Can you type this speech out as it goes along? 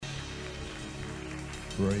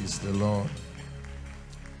Praise the Lord.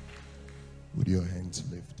 With your hands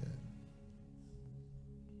lifted.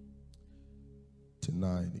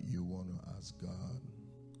 Tonight you want to ask God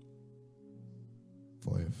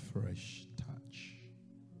for a fresh touch.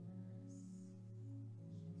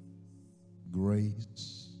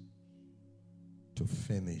 Grace to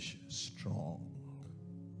finish strong.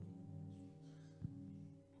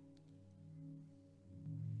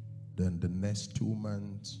 Then the next 2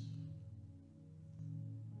 months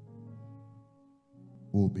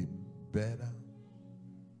will be better,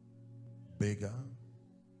 bigger,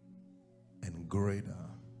 and greater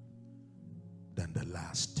than the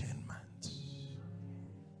last 10 months.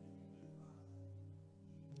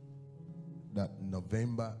 That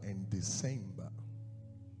November and December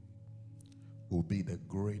will be the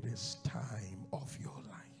greatest time of your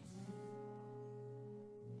life.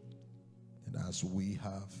 And as we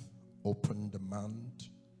have opened the month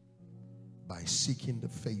by seeking the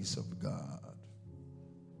face of God,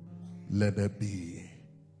 let there be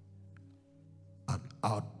an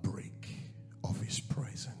outbreak of His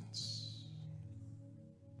presence.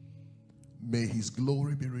 May His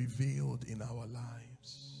glory be revealed in our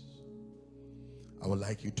lives. I would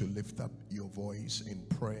like you to lift up your voice in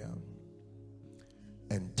prayer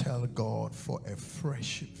and tell God for a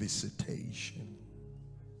fresh visitation.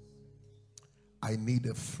 I need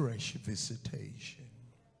a fresh visitation.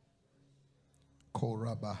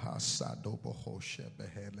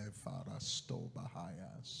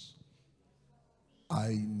 I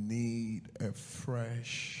need a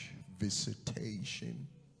fresh visitation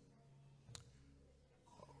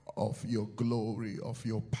of your glory, of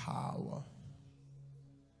your power,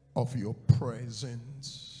 of your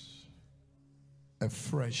presence. A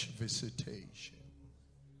fresh visitation.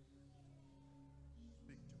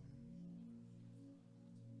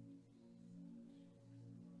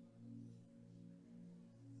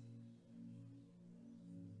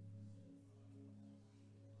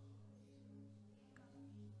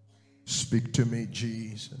 Speak to me,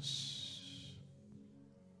 Jesus.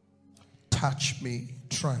 Touch me,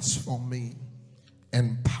 transform me,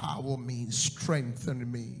 empower me, strengthen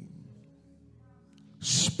me.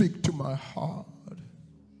 Speak to my heart.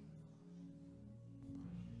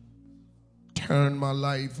 Turn my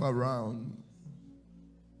life around.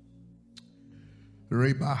 For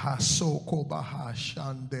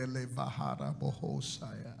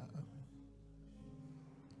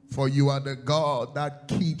you are the God that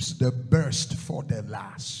keeps the best for the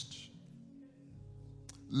last.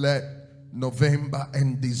 Let November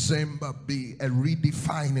and December be a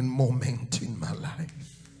redefining moment in my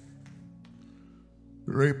life.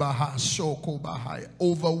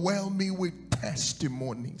 Overwhelm me with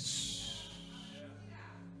testimonies.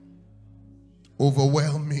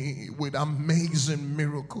 Overwhelm me with amazing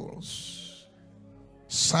miracles,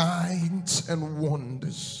 signs and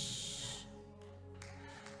wonders.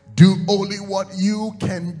 Do only what you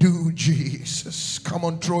can do, Jesus. Come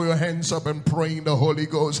on, throw your hands up and pray in the Holy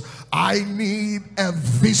Ghost. I need a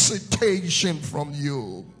visitation from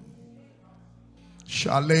you.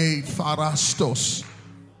 Shale farastos.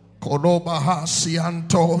 Kolobaha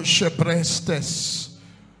sianto shebrestes.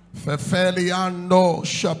 Fefeliando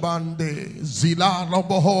shabande. Zilano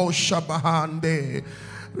boho shabahande.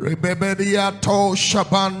 Rebebediato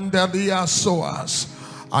shabandelia soas.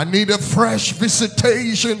 I need a fresh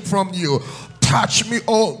visitation from you. Touch me,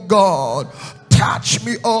 oh God. Touch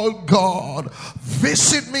me, oh God.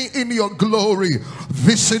 Visit me in your glory.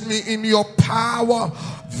 Visit me in your power.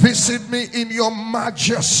 Visit me in your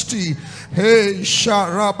majesty. Hey,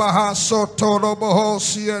 Sharabaha Sotoroboho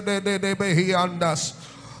de Behiandas.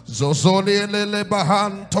 Zozoli Lele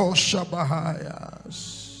Bahanto Shabahayas.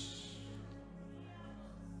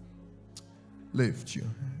 Lift your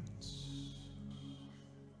hand.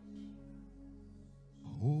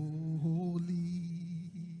 Holy,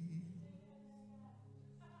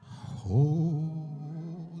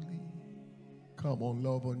 holy. Come on,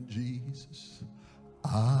 love on Jesus.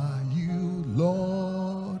 Are you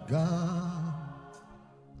Lord God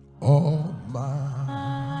Almighty?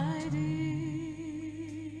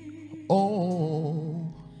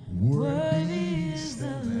 Oh, worthy is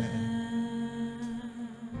the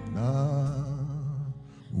Lamb.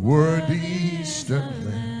 Worthy is the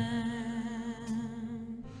Lamb.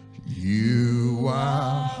 You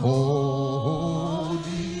are holy.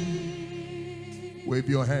 Wave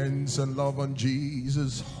your hands and love on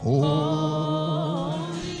Jesus. Holy.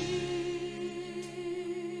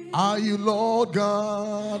 Are you Lord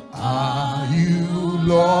God? Are you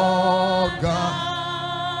Lord God?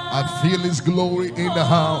 I feel His glory in the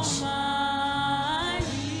house.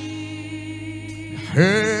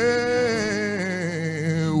 Hey.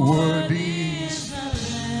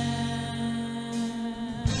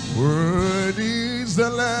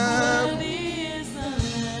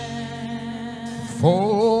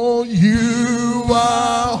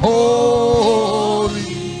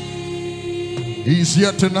 He's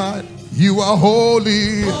here tonight. You are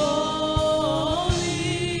holy.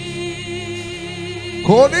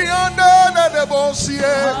 Holy under the boss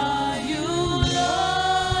here.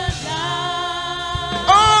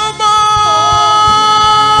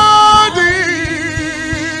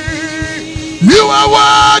 You are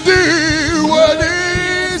worthy.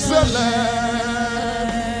 Worthy is the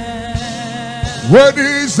Lamb. Worthy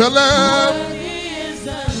is the Lamb.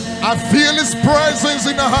 I feel His presence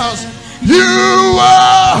in the house. You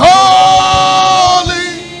are holy.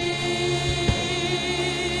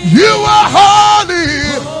 You are holy.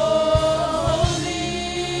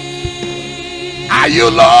 Are you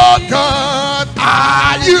Lord God?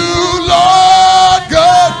 Are you Lord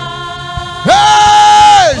God?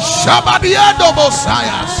 Hey, Shabbat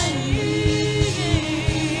Messiah.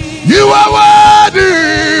 You are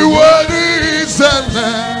worthy. Worthy is the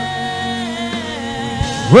Lamb.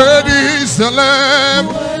 Worthy is the Lamb.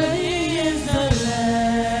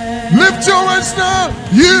 Lift your hands now.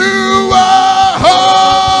 You are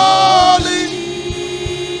holy.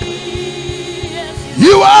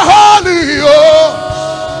 You are holy. Oh.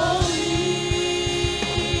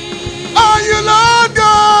 Are you Lord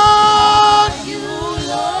God?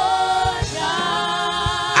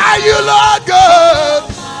 Are you Lord God?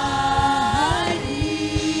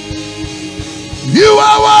 You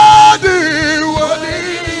are worthy. Worthy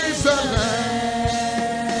is the Lamb.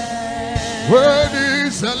 Worthy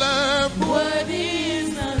is the Lamb. Worthy is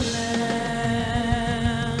the Lamb.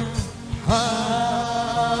 Amen.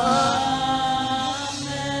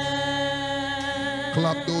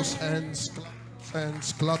 Clap those hands. Clap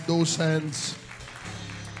hands. Clap those hands.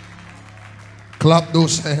 Clap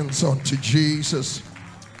those hands unto Jesus.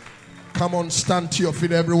 Come on, stand to your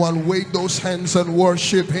feet, everyone. Wave those hands and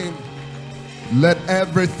worship Him. Let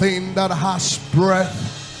everything that has breath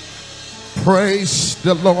praise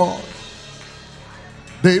the Lord.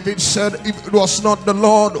 David said, if it was not the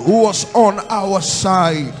Lord who was on our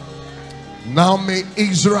side, now may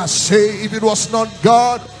Israel say, if it was not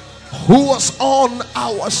God who was on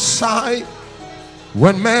our side,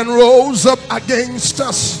 when men rose up against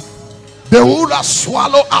us, they would have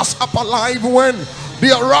swallowed us up alive. When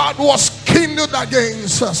their wrath was kindled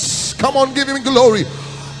against us, come on, give Him glory.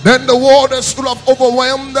 Then the waters will have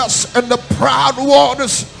overwhelmed us, and the proud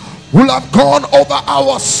waters will have gone over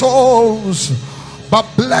our souls. But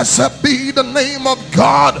blessed be the name of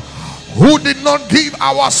God, who did not give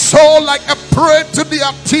our soul like a prey to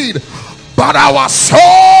the teeth, but our soul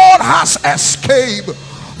has escaped.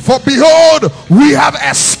 For behold, we have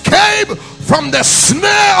escaped from the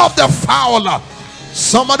snare of the fowler.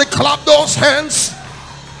 Somebody clap those hands.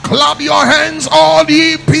 Clap your hands, all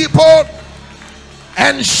ye people,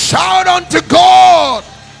 and shout unto God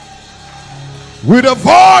with a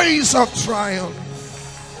voice of triumph.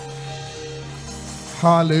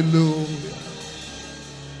 Hallelujah.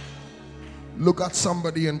 Look at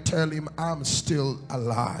somebody and tell him, I'm still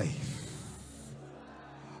alive.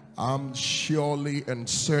 I'm surely and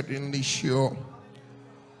certainly sure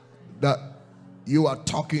that you are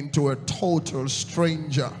talking to a total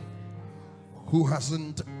stranger who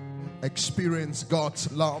hasn't experienced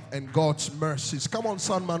God's love and God's mercies. Come on,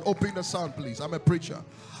 son, man, open the sound, please. I'm a preacher.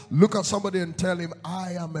 Look at somebody and tell him,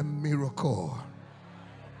 I am a miracle.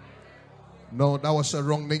 No, that was a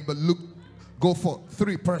wrong name, but look, go for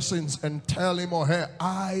 3 persons and tell him or her,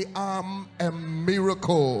 I am a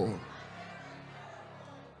miracle.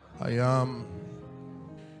 I am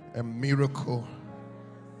a miracle.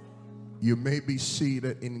 You may be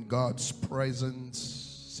seated in God's presence.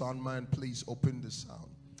 Son, man, please open the sound.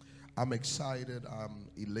 I'm excited. I'm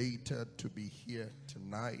elated to be here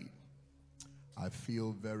tonight. I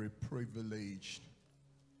feel very privileged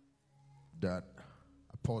that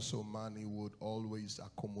Apostle Manny would always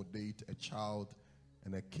accommodate a child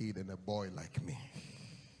and a kid and a boy like me.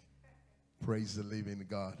 Praise the living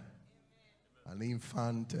God. An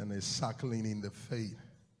infant and a suckling in the faith.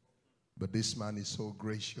 But this man is so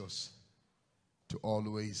gracious to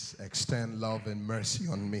always extend love and mercy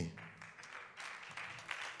on me.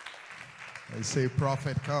 I say,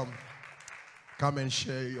 Prophet, come and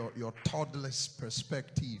share your toddler's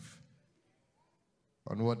perspective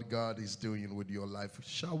on what God is doing with your life.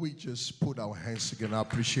 Shall we just put our hands together? I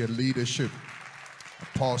appreciate leadership.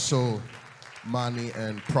 Apostle Manny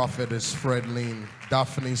and Prophetess Fredlin,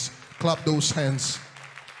 Daphnis. Clap those hands.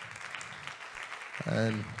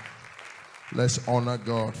 And let's honor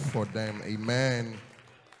God for them. Amen.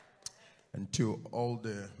 And to all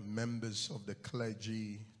the members of the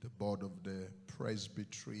clergy, the board of the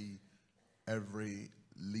presbytery, every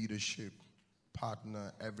leadership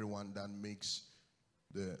partner, everyone that makes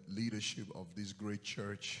the leadership of this great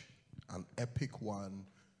church an epic one.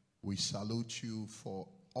 We salute you for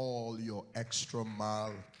all your extra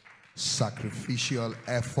mile sacrificial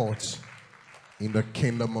efforts in the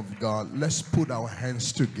kingdom of God. Let's put our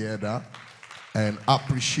hands together and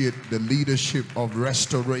appreciate the leadership of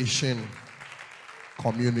Restoration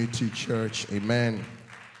Community Church. Amen.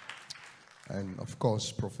 And of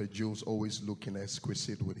course, Prophet Jules always looking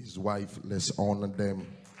exquisite with his wife. Let's honor them.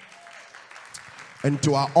 And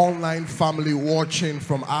to our online family watching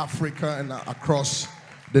from Africa and across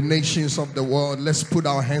the nations of the world, let's put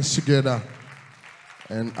our hands together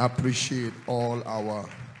and appreciate all our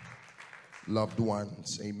loved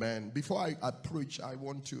ones. Amen. Before I preach, I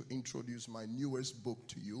want to introduce my newest book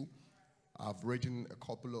to you. I've written a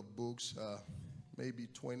couple of books, maybe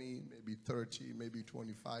 20, maybe 30, maybe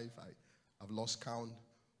 25. I've lost count.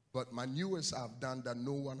 But my newest I've done that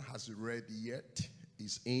no one has read yet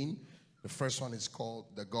is in. The first one is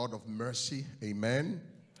called The God of Mercy. Amen.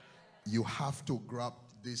 You have to grab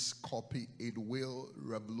this copy. It will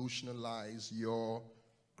revolutionize your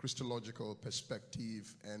Christological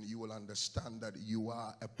perspective, and you will understand that you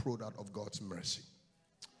are a product of God's mercy.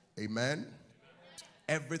 Amen.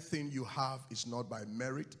 Everything you have is not by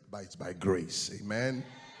merit, but it's by grace. Amen.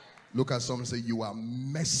 Look at someone and say, you are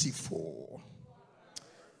merciful.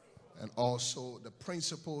 And also the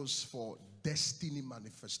principles for destiny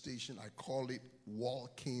manifestation. I call it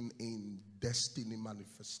walking in destiny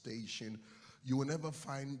manifestation. You will never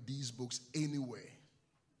find these books anywhere.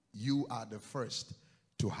 You are the first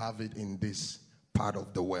to have it in this part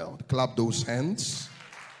of the world. Clap those hands.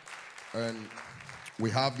 And we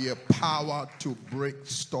have here power to break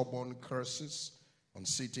stubborn curses,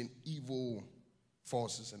 unseating evil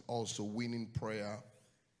forces, and also winning prayer,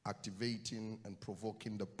 activating and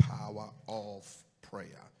provoking the power of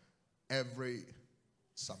prayer. Every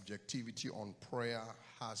subjectivity on prayer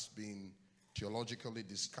has been theologically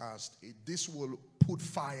discussed. This will put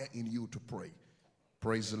fire in you to pray.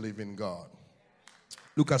 Praise the living God.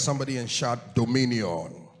 Look at somebody and shout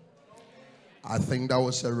dominion. I think that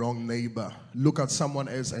was a wrong neighbor. Look at someone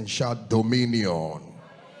else and shout dominion.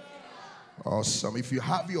 Awesome. If you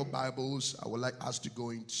have your Bibles, I would like us to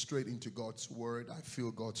go straight into God's word. I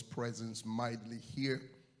feel God's presence mightily here.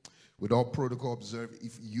 With all protocol observed,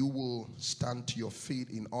 if you will stand to your feet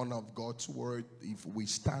in honor of God's word, if we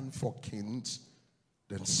stand for kings,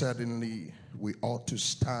 then certainly we ought to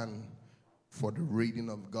stand for the reading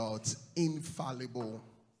of God's infallible,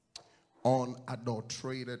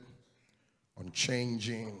 unadulterated,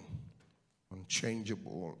 unchanging,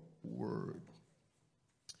 unchangeable word.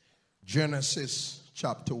 Genesis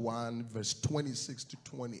chapter 1, verse 26 to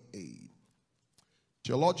 28.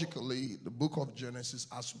 Theologically, the book of Genesis,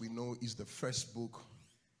 as we know, is the first book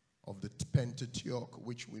of the Pentateuch,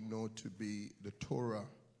 which we know to be the Torah.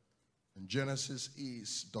 And Genesis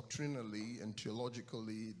is doctrinally and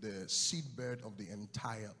theologically the seedbed of the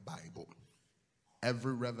entire Bible.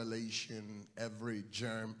 Every revelation, every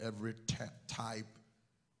germ, every type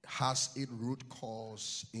has its root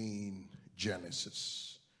cause in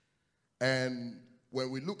Genesis. And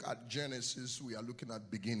when we look at Genesis, we are looking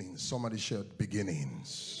at beginnings. Somebody shout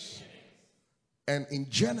beginnings. And in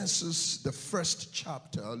Genesis, the first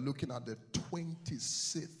chapter, looking at the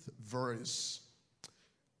 26th verse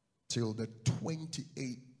till the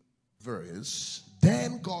 28th verse,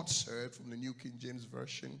 then God said, from the New King James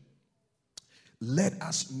Version, let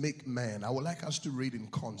us make man. I would like us to read in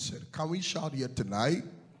concert. Can we shout here tonight?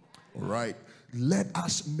 All right. Let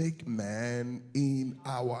us make man in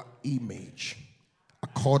our image,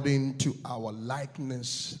 according to our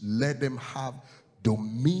likeness. Let them have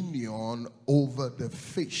dominion over the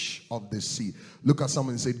fish of the sea. Look at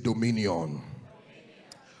someone and say dominion.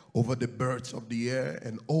 Over the birds of the air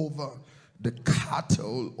and over the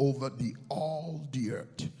cattle, over all the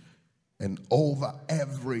earth, and over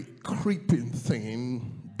every creeping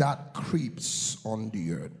thing that creeps on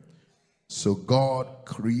the earth. So God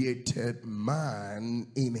created man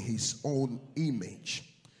in his own image.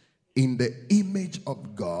 In the image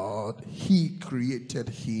of God, he created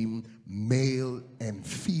him, male and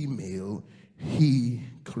female, he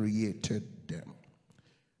created them.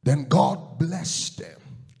 Then God blessed them,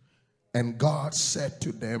 and God said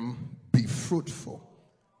to them, be fruitful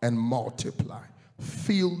and multiply,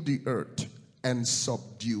 fill the earth and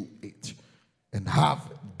subdue it, and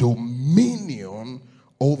have dominion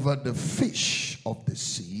over the fish of the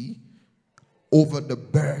sea, over the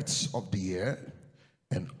birds of the air,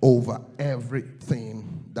 and over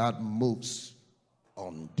everything that moves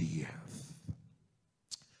on the earth.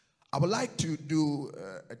 I would like to do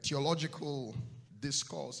a theological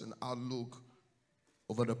discourse and outlook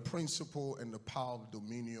over the principle and the power of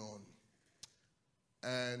dominion.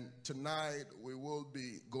 And tonight we will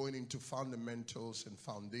be going into fundamentals and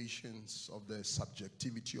foundations of the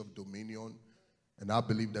subjectivity of dominion. And I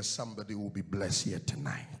believe that somebody will be blessed here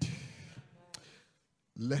tonight.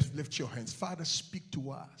 Lift your hands. Father, speak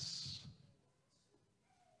to us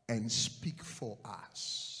and speak for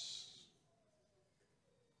us.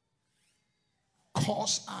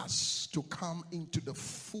 Cause us to come into the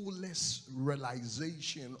fullest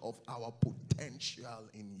realization of our potential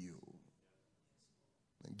in you.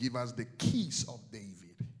 And give us the keys of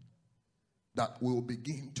David that will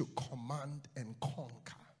begin to command and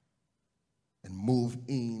conquer and move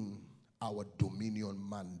in our dominion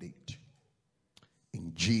mandate.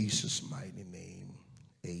 In Jesus' mighty name,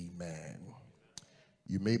 amen.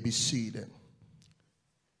 You may be seated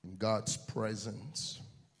in God's presence.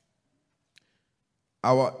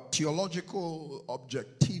 Our theological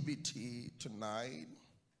objectivity tonight,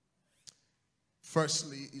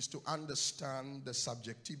 firstly, is to understand the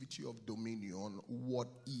subjectivity of dominion. What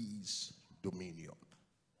is dominion?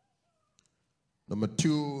 Number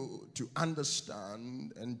two, to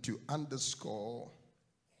understand and to underscore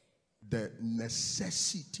the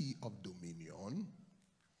necessity of dominion.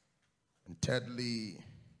 And thirdly,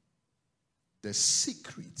 the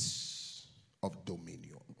secrets of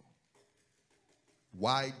dominion.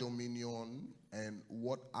 Why dominion and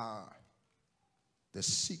what are the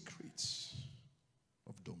secrets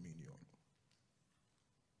of dominion?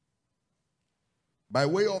 By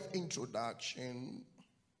way of introduction,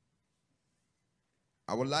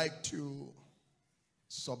 I would like to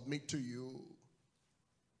submit to you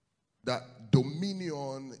that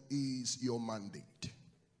dominion is your mandate.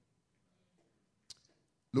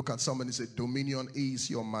 Look at somebody and say, dominion is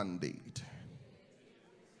your mandate.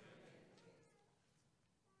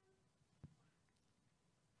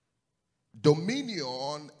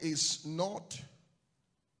 Dominion is not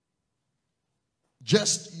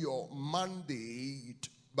just your mandate,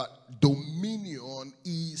 but dominion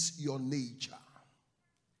is your nature.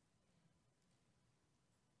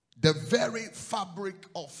 The very fabric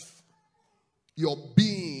of your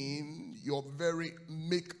being, your very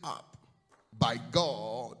make-up by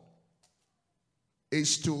God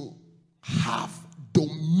is to have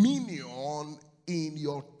dominion in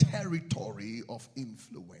your territory of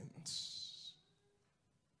influence.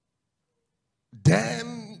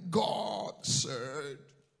 Then God said,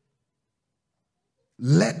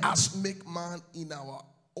 let us make man in our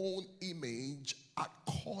own image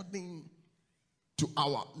according to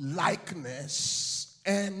our likeness,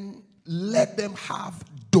 and let them have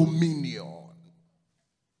dominion.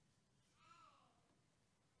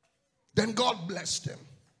 Then God blessed him.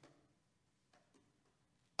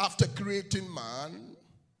 After creating man,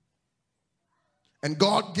 and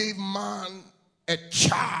God gave man a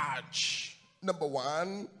charge. Number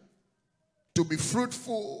one, to be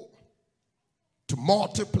fruitful, to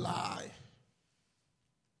multiply,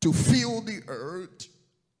 to fill the earth,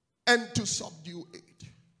 and to subdue it.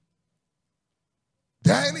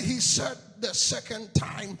 Then he said the second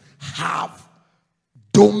time, have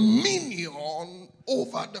dominion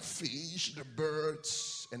over the fish, the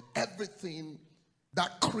birds, and everything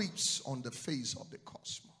that creeps on the face of the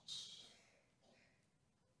cosmos.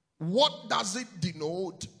 What does it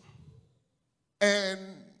denote? And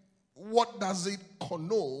what does it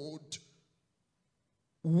connote?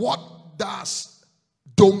 What does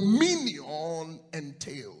dominion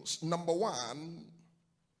entails? Number one,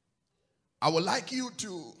 I would like you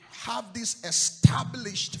to have this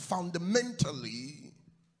established fundamentally,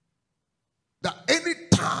 that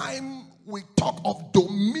anytime we talk of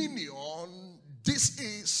dominion, this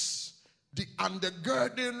is the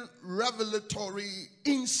undergirding revelatory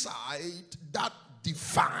insight that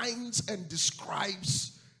defines and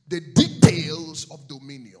describes the details of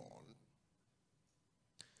dominion.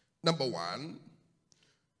 Number one,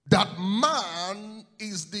 that man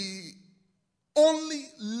is the only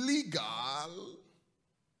legal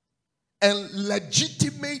and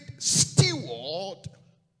legitimate steward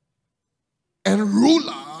and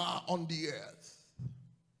ruler on the earth.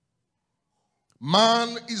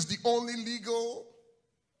 Man is the only legal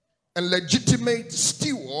and legitimate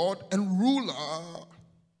steward and ruler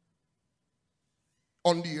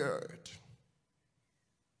on the earth.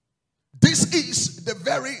 This is the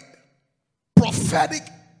very prophetic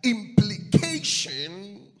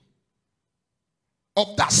implication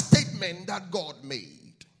of that statement that God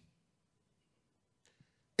made.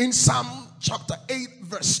 In Psalm chapter 8,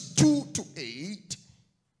 verse 2 to 8,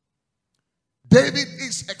 David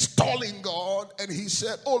is extolling God, and he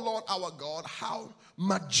said, "O Lord our God, how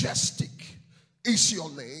majestic is your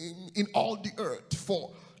name in all the earth.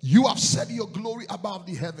 For You have set your glory above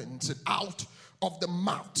the heavens, and out of the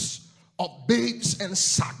mouths of babes and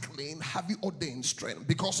suckling have you ordained strength,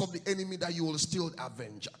 because of the enemy that you will still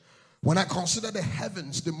avenge. When I consider the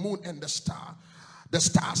heavens, the moon, and the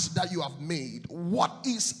stars that you have made, what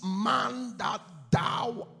is man that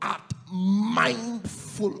thou art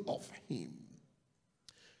mindful of him?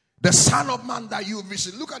 The Son of Man that you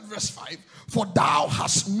visit. Look at verse 5. For thou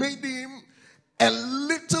hast made him a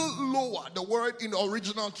little lower. The word in the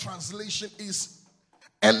original translation is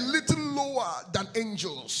a little lower than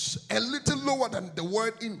angels. A little lower than the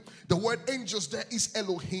word angels there is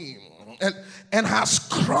Elohim. And has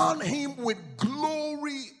crowned him with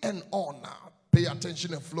glory and honor. Pay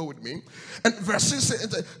attention and flow with me. And verse 6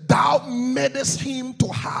 says, thou madest him to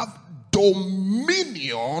have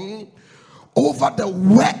dominion over the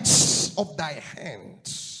works of thy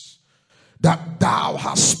hands, that thou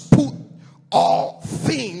hast put all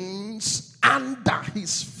things under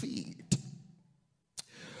his feet.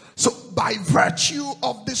 So by virtue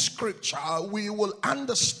of this scripture, we will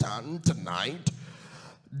understand tonight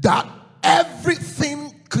that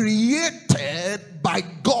everything created by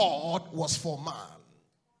God was for man.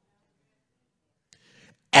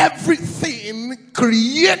 Everything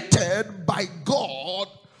created by God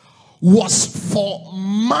was for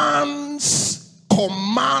man's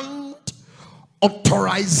command,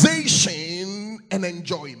 authorization, and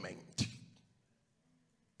enjoyment.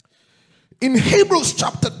 In Hebrews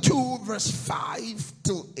chapter 2, verse 5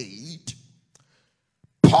 to 8,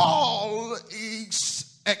 Paul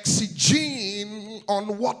is exegeting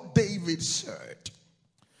on what David said.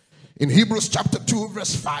 In Hebrews chapter 2,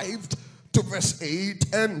 verse 5 to verse 8,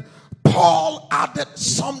 and Paul added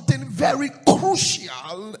something very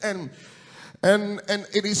crucial and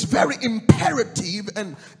it is very imperative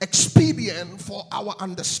and expedient for our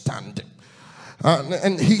understanding.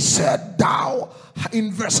 And he said, thou,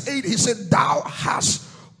 in verse 8, he said, thou hast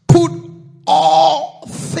put all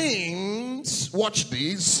things, watch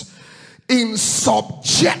this, in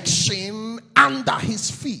subjection under his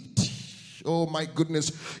feet. Oh my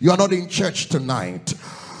goodness, you are not in church tonight.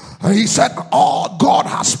 And he said, God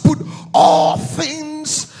has put all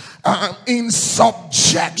things in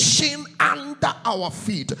subjection under our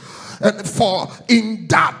feet. And for in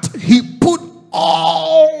that he put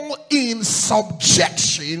all in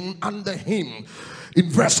subjection under him.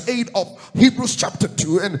 In verse 8 of Hebrews chapter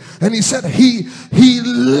 2, and he said he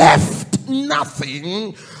left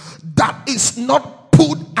nothing that is not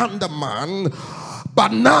put under man,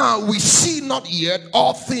 but now we see not yet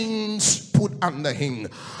all things put under him.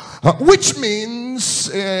 Which means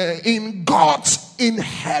in God's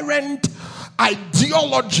inherent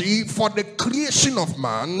ideology for the creation of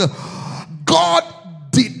man, God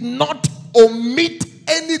did not omit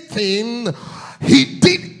anything. He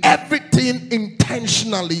did everything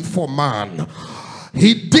intentionally for man.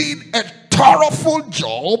 He did a thoroughful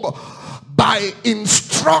job by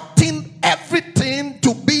instructing everything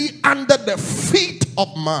to be under the feet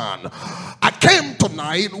of man. I came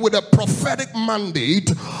tonight with a prophetic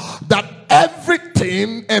mandate that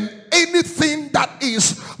everything and anything that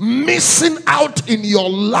is missing out in your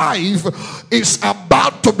life is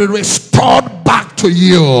about to be restored back to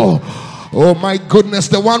you. Oh my goodness,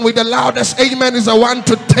 the one with the loudest amen is the one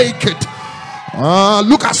to take it.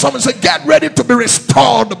 Look at someone and say, get ready to be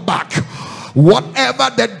restored back. Whatever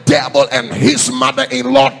the devil and his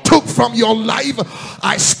mother-in-law took from your life,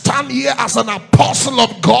 I stand here as an apostle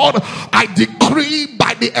of God. I decree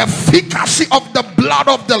by the efficacy of the blood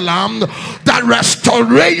of the Lamb that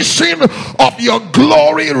restoration of your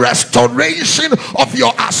glory, restoration of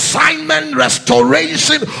your assignment,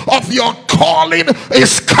 restoration of your calling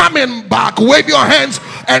is coming back. Wave your hands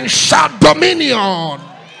and shout dominion.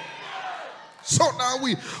 So now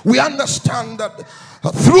we understand that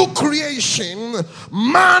through creation,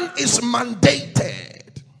 man is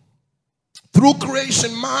mandated. Through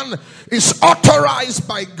creation, man is authorized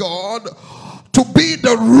by God to be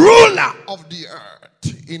the ruler of the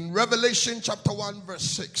earth. In Revelation chapter 1 verse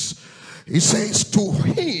 6, it says, to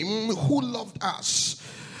him who loved us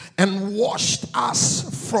and washed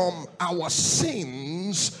us from our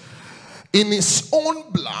sins in his own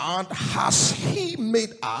blood has he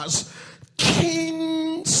made us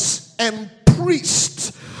kings and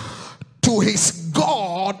priests to his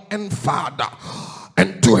God and Father,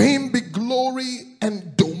 and to him be glory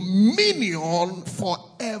and dominion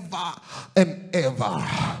forever and ever.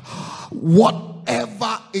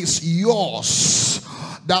 Whatever is yours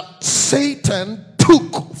that Satan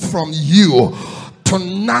took from you,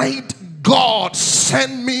 tonight God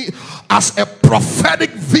sent me as a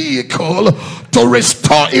prophetic vehicle to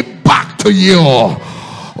restore it back to you.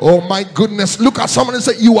 Oh my goodness. Look at someone and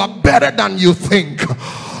say, you are better than you think.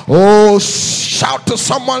 Oh, shout to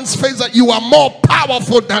someone's face that you are more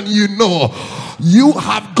powerful than you know. You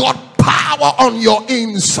have got power on your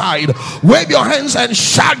inside. Wave your hands and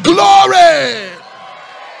shout glory.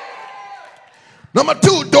 Number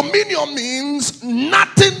 2, dominion means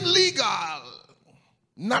nothing legal.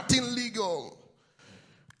 Nothing legal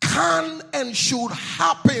can and should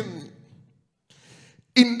happen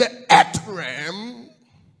in the earth realm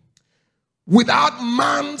without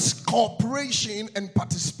man's cooperation and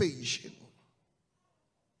participation.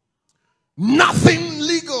 Nothing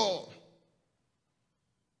legal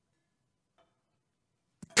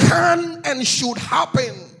can and should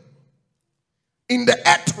happen in the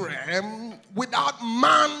earth realm without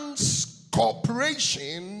man's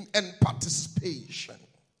cooperation and participation.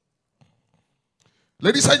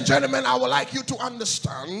 Ladies and gentlemen, I would like you to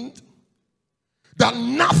understand that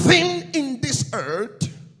nothing in this earth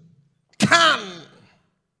can,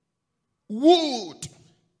 would,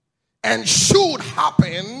 and should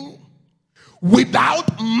happen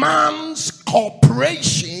without man's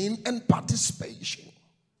cooperation and participation.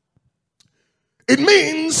 It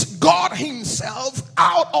means God himself,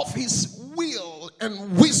 out of his will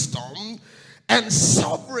and wisdom and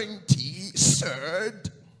sovereignty, said,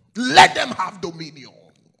 let them have dominion.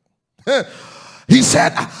 He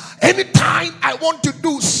said, anytime I want to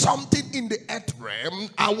do something in the earth realm,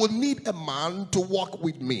 I will need a man to walk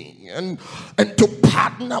with me and to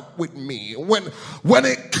partner with me. When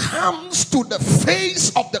it comes to the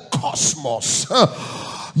face of the cosmos,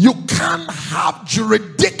 you can't have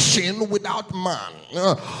jurisdiction without man.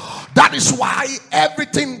 That is why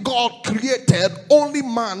everything God created, only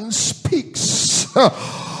man speaks.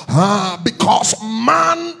 Because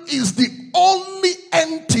man is the only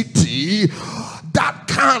entity that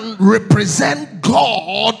can represent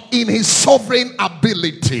God in his sovereign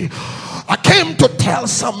ability. I came to tell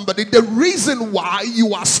somebody the reason why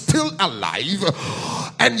you are still alive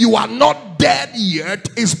and you are not dead yet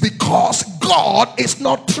is because God is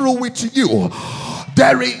not through with you.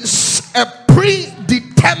 There is a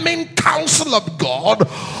predetermined counsel of God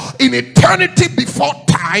in eternity before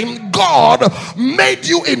time. God made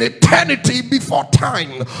you in eternity before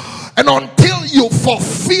time. And until you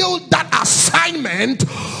fulfill that assignment,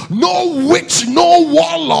 no witch, no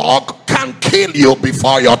warlock can kill you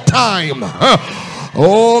before your time.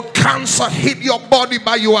 Oh, cancer hit your body,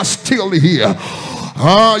 but you are still here.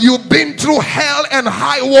 You've been through hell and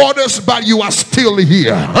high waters, but you are still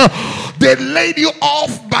here. They laid you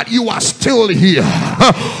off, but you are still here.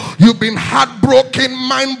 You've been heartbroken,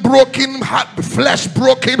 mind broken, flesh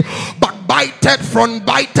broken, backbited, front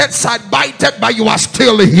bited, side bited, but you are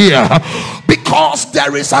still here. Because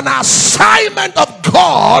there is an assignment of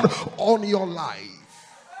God on your life.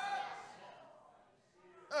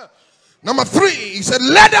 Number 3, he said,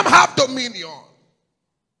 let them have dominion.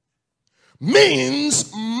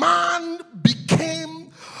 Means man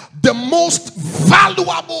became the most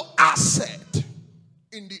valuable asset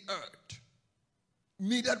in the earth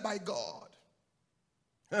needed by God.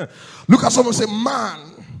 Look at someone and say, man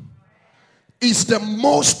is the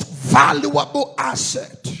most valuable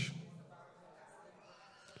asset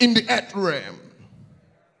in the earth realm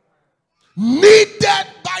needed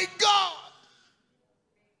by God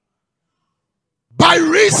by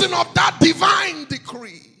reason of that divine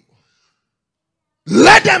decree.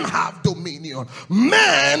 Let them have dominion.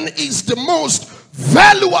 Man is the most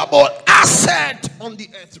valuable asset on the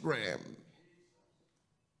earth realm.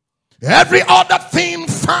 Every other thing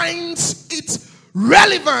finds its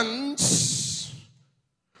relevance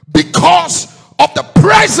because of the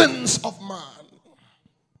presence of man.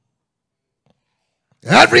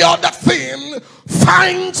 Every other thing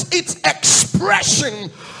finds its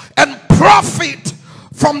expression and profit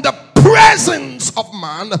from the presence of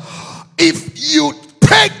man. If you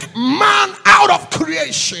take man out of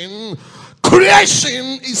creation,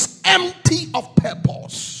 creation is empty of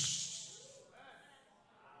purpose.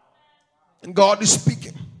 And God is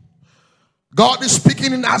speaking. God is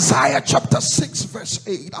speaking in Isaiah chapter 6 verse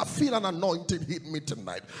 8. I feel an anointing hit me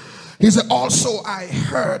tonight. He said, also I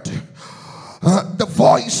heard the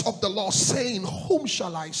voice of the Lord saying, whom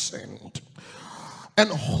shall I send? And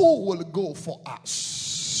who will go for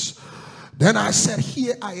us? Then I said,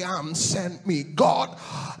 here I am, send me. God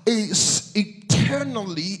is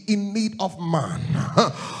eternally in need of man.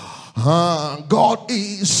 God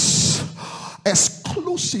is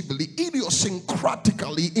exclusively,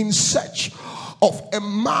 idiosyncratically in search of a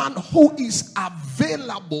man who is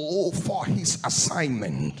available for his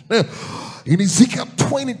assignment. In Ezekiel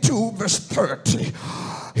 22 verse 30,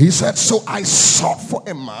 He said, so I sought for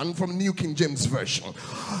a man, from New King James Version,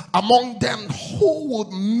 among them who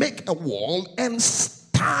would make a wall and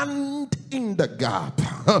stand in the gap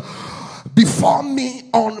before me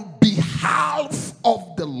on behalf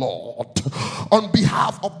of the Lord, on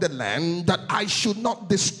behalf of the land, that I should not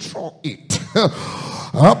destroy it.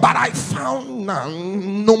 But I found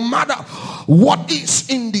none. No matter what is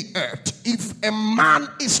in the earth, if a man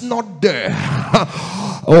is not there,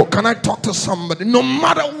 oh, can I talk to somebody? No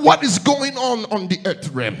matter what is going on the earth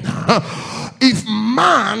realm, if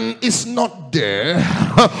man is not there,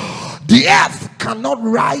 the earth cannot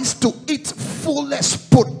rise to its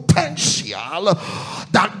fullest potential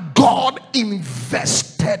that God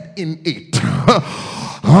invested in it.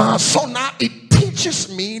 So now it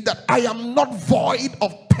teaches me that I am not void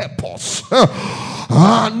of purpose.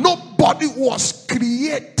 Nobody was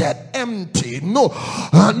created empty.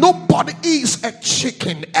 Nobody is a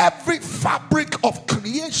chicken. Every fabric of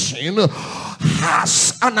creation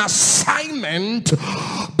has an assignment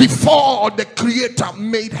before the Creator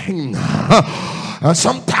made him.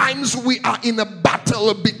 Sometimes we are in a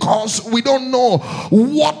battle because we don't know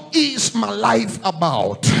what is my life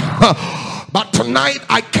about. But tonight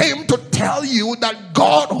I came to tell you that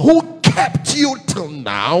God, who kept you till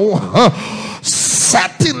now,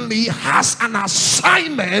 certainly has an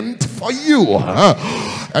assignment for you.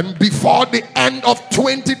 And before the end of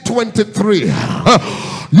 2023,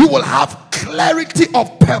 you will have clarity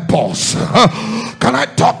of purpose. Can I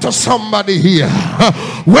talk to somebody here?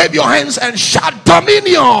 Wave your hands and shout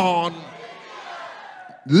dominion.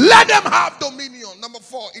 Let them have dominion. Number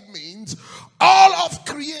 4, it means all of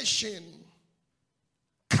creation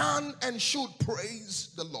can and should praise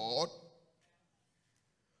the Lord,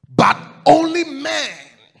 but only man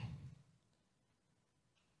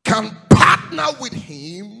can partner with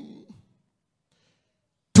him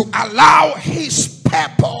to allow his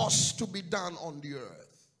purpose to be done on the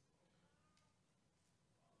earth.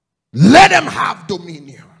 Let them have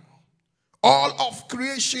dominion. All of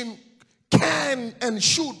creation can and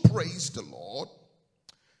should praise the Lord,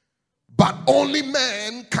 but only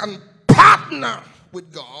man can partner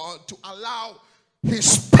with God to allow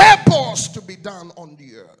his purpose to be done on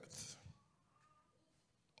the earth.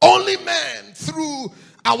 Only man, through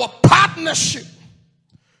our partnership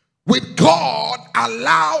with God,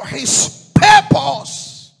 allow his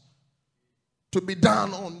purpose to be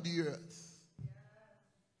done on the earth.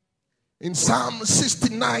 In Psalm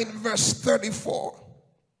 69 verse 34,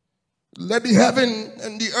 let the heaven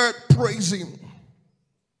and the earth praise him,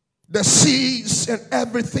 the seas and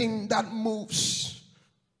everything that moves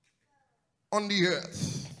on the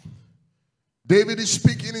earth. David is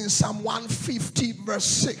speaking in Psalm 150 verse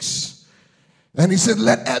 6, and he said,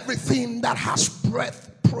 let everything that has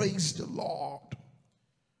breath praise the Lord.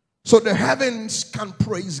 So the heavens can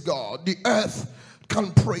praise God, the earth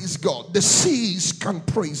can praise God, the seas can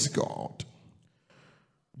praise God.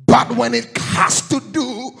 But when it has to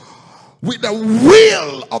do with the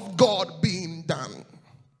will of God being done,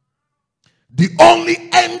 the only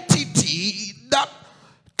entity that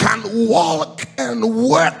can walk and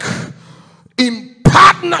work in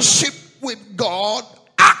partnership with God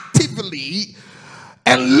actively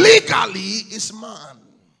and legally is man.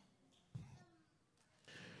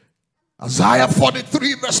 Isaiah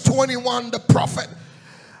 43 verse 21, the prophet,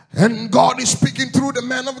 and God is speaking through the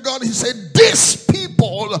man of God. He said, this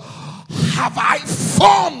people have I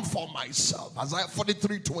formed for myself. Isaiah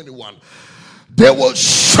 43 21. They will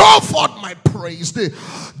show forth my praise. They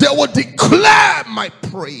will declare my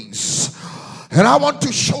praise. And I want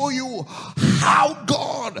to show you how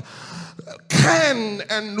God can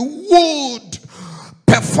and would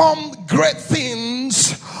perform great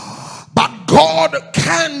things. But God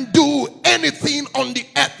can do anything on the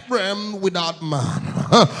earth realm without man.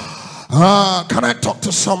 Can I talk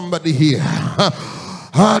to somebody here?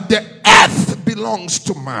 The earth belongs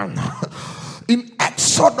to man. In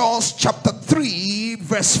Exodus chapter 3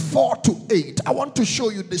 verse 4 to 8, I want to show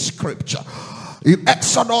you this scripture. In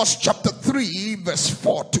Exodus chapter 3 verse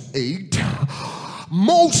 4 to 8,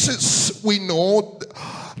 Moses, we know,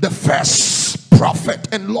 the first prophet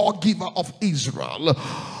and lawgiver of Israel,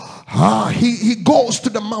 he goes to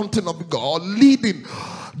the mountain of God leading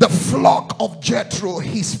the flock of Jethro,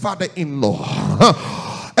 his father-in-law.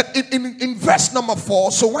 In verse number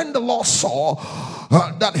 4, so when the Lord saw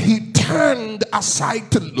that he turned aside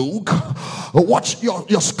to look, watch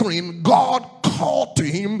your screen, God called to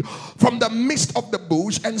him from the midst of the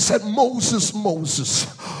bush and said, Moses, Moses.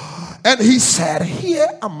 And he said, here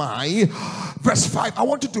am I. Verse 5, I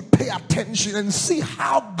want you to pay attention and see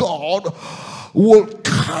how God will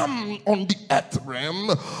come on the earth realm,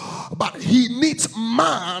 but he needs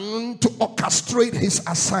man to orchestrate his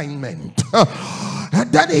assignment.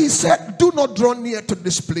 And then he said, do not draw near to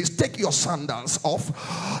this place. Take your sandals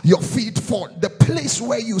off your feet, for the place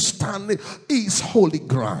where you stand is holy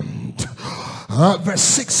ground. Verse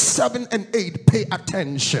 6, 7, and 8, pay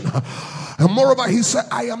attention. And moreover, he said,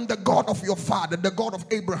 I am the God of your father, the God of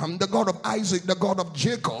Abraham, the God of Isaac, the God of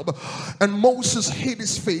Jacob. And Moses hid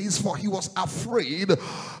his face, for he was afraid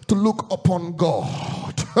to look upon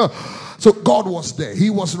God. So God was there. He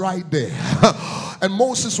was right there. And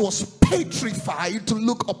Moses was petrified to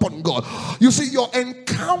look upon God. You see, your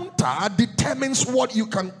encounter determines what you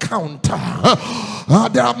can counter.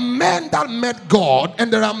 There are men that met God,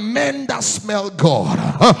 and there are men that smell God.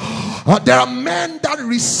 There are men that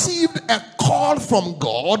received a call from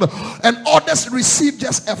God, and others received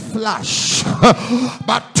just a flash.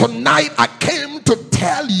 But tonight I came to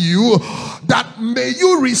tell you that may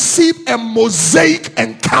you receive a mosaic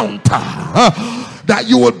encounter, that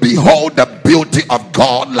you will behold the beauty of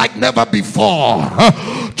God like never before.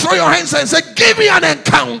 Throw your hands and say, give me an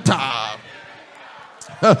encounter.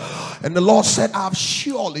 And the Lord said, I have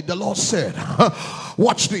surely, the Lord said,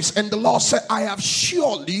 watch this. And the Lord said, I have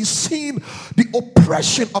surely seen the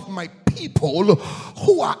oppression of my people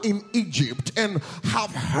who are in Egypt, and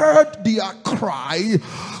have heard their cry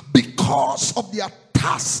because of their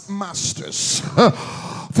taskmasters,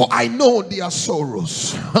 for I know their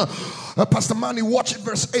sorrows. Pastor Manny, watch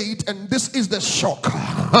verse 8, and this is the shock.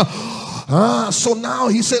 So now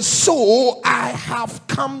he says, so I have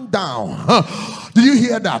come down. Do you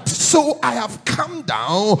hear that? So I have come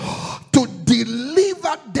down to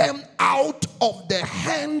deliver them out of the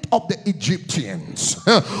hand of the Egyptians,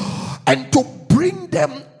 and to bring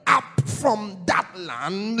them up from that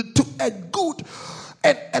land to a good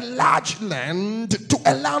and a large land, to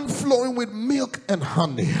a land flowing with milk and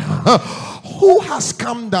honey. Who has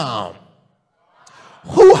come down?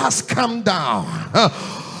 Who has come down?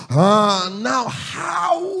 Now,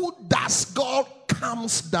 how does God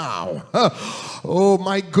comes down? Oh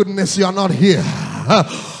my goodness, you are not here.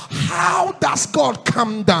 How does God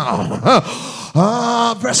come down?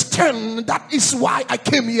 Verse 10, that is why I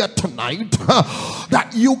came here tonight,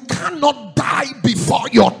 that you cannot die before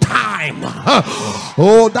your time.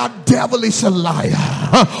 Oh, that devil is a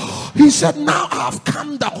liar. He said, now I have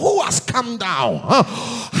come down. Who has come down?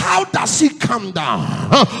 How does he come down?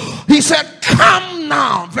 He said, come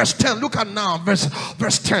now. Verse 10, look at now, verse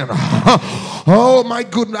 10. Oh my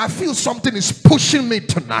goodness, I feel something is pushing me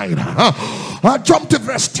tonight. I jumped to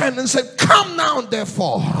verse 10 and said, come now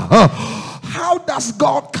therefore. How does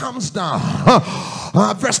God comes down?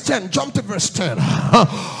 Verse 10, jump to verse 10.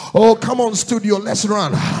 Oh, come on studio, let's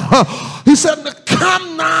run. He said,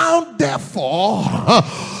 come now therefore,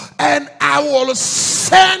 and I will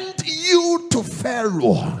send you to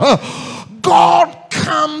Pharaoh. God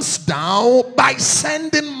comes down by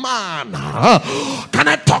sending man. Can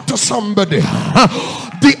I talk to somebody?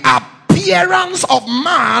 The appearance of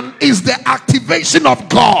man is the activation of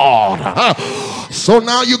God. So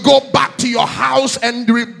now you go back to your house and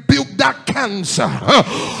rebuke that cancer,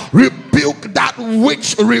 rebuke that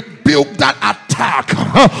witch, rebuke that attack.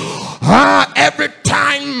 Every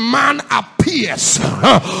time man appears,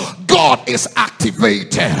 God is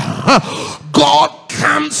activated. God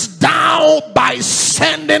comes down by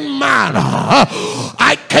sending man.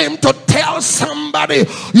 I came to tell somebody,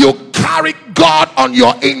 you carry God on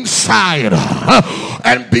your inside,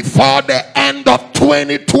 and before the end of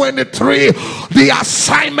 2023, the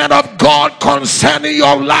assignment of God concerning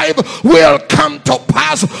your life will come to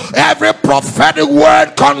pass. Every prophetic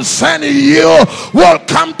word concerning you will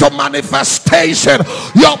come to manifestation.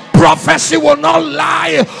 Your prophecy will not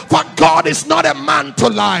lie, for God is not a man to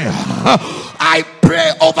lie. I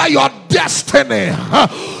pray over your destiny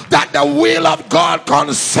that the will of God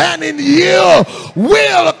concerning you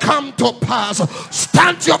will come to pass.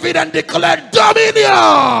 Stand to your feet and declare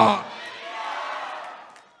dominion.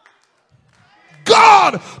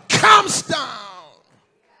 God comes down.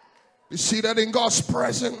 You see that in God's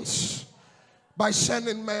presence by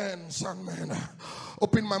sending man, son, man.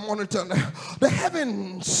 Open my monitor. The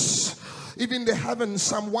heavens, even the heavens,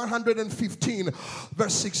 Psalm 115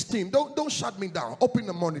 verse 16. Don't shut me down. Open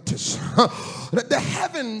the monitors. The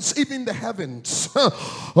heavens, even the heavens,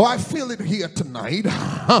 oh, I feel it here tonight,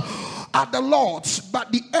 are the Lord's,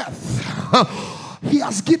 but the earth he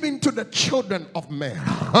has given to the children of men.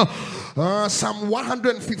 Psalm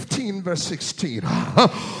 115 verse 16.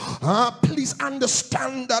 Please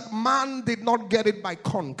understand that man did not get it by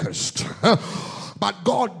conquest, but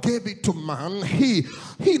God gave it to man. He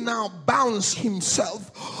now bounds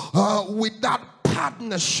himself with that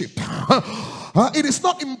partnership. It is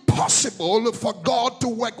not impossible for God to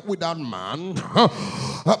work without man,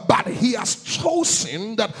 but he has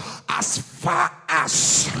chosen that as far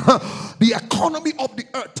as the economy of the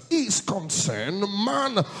earth is concerned,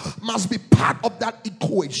 man must be part of that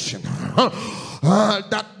equation.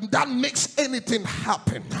 That makes anything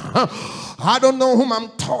happen. I don't know whom I'm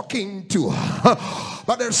talking to,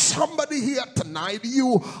 but there's somebody here tonight.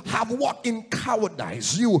 You have walked in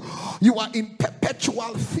cowardice. You are in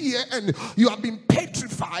perpetual fear, and you have been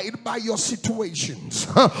petrified by your situations.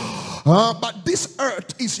 But this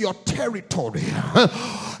earth is your territory,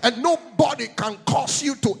 and nobody can cause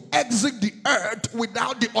you to exit the earth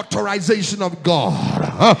without the authorization of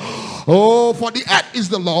God. Oh, for the earth is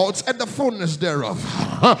the Lord's and the fullness thereof,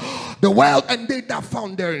 the world and they that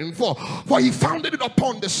found therein. For he founded it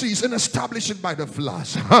upon the seas and established it by the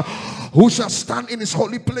floods. Who shall stand in his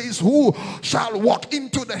holy place? Who shall walk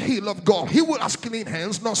into the hill of God? He will have clean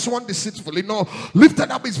hands, nor sworn deceitfully, nor lifted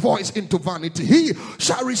up his voice into vanity. He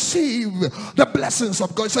shall receive the blessings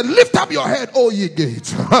of God. He said, lift up your head, O ye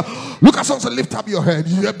gates. Look at someone say, lift up your head.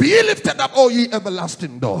 Be ye lifted up, O ye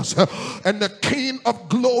everlasting doors, and the King of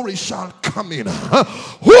glory shall come in.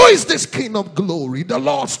 Who is this King of glory? The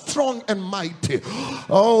Lord strong and mighty.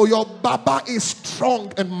 Oh, your Baba is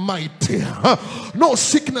strong and mighty. No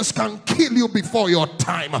sickness can kill you before your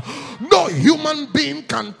time. No human being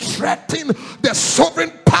can threaten the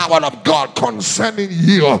sovereign power of God concerning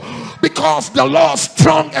you, because the Lord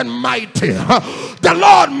strong and mighty, the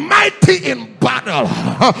Lord mighty in battle.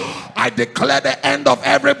 I declare the end of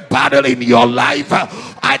every battle in your life.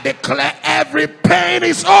 I declare every pain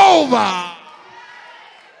is over.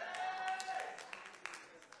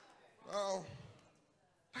 Now,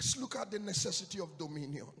 let's look at the necessity of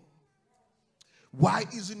dominion. Why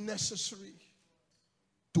is it necessary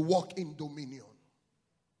to walk in dominion?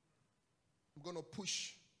 I'm going to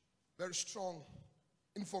push very strong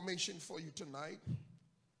information for you tonight.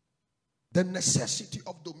 The necessity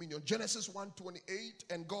of dominion. Genesis 1:28,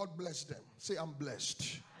 and God blessed them. Say, I'm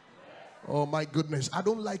blessed. Oh my goodness, I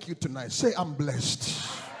don't like you tonight. Say, I'm blessed.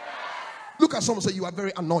 Look at someone, say, you are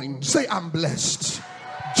very annoying. Say, I'm blessed.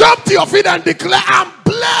 Jump to your feet and declare, I'm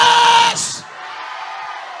blessed.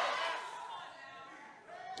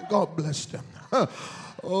 God bless them.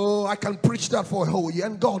 Oh, I can preach that for a whole year,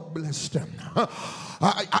 and God bless them.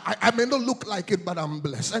 I may not look like it, but I'm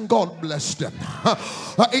blessed, and God bless them.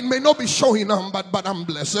 It may not be showing them, but I'm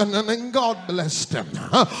blessed, and God bless them.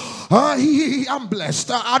 I'm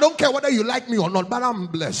blessed. I don't care whether you like me or not, but I'm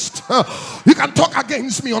blessed. You can talk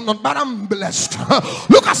against me or not, but I'm blessed.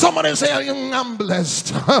 Look at somebody and say, I'm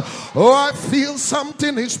blessed. Oh, I feel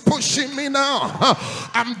something is pushing me now.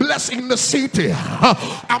 I'm blessed in the city.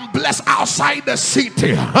 I'm blessed outside the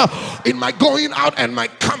city. In my going out and my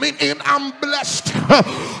coming in, I'm blessed.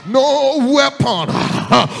 No weapon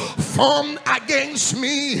formed against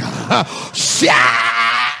me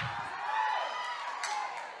shall.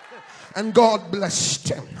 And God blessed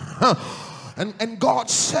them. And God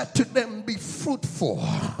said to them, be fruitful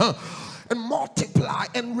and multiply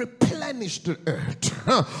and replenish the earth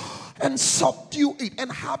and subdue it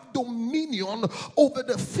and have dominion over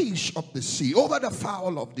the fish of the sea, over the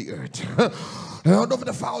fowl of the earth, over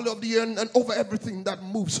the fowl of the earth, and over everything that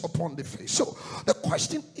moves upon the face. So the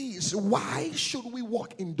question is, why should we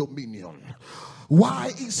walk in dominion?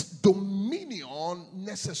 Why is dominion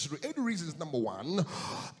necessary? 8 reasons. Number one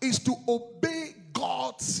is to obey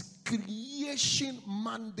God's creation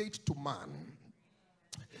mandate to man.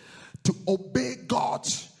 To obey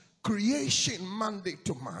God's creation mandate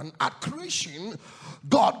to man. At creation,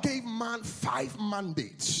 God gave man 5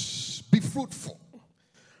 mandates. Be fruitful,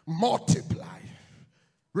 multiply,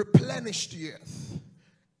 replenish the earth,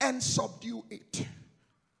 and subdue it,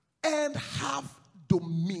 and have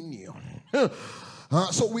dominion.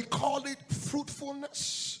 So we call it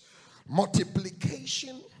fruitfulness,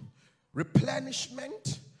 multiplication,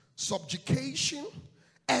 replenishment, subjugation,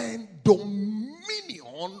 and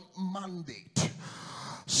dominion mandate.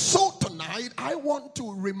 So tonight, I want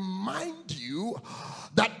to remind you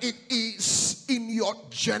that it is in your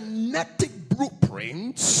genetic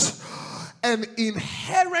blueprints and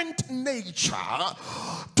inherent nature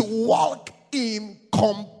to walk in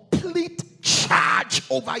complete charge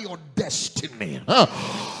over your destiny. Can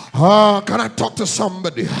I talk to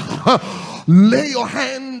somebody? Lay your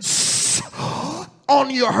hands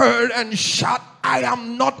on your heart and shout, I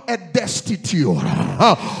am not a destitute,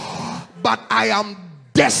 but I am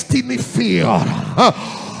destiny filled,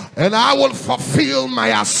 and I will fulfill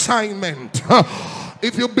my assignment.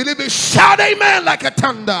 If you believe it, shout amen like a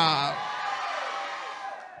thunder.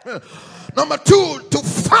 Number 2, to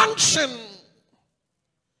function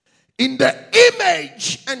in the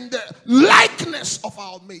image and the likeness of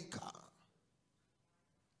our Maker.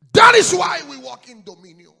 That is why we walk in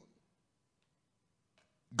dominion.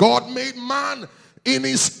 God made man in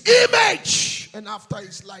his image and after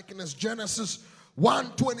his likeness. Genesis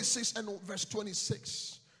 1:26 and verse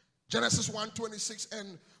 26. Genesis 1:26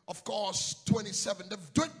 and of course 27. The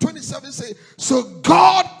 27 say, so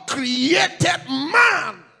God created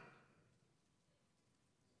man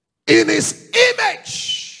in his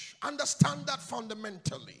image. Understand that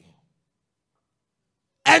fundamentally.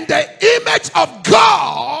 And the image of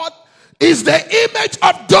God is the image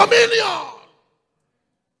of dominion.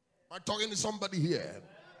 Am I talking to somebody here?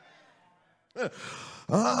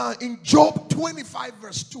 In Job 25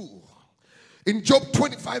 verse 2. In Job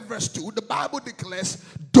 25 verse 2, the Bible declares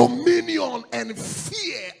dominion and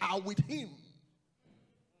fear are with him.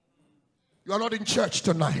 You are not in church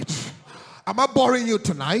tonight. Am I boring you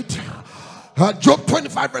tonight? Job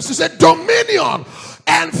 25 verse 2 said dominion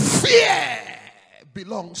and fear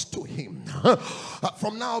belongs to him.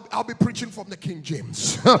 From now I'll be preaching from the King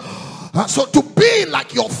James. So to be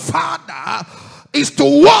like your father is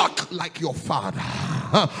to walk like your father.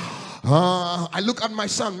 I look at my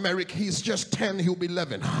son Merrick. He's just 10. He'll be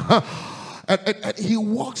 11. And he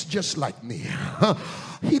walks just like me.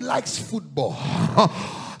 He likes football.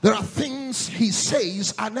 There are things he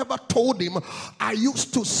says I never told him. I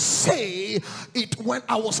used to say it when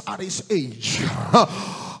I was at his age.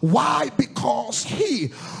 Why? Because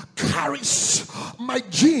he carries my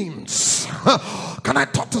genes. Can I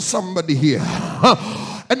talk to somebody here?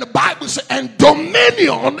 And the Bible says, and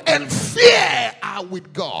dominion and fear are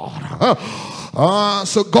with God.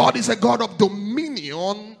 So God is a God of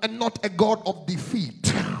dominion and not a God of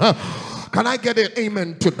defeat. Can I get an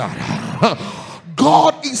amen to that?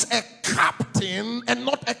 God is a captain and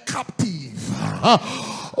not a captive.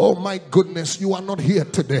 Oh my goodness, you are not here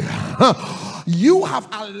today. You have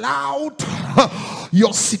allowed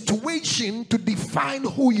your situation to define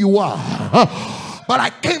who you are. But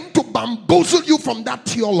I came to bamboozle you from that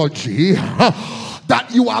theology that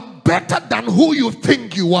you are better than who you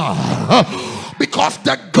think you are. Because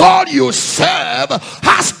the God you serve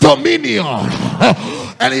has dominion.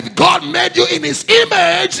 And if God made you in his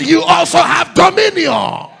image, you also have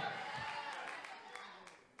dominion.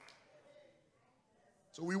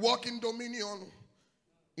 So we walk in dominion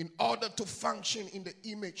in order to function in the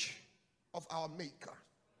image of our Maker.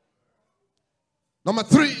 Number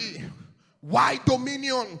 3, why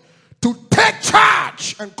dominion? To take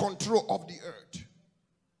charge and control of the earth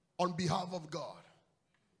on behalf of God.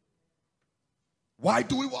 Why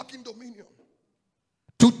do we walk in dominion?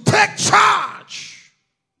 To take charge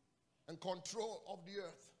and control of the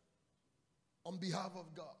earth on behalf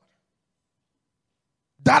of God.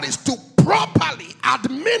 That is to properly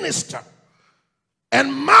administer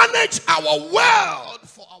and manage our world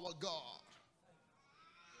for our God.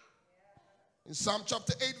 In Psalm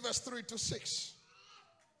chapter 8 verse 3 to 6.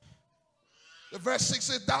 The verse 6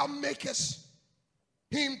 says, thou makest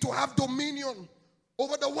him to have dominion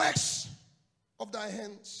over the works of thy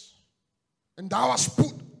hands, and thou hast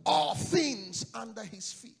put all things under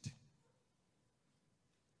his feet.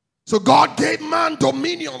 So God gave man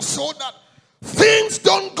dominion so that things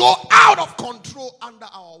don't go out of control under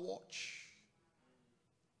our watch.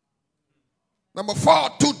 Number 4,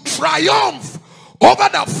 to triumph over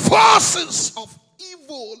the forces of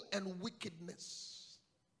evil and wickedness.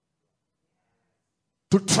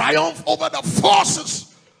 To triumph over the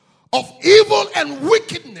forces of evil and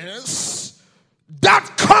wickedness that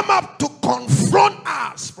come up to confront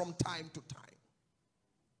us from time to time.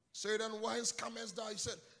 Satan, whence comest thou? He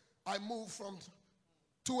said, I move from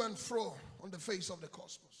to and fro on the face of the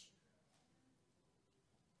cosmos.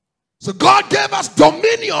 So God gave us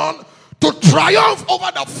dominion to triumph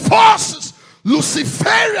over the forces,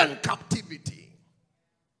 Luciferian captivity,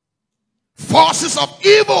 forces of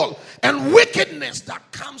evil and wickedness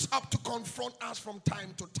that comes up to confront us from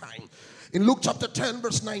time to time. In Luke chapter 10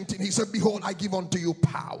 verse 19, he said, behold, I give unto you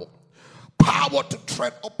power to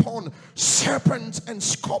tread upon serpents and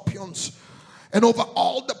scorpions and over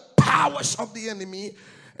all the powers of the enemy,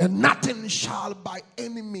 and nothing shall by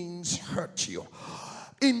any means hurt you.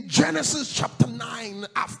 In Genesis chapter 9,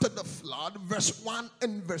 after the flood, verse 1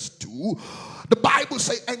 and verse 2, the Bible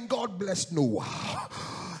says, and God blessed Noah,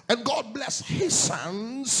 and God blessed his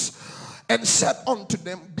sons, and said unto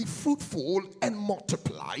them, be fruitful and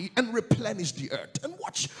multiply and replenish the earth. And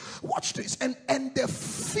watch this. And the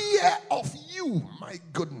fear of you, my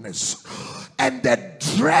goodness, and the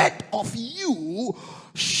dread of you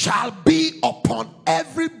shall be upon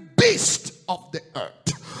every beast of the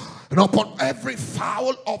earth, and upon every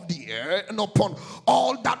fowl of the air, and upon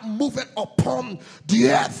all that moveth upon the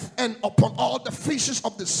earth, and upon all the fishes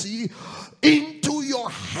of the sea. Into your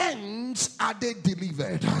hands are they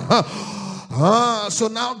delivered. So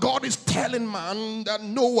now God is telling man that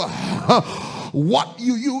Noah, what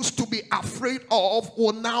you used to be afraid of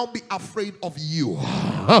will now be afraid of you.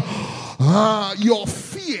 Your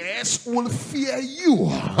fears will fear you.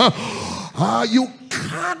 You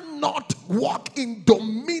cannot walk in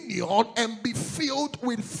dominion and be filled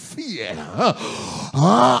with fear.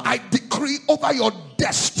 I decree over your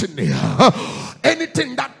destiny,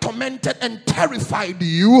 anything that tormented and terrified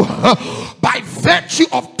you, by virtue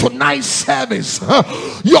of tonight's service,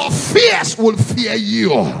 your fears will fear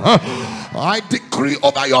you. I decree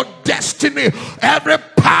over your destiny, every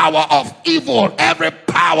power of evil, every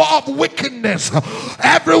power of wickedness,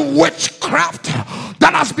 every witchcraft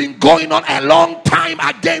that has been going on a long time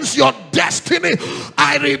against your destiny,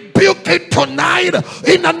 I rebuke it tonight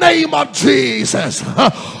in the name of Jesus.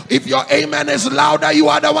 If your amen is louder, you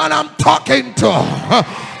are the one I'm talking to.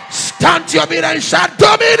 Stand to your feet and shout,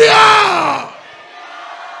 dominion!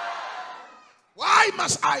 Why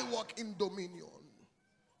must I walk in dominion?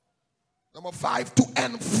 Number 5, to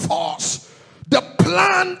enforce the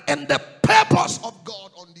plan and the purpose of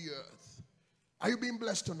God on the earth. Are you being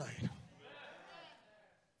blessed tonight?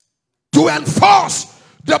 To enforce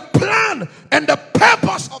the plan and the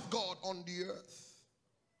purpose of God on the earth.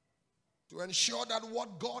 To ensure that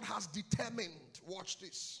what God has determined, watch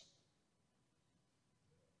this,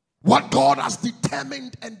 what God has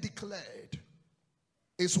determined and declared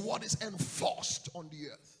is what is enforced on the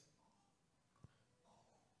earth.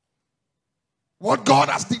 What God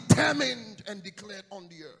has determined and declared on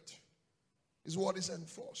the earth is what is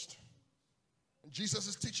enforced. And Jesus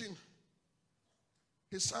is teaching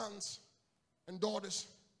his sons and daughters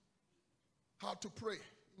how to pray.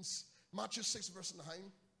 In Matthew 6 verse 9.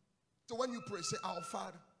 So when you pray, say, Our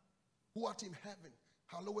Father, who art in heaven,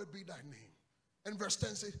 hallowed be thy name. And verse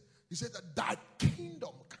 10 says, he said that thy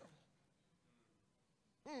kingdom come.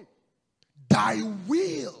 Thy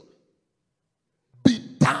will be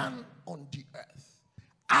done on the earth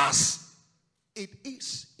as it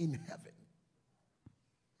is in heaven.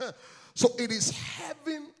 So it is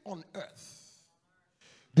heaven on earth.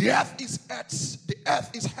 The earth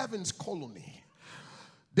is heaven's colony.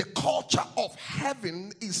 The culture of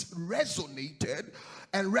heaven is resonated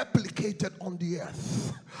and replicated on the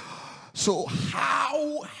earth. So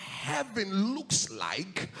how heaven looks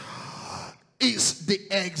like is the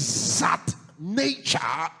exact nature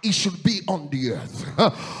it should be on the earth.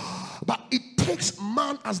 But it takes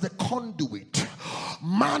man as the conduit.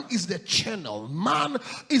 Man is the channel. Man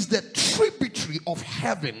is the tributary of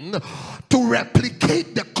heaven to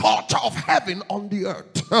replicate the culture of heaven on the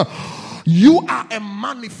earth. You are a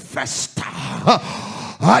manifester.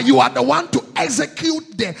 You are the one to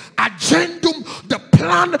execute the agendum, the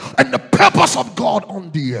plan, and the purpose of God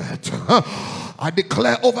on the earth. I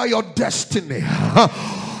declare over your destiny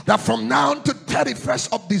that from now to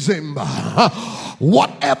 31st of December,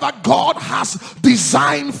 whatever God has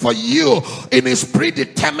designed for you in his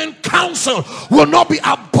predetermined counsel will not be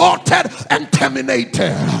aborted and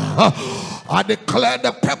terminated. I declare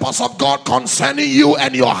the purpose of God concerning you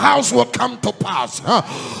and your house will come to pass.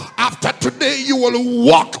 After today, you will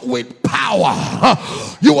walk with power.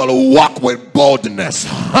 You will walk with boldness.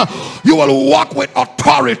 You will walk with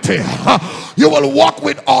authority. You will walk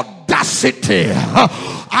with audacity.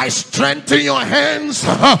 I strengthen your hands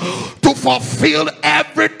to fulfill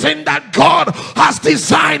everything that God has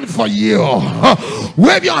designed for you.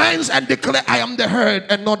 Wave your hands and declare, I am the head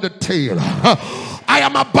and not the tail. I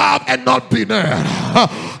am above and not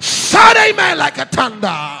beneath. Shout amen like a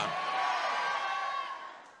thunder.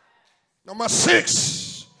 Number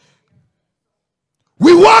 6,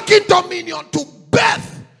 we walk in dominion to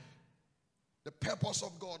birth the purpose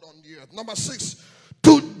of God on the earth. Number 6,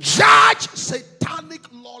 to judge satanic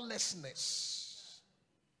lawlessness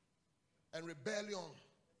and rebellion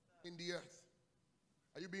in the earth.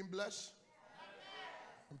 Are you being blessed?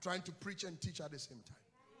 I'm trying to preach and teach at the same time.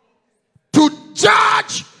 To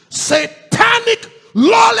judge satanic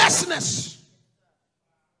lawlessness,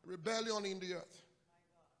 rebellion in the earth.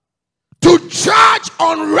 To judge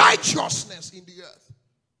unrighteousness in the earth.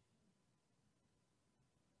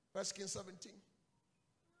 1 Kings 17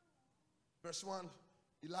 verse 1.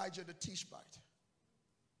 Elijah the Tishbite,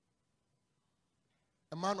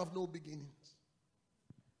 a man of no beginnings.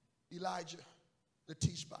 Elijah the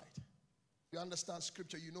Tishbite. You understand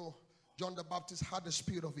scripture, you know John the Baptist had the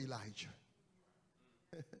spirit of Elijah.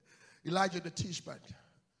 Elijah the Tishbite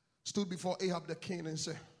stood before Ahab the king and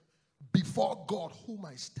said, before God whom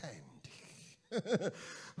I stand.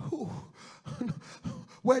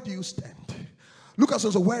 Where do you stand? Lucas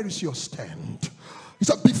says, where is your stand? He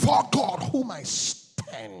said, before God whom I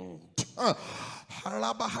stand.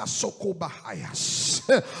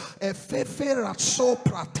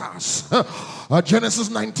 Genesis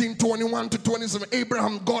 19:21-27.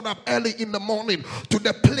 Abraham got up early in the morning to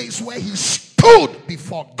the place where he stood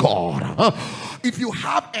before God. If you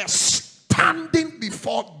have a standing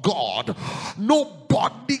before God,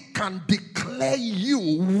 nobody can declare you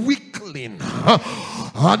weakling.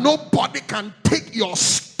 Nobody can take your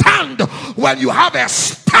stand when you have a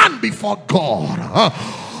stand before God.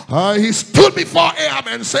 He stood before Ahab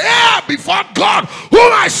and said, before God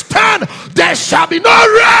whom I stand, there shall be no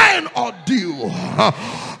rain or dew.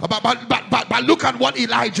 But look at what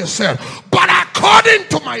Elijah said. But according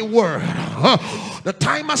to my word, the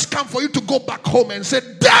time has come for you to go back home and say,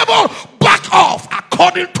 devil, back off.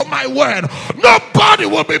 According to my word, nobody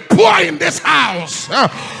will be poor in this house.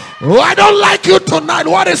 I don't like you tonight.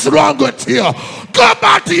 What is wrong with you? Go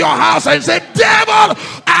back to your house and say, devil,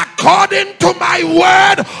 according to my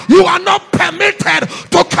word, you are not permitted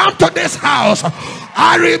to come to this house.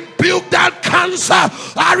 I rebuke that cancer.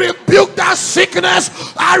 I rebuke that sickness.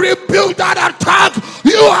 I rebuke that attack.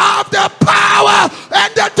 You have the power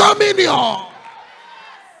and the dominion.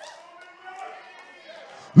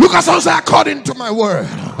 Look at someone say, according to my word.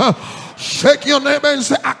 Shake your neighbor and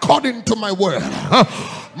say, according to my word.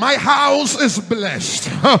 My house is blessed.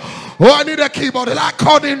 Oh, I need a keyboard.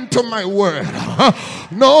 According to my word,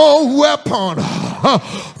 no weapon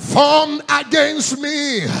formed against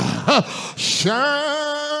me shall.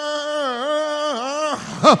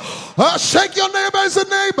 Shake your neighbor and say,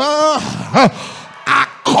 neighbor,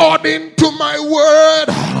 according to my word,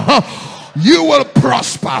 you will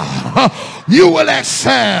prosper. You will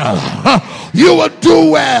excel. You will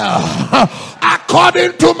do well.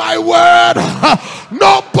 According to my word,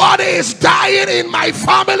 nobody is dying in my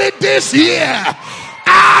family this year.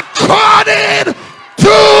 According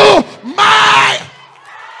to my.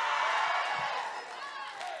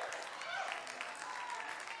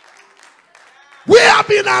 We have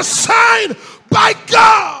been assigned by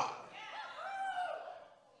God.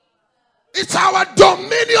 It's our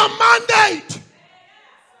dominion mandate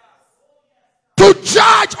to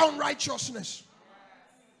judge unrighteousness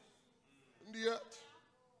in the earth,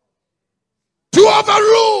 to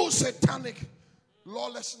overrule satanic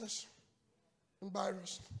lawlessness and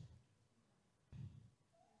virus.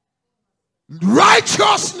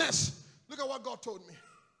 Righteousness. Look at what God told me.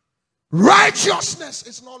 Righteousness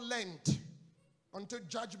is not lent until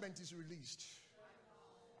judgment is released.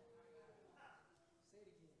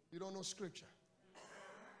 You don't know scripture.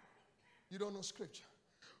 You don't know scripture.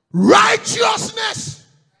 Righteousness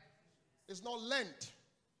is not lent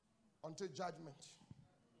until judgment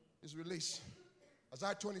is released.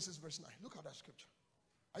 Isaiah 26 verse 9. Look at that scripture.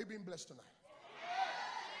 Are you being blessed tonight?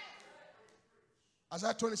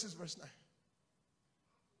 Isaiah 26 verse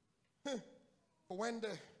 9. For when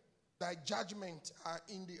thy judgment are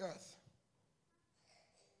in the earth.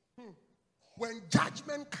 When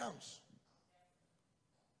judgment comes,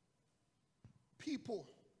 people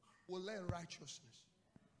will learn righteousness.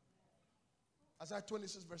 Isaiah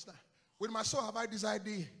 26 verse 9. With my soul have I desired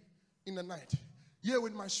thee in the night. Yea,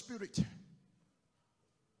 with my spirit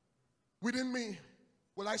within me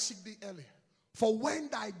will I seek thee early. For when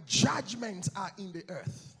thy judgments are in the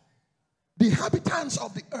earth, the inhabitants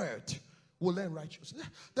of the earth will learn righteousness.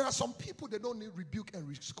 There are some people, they don't need rebuke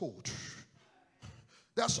and scold.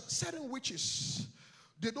 There are certain witches,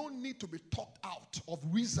 they don't need to be talked out of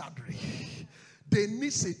wizardry. They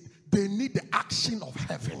need the action of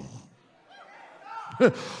heaven.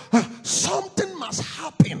 Something must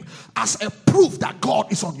happen as a proof that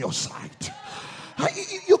God is on your side.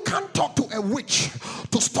 You can't talk to a witch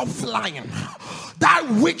to stop flying. That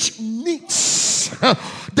witch needs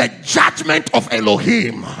the judgment of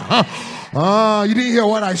Elohim. You didn't hear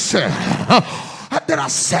what I said. There are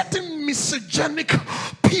certain misogynic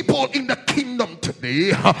people in the kingdom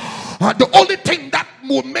today. The only thing that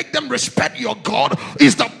will make them respect your God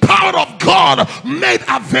is the power of God made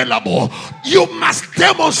available. You must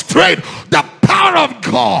demonstrate the power of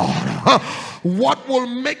God. What will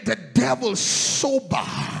make the devil sober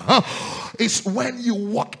is when you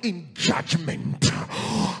walk in judgment.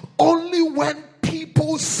 Only when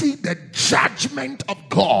people see the judgment of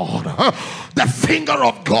God, the finger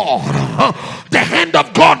of God, the hand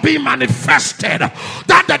of God be manifested,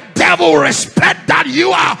 that the devil respect that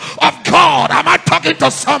you are of God. Am I talking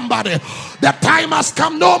to somebody? The time has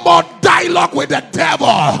come. No more dialogue with the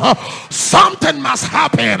devil. Something must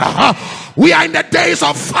happen. We are in the days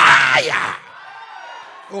of fire.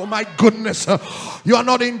 Oh my goodness, you are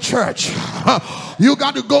not in church. You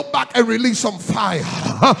got to go back and release some fire.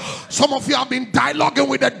 Some of you have been dialoguing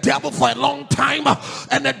with the devil for a long time,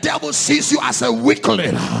 and the devil sees you as a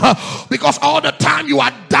weakling because all the time you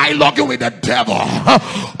are dialoguing with the devil.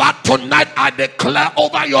 But tonight I declare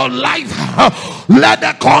over your life, let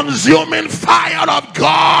the consuming fire of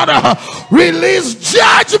God release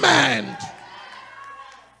judgment.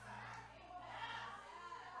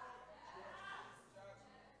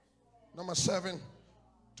 Number 7,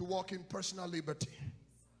 to walk in personal liberty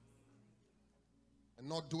and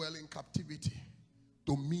not dwell in captivity.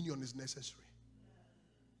 Dominion is necessary.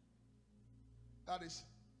 That is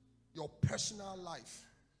your personal life,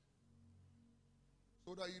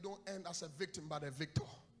 so that you don't end as a victim but a victor,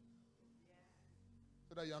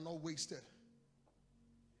 so that you are not wasted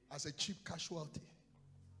as a cheap casualty.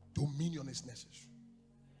 Dominion is necessary.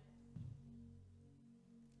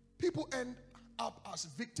 People end up as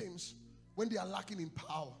victims when they are lacking in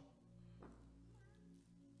power.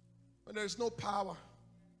 When there is no power,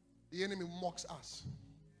 the enemy mocks us.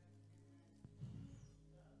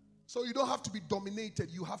 So you don't have to be dominated,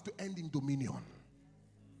 you have to end in dominion.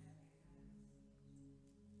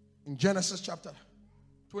 In Genesis chapter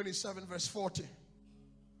 27 verse 40,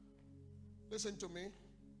 listen to me.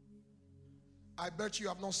 I bet you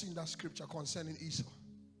have not seen that scripture concerning Esau.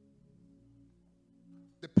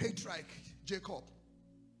 The patriarch Jacob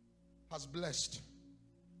has blessed.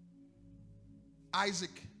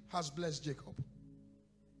 Isaac has blessed Jacob.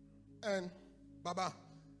 And Baba,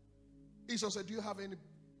 Esau said, do you have any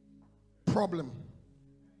problem?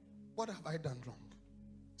 What have I done wrong?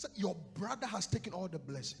 He said, your brother has taken all the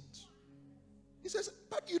blessings. He says,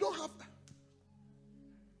 but you don't have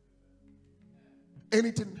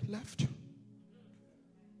anything left.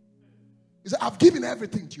 He said, I've given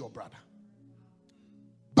everything to your brother,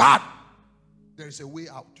 but there is a way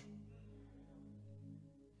out.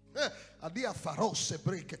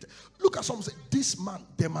 Look at someone say, this man,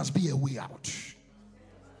 there must be a way out.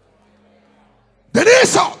 Then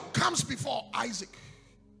Esau comes before Isaac,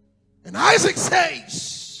 and Isaac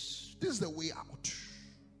says, this is the way out.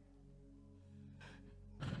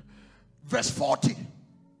 Verse 40,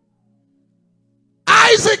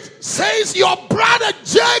 Isaac says, your brother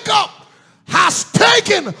Jacob has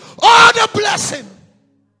taken all the blessing.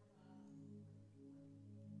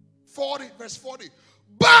 40, verse 40.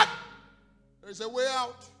 But there is a way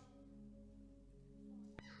out.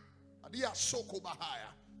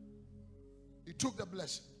 He took the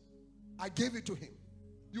blessing. I gave it to him.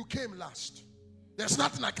 You came last. There's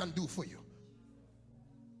nothing I can do for you.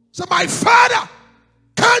 So my father,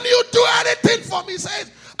 can you do anything for me? He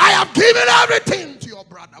says, I have given everything to your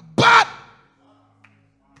brother. But,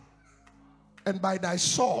 and by thy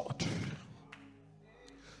sword,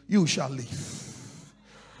 you shall live.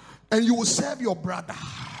 And you will serve your brother.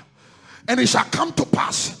 And it shall come to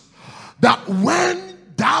pass that when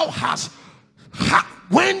thou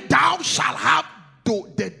shalt have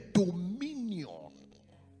the dominion,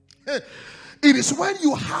 it is when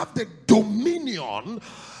you have the dominion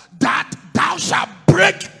that thou shalt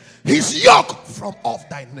break his yoke from off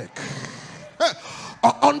thy neck.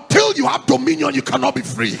 Until you have dominion, you cannot be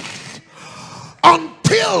free.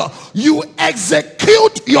 Until you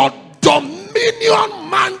execute your dominion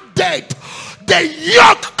mandate, the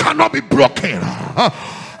yoke cannot be broken.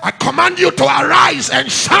 I command you to arise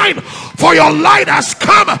and shine, for your light has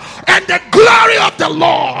come, and the glory of the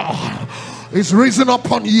Lord is risen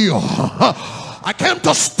upon you. I came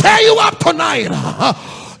to stir you up tonight,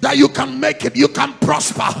 that you can make it, you can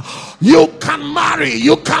prosper, you can marry,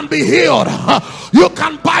 you can be healed, you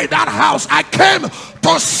can buy that house. I came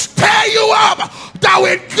to stir you up, that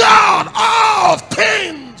with God all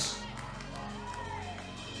things.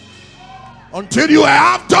 Until you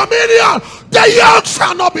have dominion, the yoke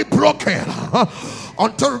shall not be broken.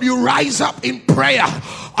 Until you rise up in prayer,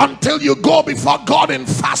 until you go before God in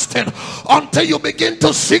fasting, until you begin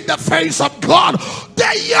to seek the face of God,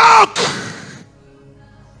 the yoke.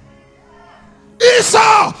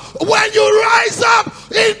 Esau, when you rise up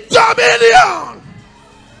in dominion,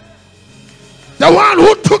 the one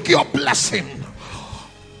who took your blessing,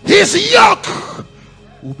 his yoke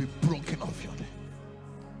will be broken off your neck.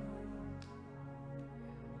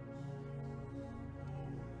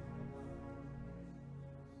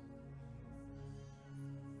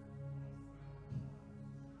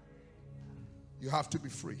 You have to be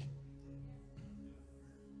free.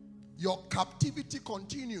 Your captivity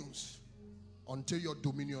continues until your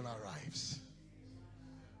dominion arrives.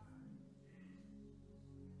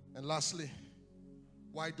 And lastly,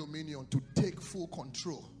 why dominion? To take full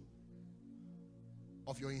control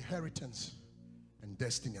of your inheritance and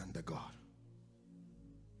destiny under God.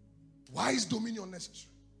 Why is dominion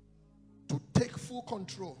necessary? To take full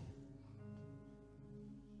control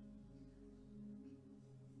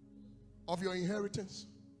of your inheritance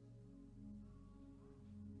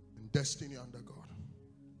and destiny under God.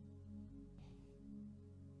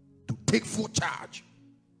 To take full charge,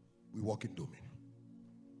 we walk in dominion.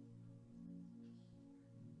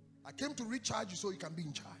 I came to recharge you so you can be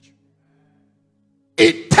in charge.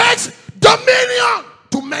 It takes dominion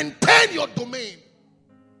to maintain your domain,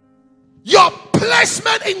 your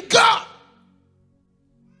placement in God.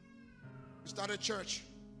 We started church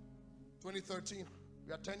 2013.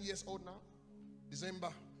 We are 10 years old now, December.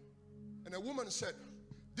 And a woman said,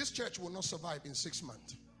 this church will not survive in 6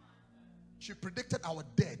 months. She predicted our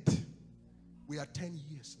death. We are 10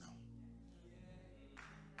 years now.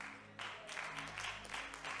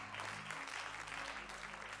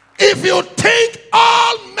 If you think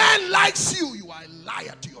all men likes you, you are a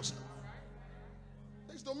liar to yourself.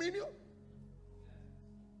 There's dominion.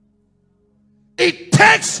 It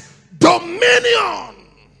takes dominion.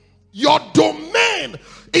 Your domain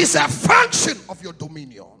is a function of your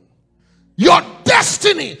dominion. Your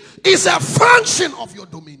destiny is a function of your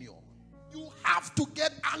dominion. You have to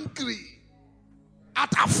get angry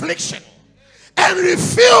at affliction and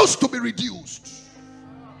refuse to be reduced.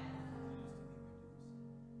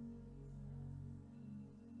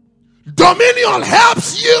 Dominion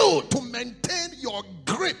helps you to maintain your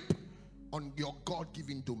grip on your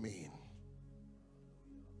God-given domain,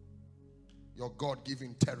 your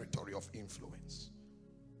God-given territory of influence.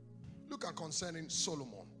 Look at concerning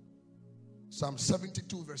Solomon, Psalm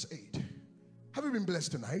 72 verse 8. Have you been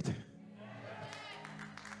blessed tonight?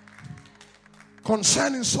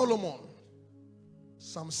 Concerning Solomon,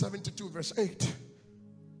 Psalm 72 verse 8.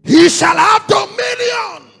 He shall have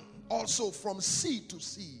dominion also from sea to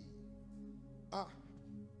sea,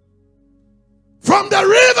 from the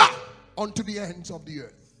river unto the ends of the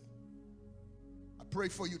earth. I pray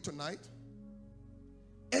for you tonight.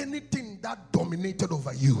 Anything that dominated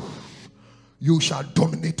over you, you shall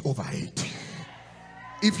dominate over it.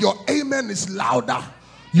 If your amen is louder,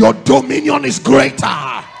 your dominion is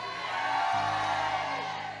greater.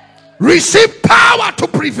 Receive power to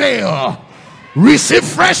prevail. Receive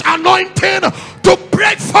fresh anointing to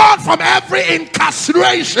break forth from every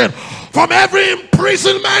incarceration, from every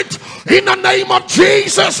imprisonment. In the name of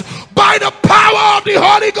Jesus, by the power of the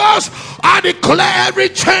Holy Ghost, I declare every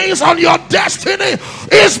chains on your destiny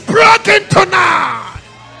is broken tonight.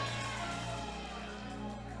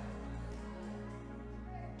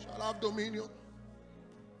 Shall have dominion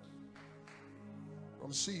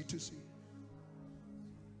from sea to sea.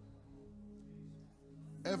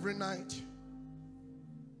 Every night,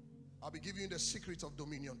 I'll be giving you the secrets of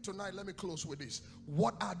dominion. Tonight, let me close with this.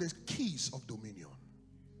 What are the keys of dominion?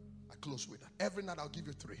 I close with that. Every night, I'll give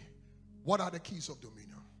you 3. What are the keys of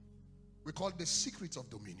dominion? We call it the secrets of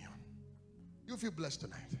dominion. You feel blessed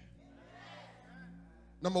tonight.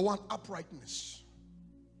 Number 1, uprightness.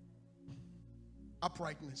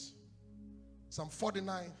 Uprightness. Psalm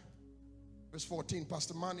 49, verse 14.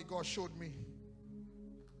 Pastor Manny, God showed me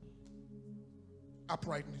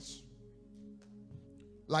uprightness.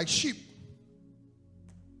 Like sheep,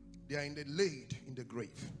 they are laid in the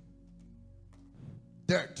grave.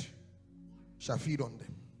 Dirt shall feed on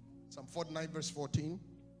them. Psalm 49 verse 14.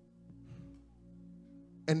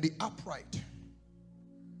 And the upright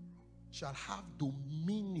shall have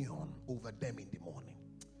dominion over them in the morning.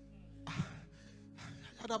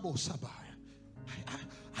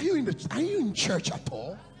 Are you in church at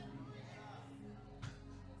all?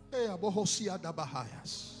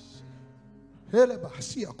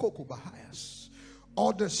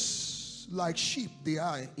 Others, like sheep, they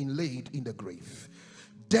are laid in the grave.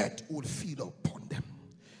 Death will feed upon them.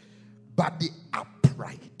 But the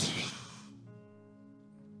upright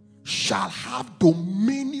shall have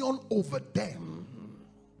dominion over them.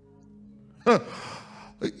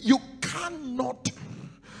 You cannot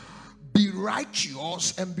be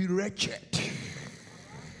righteous and be wretched.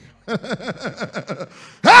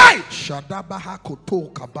 Hey!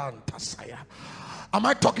 Am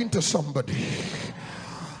I talking to somebody?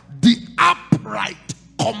 The upright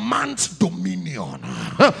commands dominion.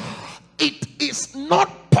 It is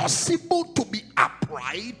not possible to be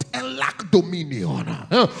upright and lack dominion.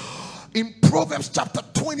 In Proverbs chapter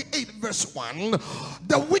 28 verse 1,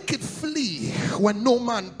 the wicked flee when no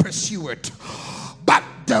man pursueth, but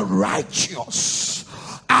the righteous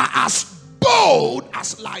are as bold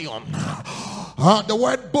as lion. The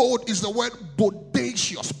word bold is the word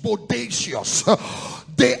bodacious. Bodacious.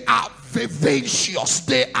 They are vivacious.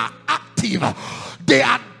 They are active. they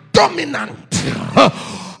are dominant.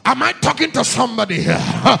 Am I talking to somebody here?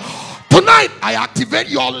 Tonight, I activate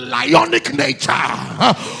your lionic nature.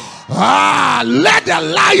 Let the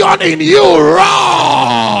lion in you roar.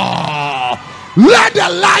 Let the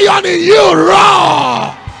lion in you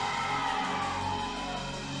roar.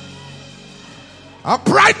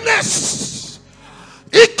 Uprightness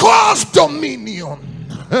equals dominion.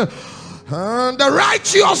 The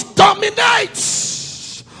righteous dominates.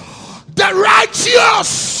 The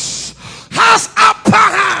righteous has upper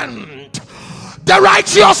hand. The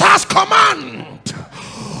righteous has command.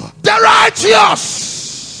 The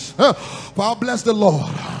righteous. I'll bless the Lord.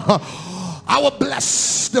 I will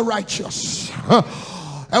bless the righteous.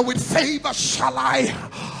 And with favor shall I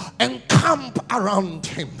encamp around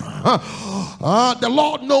him. The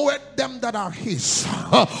Lord knoweth them that are his.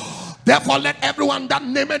 Therefore let everyone that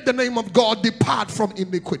nameth the name of God depart from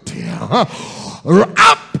iniquity.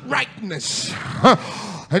 Uprightness.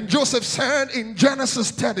 And Joseph said in Genesis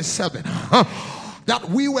 37 that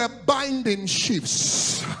we were binding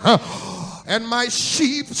sheaves, and my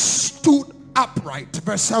sheaf stood upright.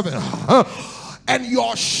 Verse 7. And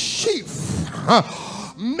your sheaf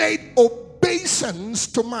made obeisance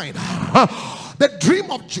to mine. The dream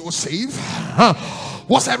of Joseph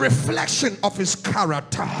was a reflection of his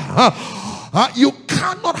character. You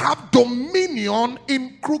cannot have dominion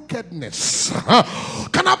in crookedness.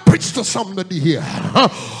 Can I preach to somebody here?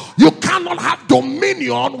 You cannot have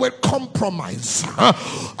dominion with compromise.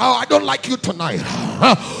 Oh, I don't like you tonight.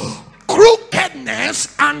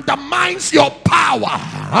 Crookedness undermines your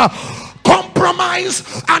power. Compromise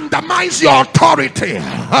undermines your authority.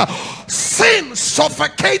 Sin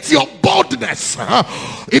suffocates your boldness.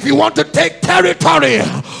 If you want to take territory,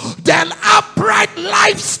 then upright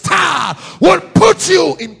lifestyle will put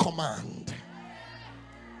you in command.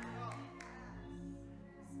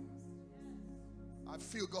 I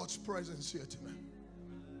feel God's presence here tonight.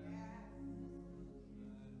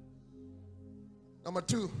 Number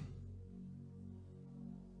 2,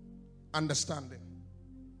 understanding.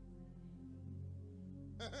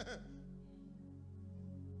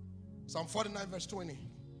 Psalm 49 verse 20.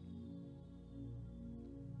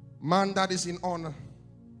 Man that is in honor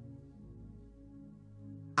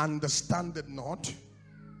understandeth not.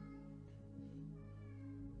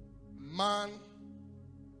 Man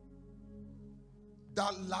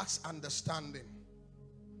that lacks understanding,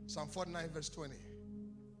 Psalm 49 verse 20,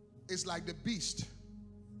 is like the beast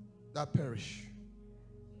that perish.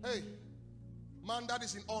 Hey, man that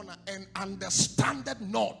is in honor and understandeth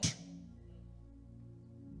not.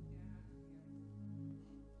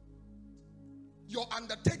 Your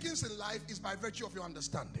undertakings in life is by virtue of your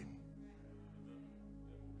understanding.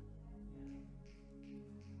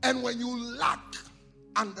 And when you lack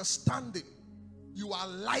understanding, you are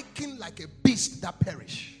likened like a beast that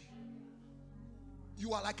perish.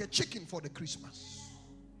 You are like a chicken for the Christmas.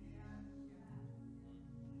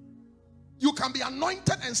 You can be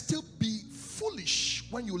anointed and still be foolish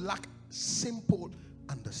when you lack simple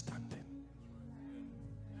understanding.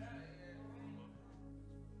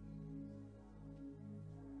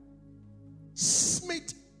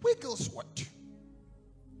 Smith Wigglesworth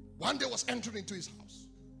one day was entering into his house,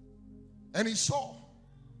 and he saw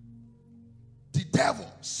the devil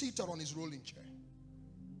seated on his rolling chair.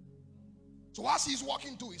 So as he's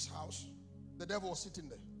walking to his house, the devil was sitting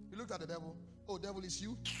there. He looked at the devil. Oh, devil, is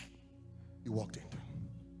you? He walked in.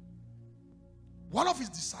 One of his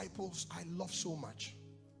disciples I love so much,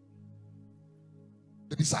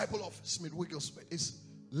 the disciple of Smith Wigglesworth, is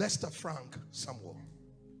Lester Frank Samuel.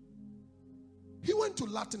 He went to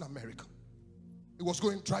Latin America. He was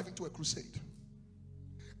driving to a crusade.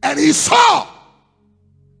 And he saw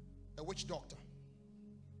a witch doctor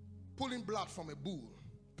pulling blood from a bull,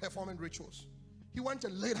 performing rituals. He went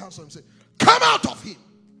and laid hands on him and said, "Come out of him."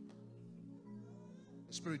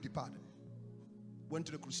 The spirit departed. Went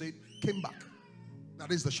to the crusade, came back. Now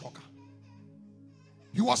this is the shocker.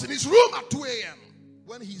 He was in his room at 2 a.m.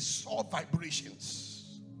 when he saw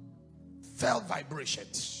vibrations. Felt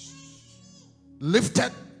vibrations.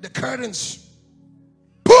 Lifted the curtains,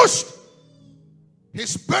 pushed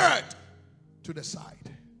his bird to the side,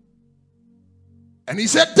 and he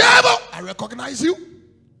said, "Devil, I recognize you.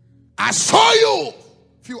 I saw you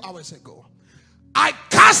a few hours ago. I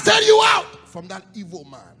casted you out from that evil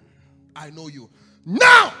man. I know you.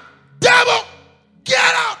 Now, devil,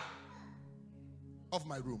 get out of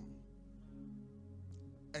my room."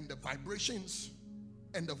 And the vibrations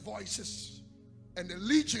and the voices and the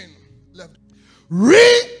legion left.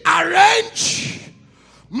 Rearrange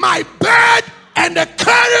my bed and the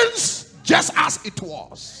curtains just as it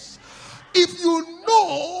was. If you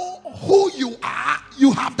know who you are,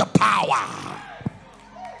 you have the power.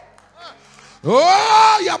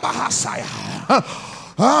 Oh, Yabahasaya.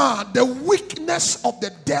 The weakness of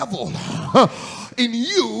the devil in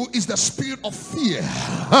you is the spirit of fear.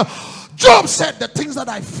 Job said, the things that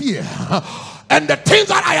I fear and the things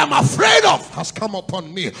that I am afraid of has come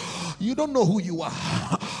upon me. You don't know who you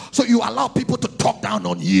are, so you allow people to talk down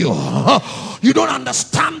on you. You don't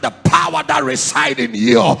understand the power that resides in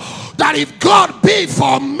you, that if God be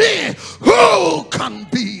for me, who can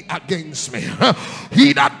be against me?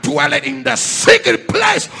 He that dwelleth in the secret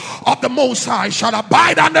place of the Most High shall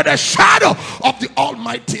abide under the shadow of the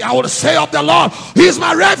Almighty. I will say of the Lord, He is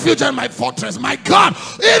my refuge and my fortress, my God,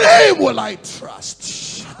 in Him will I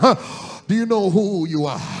trust. Do you know who you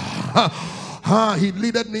are? He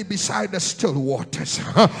leadeth me beside the still waters.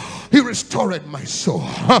 He restored my soul.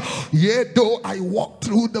 Yea, though I walk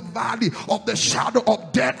through the valley of the shadow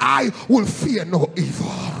of death, I will fear no evil.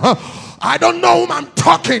 I don't know whom I'm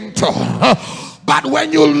talking to, but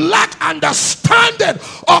when you lack understanding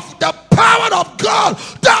of the power of God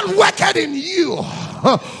that worketh in you,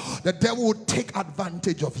 the devil will take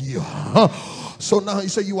advantage of you. So now he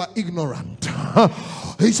said, you are ignorant.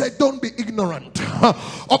 He said, don't be ignorant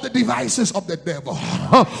of the devices of the devil.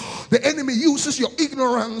 The enemy uses your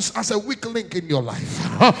ignorance as a weak link in your life.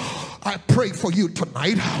 I pray for you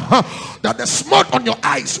tonight that the smut on your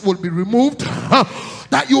eyes will be removed,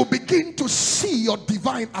 that you begin to see your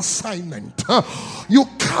divine assignment. You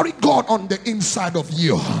carry God on the inside of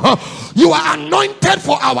you. You are anointed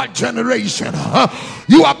for our generation.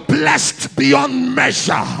 You are blessed beyond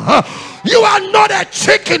measure. You are not a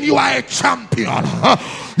chicken, you are a champion.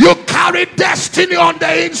 You carry destiny on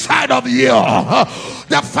the inside of you.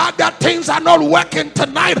 The fact that things are not working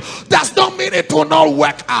tonight does not mean it will not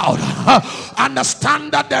work out.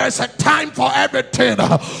 Understand that there is a time for everything.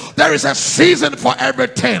 There is a season for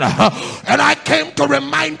everything. And I came to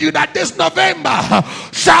remind you that this November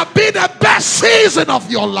shall be the best season of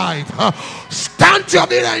your life. Stand to your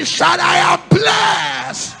feet and shout, I am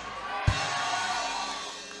blessed.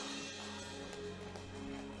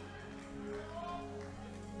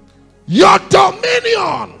 Your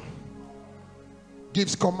dominion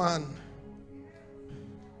gives command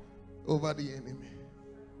over the enemy.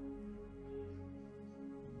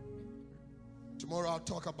 Tomorrow I'll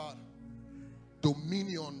talk about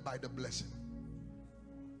dominion by the blessing.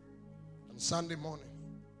 On Sunday morning,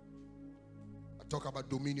 I'll talk about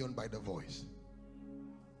dominion by the voice.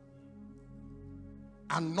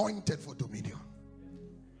 Anointed for dominion.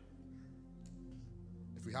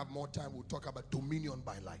 If we have more time, we'll talk about dominion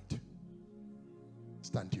by light.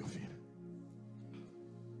 Stand to your feet.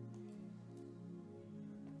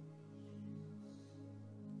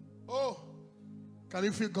 Oh, can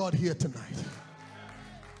you feel God here tonight?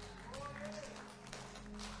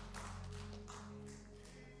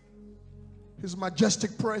 His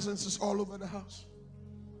majestic presence is all over the house.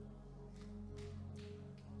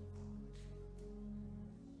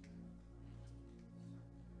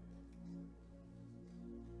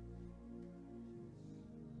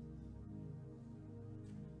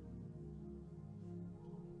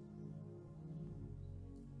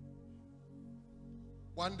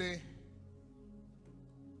 One day,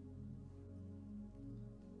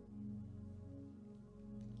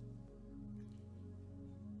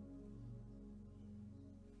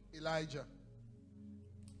 Elijah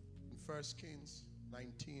in 1 Kings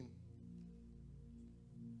 19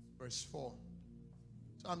 verse 4.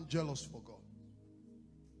 So I'm jealous for God,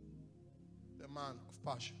 the man of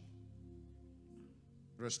passion.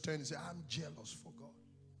 Verse 10, he said, I'm jealous for God.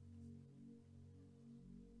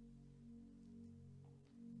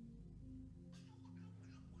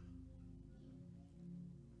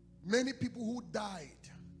 Many people who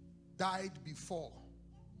died before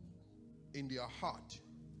in their heart.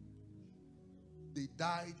 They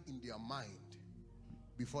died in their mind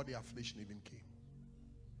before the affliction even came.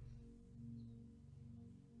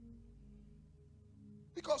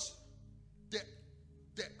 Because the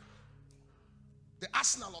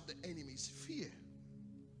arsenal of the enemy is fear.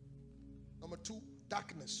 Number 2,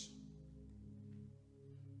 darkness.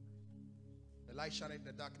 The light shined in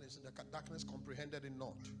the darkness, and the darkness comprehended it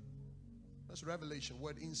not. That's Revelation,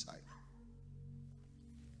 word inside.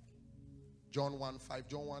 John 1:5,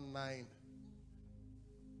 John 1:9.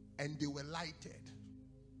 And they were lighted.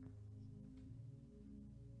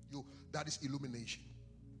 That is illumination.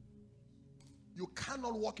 You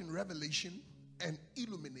cannot walk in revelation and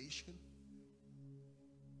illumination,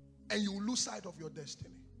 and you lose sight of your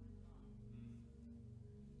destiny.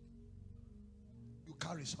 You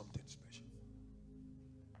carry something special.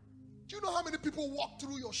 Do you know how many people walked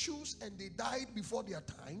through your shoes and they died before their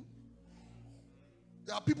time?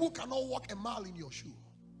 There are people who cannot walk a mile in your shoe.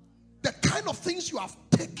 The kind of things you have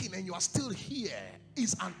taken and you are still here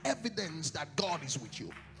is an evidence that God is with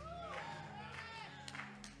you.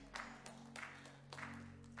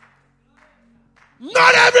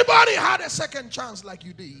 Not everybody had a second chance like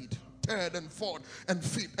you did. Third and fourth and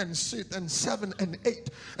fifth and sixth and seventh and eighth.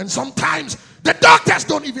 And sometimes the doctors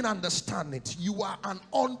don't even understand it. You are an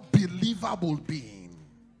unbelievable being.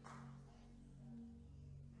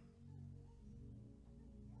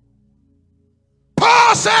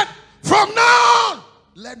 Paul said, from now on,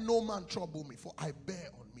 let no man trouble me, for I bear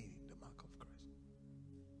on me the mark of Christ.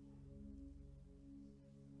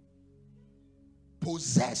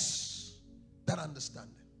 Possess that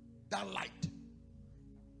understanding, that light,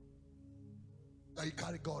 that you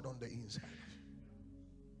carry God on the inside.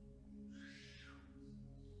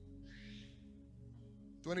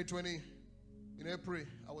 In 2020, in April,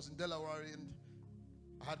 I was in Delaware and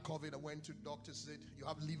I had COVID. I went to the doctor, said, you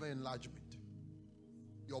have liver enlargement.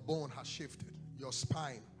 Your bone has shifted. Your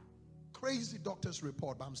spine. Crazy doctor's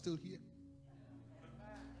report, but I'm still here.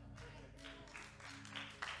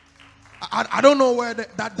 I don't know where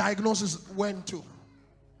that diagnosis went to,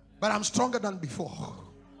 but I'm stronger than before.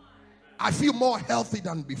 I feel more healthy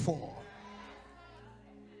than before.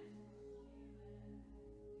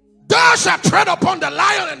 Thou shalt tread upon the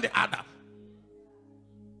lion and the adder.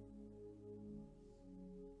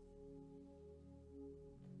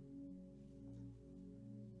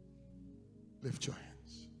 Lift your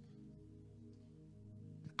hands.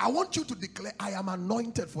 I want you to declare, I am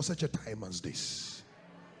anointed for such a time as this.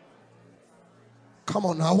 Come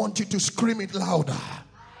on, I want you to scream it louder.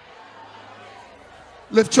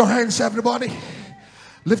 Lift your hands, everybody.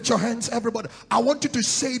 Lift your hands, everybody. I want you to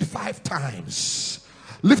say it 5 times.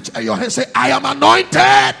 Lift your hands, say, I am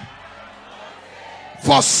anointed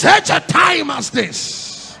for such a time as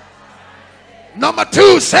this. Number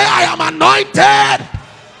 2, say, I am anointed.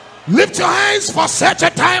 Lift your hands for such a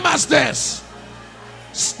time as this.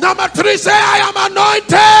 Number 3, say, I am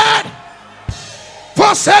anointed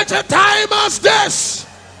for such a time as this.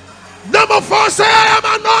 Number 4, say, I am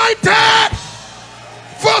anointed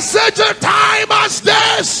for such a time as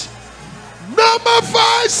this. Number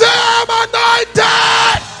 5, say, I am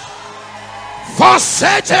anointed for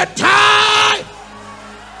such a time.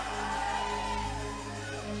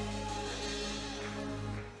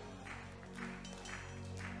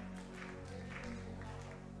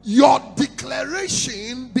 Your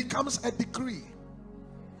declaration becomes a decree.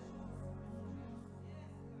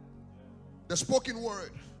 The spoken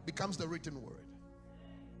word becomes the written word.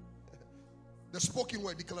 The spoken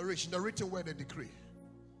word, declaration, the written word, a decree.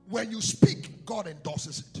 When you speak, God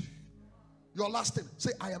endorses it. Your last thing,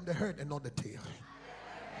 say, I am the head and not the tail.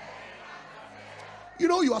 You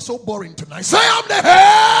know you are so boring tonight. Say, I'm the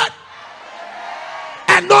head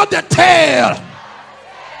and not the tail.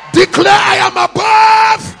 Declare, I am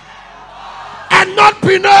above and not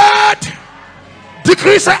beneath.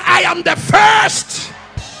 Decree, say, I am the first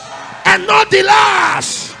and not the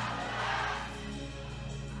last.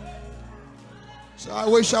 So I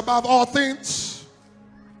wish above all things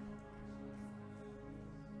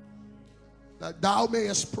that thou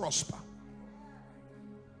mayest prosper,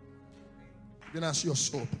 even as your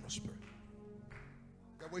soul prosper.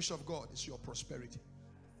 The wish of God is your prosperity.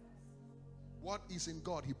 What is in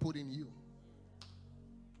God, He put in you.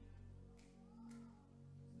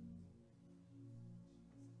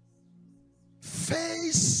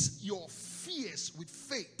 Face your fears with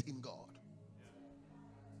faith in God.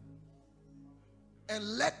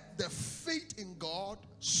 And let the faith in God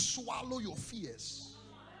swallow your fears.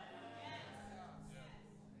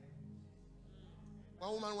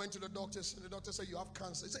 One woman went to the doctors and the doctor said, you have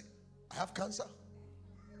cancer. He said, I have cancer.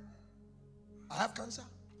 I have cancer.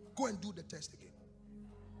 Go and do the test again.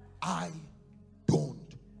 I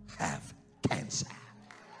don't have cancer.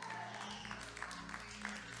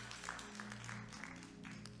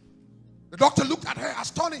 The doctor looked at her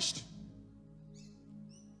astonished.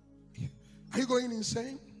 Are you going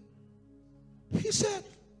insane? He said,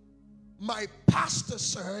 my pastor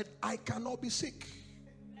said I cannot be sick.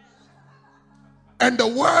 And the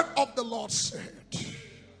word of the Lord said,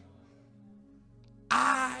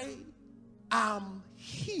 I am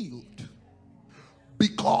healed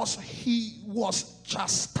because he was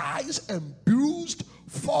chastised and bruised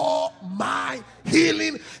for my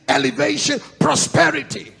healing, elevation,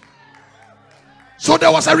 prosperity. So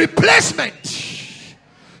there was a replacement.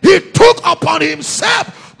 He took upon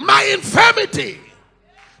himself my infirmity,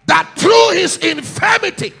 that through his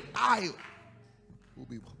infirmity I will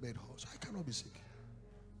be made whole. I cannot be sick.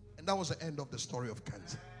 And that was the end of the story of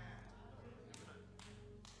cancer.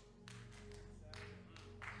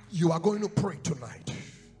 You are going to pray tonight.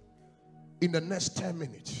 In the next 10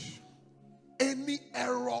 minutes, any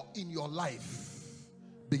error in your life,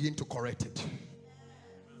 begin to correct it.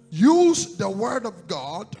 Use the word of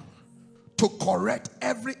God to correct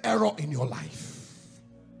every error in your life.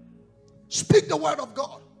 Speak the word of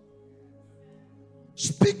God.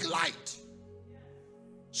 Speak light.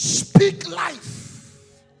 Speak life.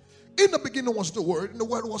 In the beginning was the Word, and the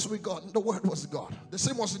Word was with God, and the Word was God. The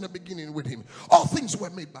same was in the beginning with Him. All things were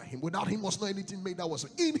made by Him. Without Him was not anything made that was.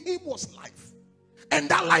 In Him was life. And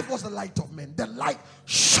that life was the light of men. The light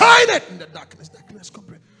shined in the darkness. Darkness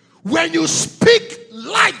comprehend. When you speak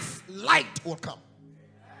life, light will come.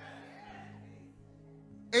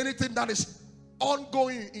 Anything that is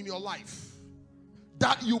ongoing in your life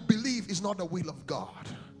that you believe is not the will of God,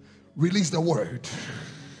 release the word.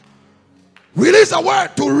 Release the word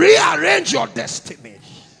to rearrange your destiny.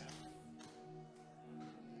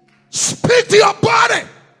 Speak to your body.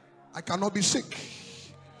 I cannot be sick.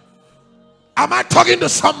 Am I talking to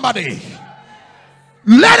somebody?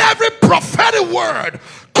 Let every prophetic word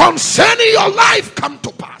concerning your life come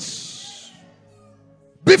to pass.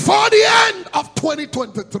 Before the end of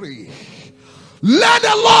 2023, let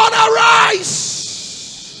the Lord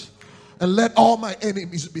arise and let all my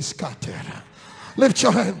enemies be scattered. Lift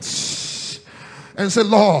your hands and say,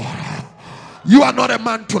 Lord, you are not a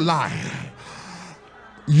man to lie.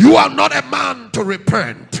 You are not a man to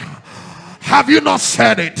repent. Have you not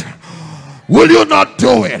said it? Will you not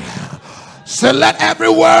do it? Say, let every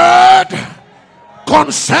word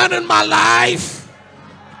concerning my life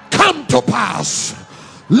come to pass.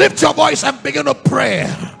 Lift your voice and begin to pray.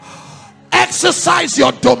 Exercise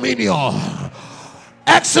your dominion.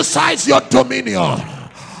 Exercise your dominion.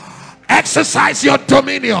 Exercise your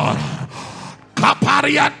dominion.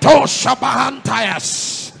 Kapariato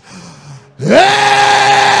Shabahantayas. Hey!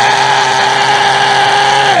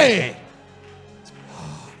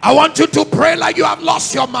 I want you to pray like you have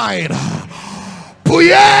lost your mind.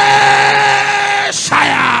 Puye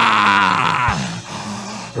Shaya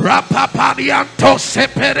Rapapadianto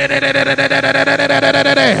Seperede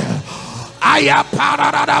Aya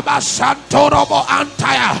Parada Santorobo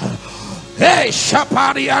Antaya. Hey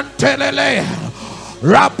Shapariantelele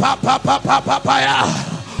Rapapapapapaya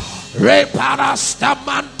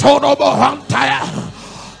Reparastamantorobo Antaya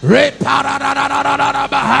Reparada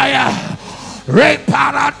Bahaya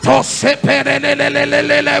Reparato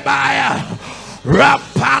Seperele Baya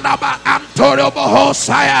Rapanaba Antonio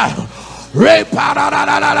Bohosaya Reparada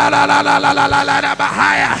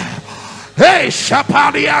Bahaya. Hey,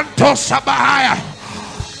 Shaparianto Sabahaya.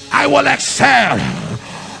 I will excel.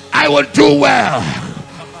 I will do well.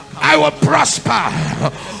 I will prosper.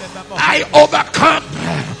 I overcome.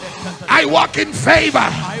 I walk in favor.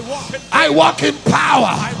 I walk in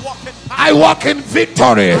power. I walk in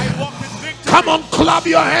victory. Come on, clap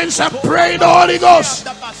your hands and pray in the Holy Ghost.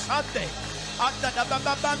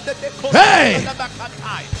 Hey!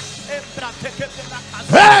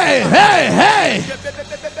 Hey, hey, hey!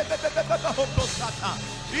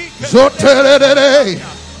 Zoterere,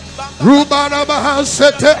 Rubana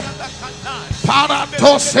Bahansete,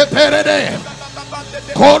 Parato Seperede,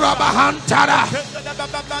 Kora Bahantara.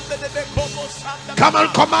 Come on,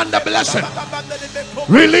 command the blessing.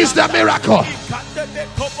 Release the miracle.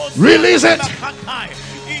 Release it.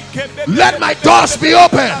 Let my doors be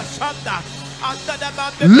open.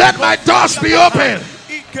 Let my doors be open.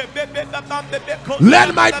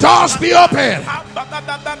 Let my doors be open.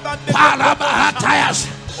 Parabahatayas,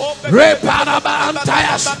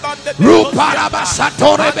 Reparabaantayas,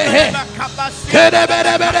 Ruparabasatorebe,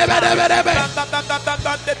 Kedebedebedebedebe,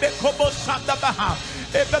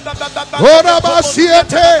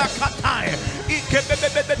 Orabasiete,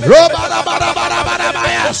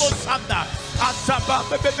 Robarabarabarabarabayas.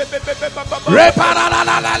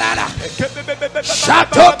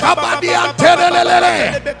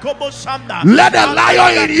 Let the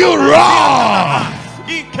lion in you roar.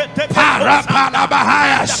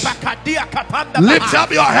 Lift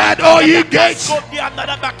up your head, all ye gates.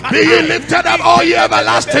 Be ye lifted up, all ye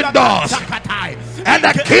everlasting doors, and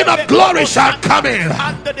the King of glory shall come in.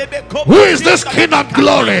 Who is this King of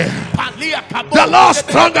glory? The Lord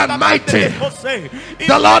strong and mighty.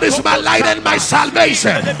 The Lord is my light and my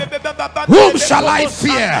salvation. Whom shall I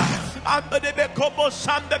fear?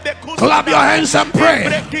 Clap your hands and pray.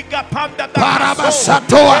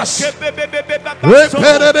 Parabasatoas.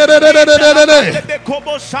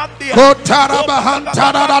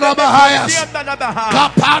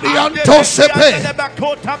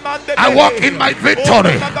 I walk in my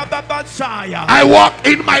victory. I walk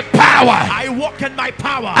in my power. I walk in my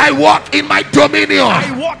power. I walk in my dominion.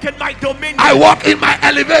 I walk in my dominion. I walk in my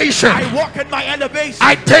elevation. I walk in my elevation.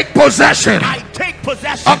 I take possession I take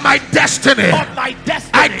possession of my destiny. of my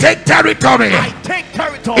destiny. I take territory I take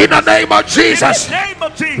territory in the name of Jesus. In the name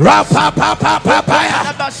of Jesus. Rapapapapapaya.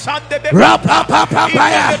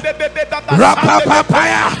 Rapapapapaya.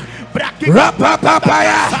 Rapapapaya.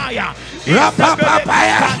 Rapapapaya.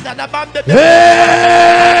 Rapapapaya. Hey!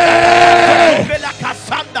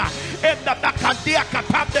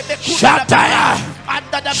 Shataya.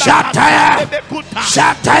 Shataya.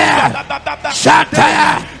 Shataya.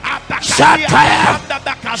 Shataya. Shataya.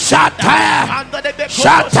 Shataya.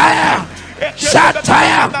 Shataya.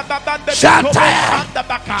 Shataya. Shataya.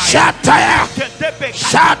 Shataya.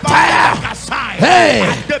 Shataya. Hey.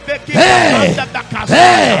 Hey.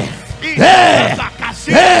 Hey. Hey.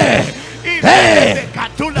 Hey. Hey.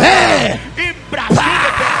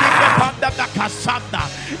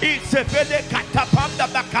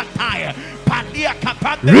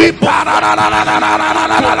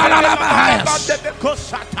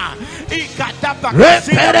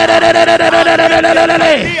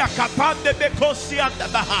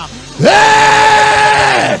 Hey.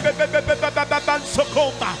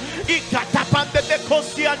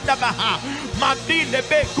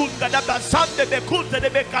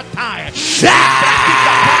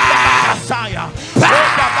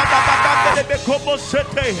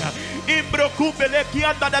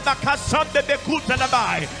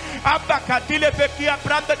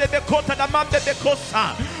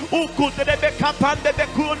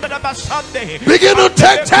 Begin to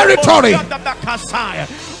take territory.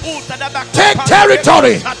 Take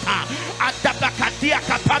territory.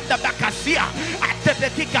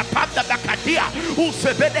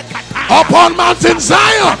 Upon Mountain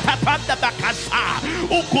Zion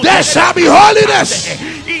there shall be holiness,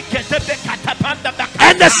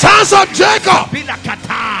 and the sons of Jacob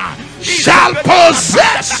shall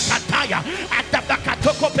possess.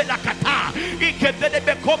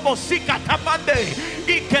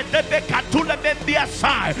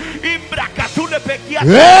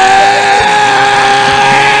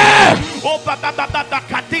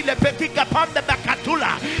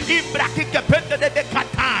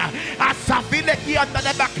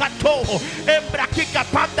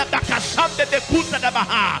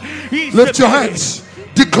 Lift your hands.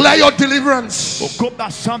 Declare your deliverance.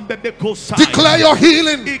 Declare your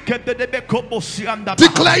healing.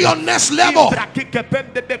 Declare your next level.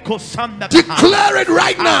 Declare it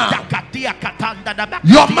right now.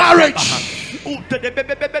 Your marriage,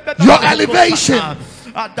 your elevation,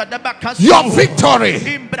 your victory,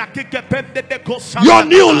 your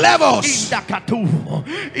new levels,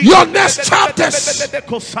 your next chapters,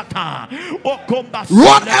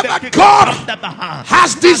 whatever God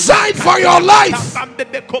has designed for your life,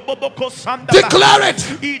 declare it.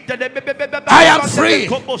 I am free.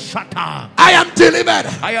 I am delivered.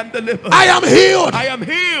 I am healed.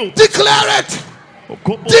 Declare it.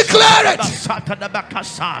 Declare it.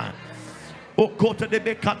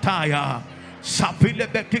 Savile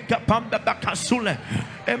bekika panda bakasule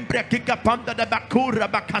embrekika panda de bakura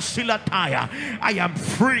bakasila taya. I am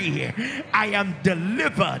free. I am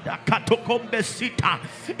delivered. Katokombe sita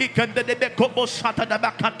ikende de bekobo sata de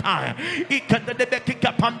bakataya ikende de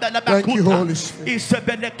bekika panda de bakuta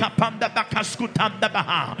isebele kapanda bakaskutanda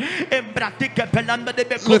baha embratike pelanda de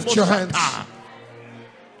bekobo. Lift your hands.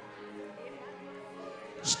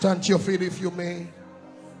 Stand to your feet if you may.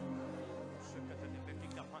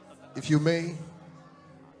 If you may.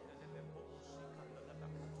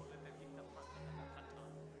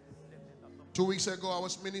 Two weeks ago, I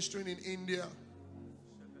was ministering in India,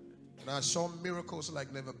 and I saw miracles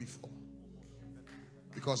like never before,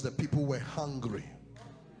 because the people were hungry.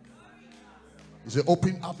 He said,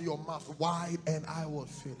 open up your mouth wide and I will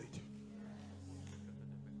fill it.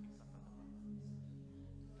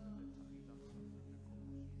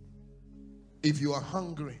 If you are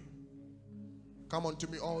hungry, come unto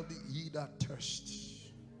me, all ye that thirst,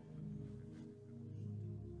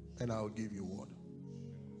 and I will give you water.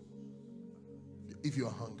 If you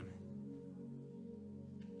are hungry.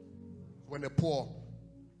 When the poor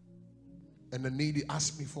and the needy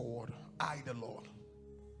ask me for water, I, the Lord,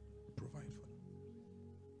 provide for them.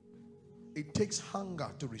 It takes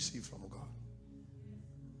hunger to receive from God.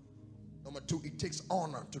 Number two, it takes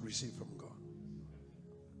honor to receive from God.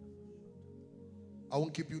 I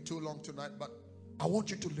won't keep you too long tonight, but I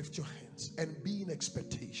want you to lift your hands and be in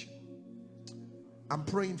expectation. I'm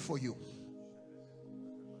praying for you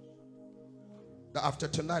that after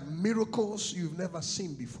tonight, miracles you've never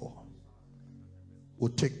seen before will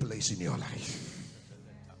take place in your life.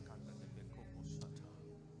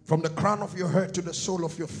 From the crown of your head to the sole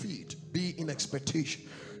of your feet, be in expectation.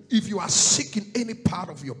 If you are sick in any part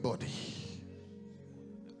of your body,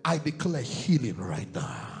 I declare healing right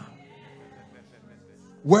now.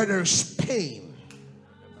 Where there is pain,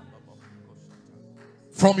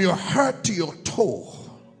 from your head to your toe,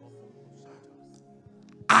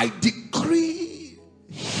 I decree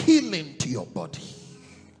healing to your body.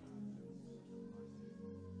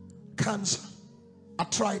 Cancer,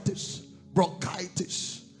 arthritis,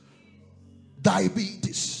 bronchitis,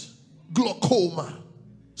 diabetes, glaucoma,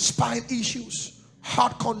 spine issues,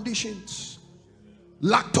 heart conditions,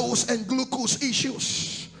 lactose and glucose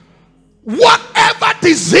issues, whatever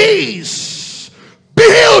disease, be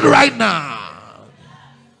healed right now.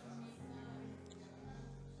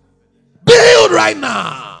 Be healed right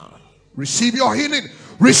now. Receive your healing.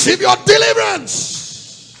 Receive your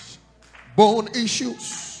deliverance. Bone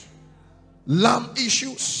issues, lump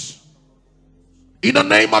issues, in the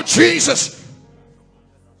name of Jesus.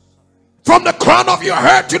 From the crown of your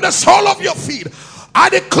head to the sole of your feet, I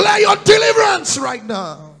declare your deliverance right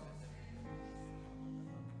now.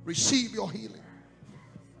 Receive your healing.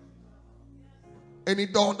 Any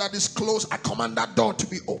door that is closed, I command that door to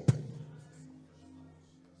be open.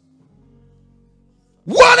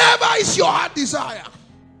 Whatever is your heart desire,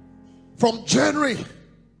 from January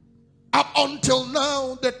up until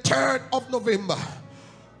now, the 3rd of November,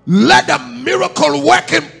 let the miracle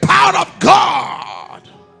working power of God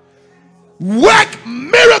work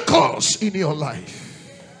miracles in your life.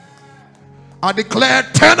 I declare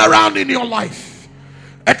turnaround in your life,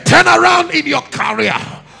 a turnaround in your career,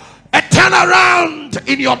 a turnaround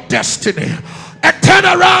in your destiny, a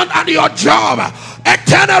turnaround on your job, a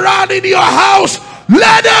turnaround in your house.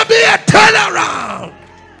 Let there be a turnaround.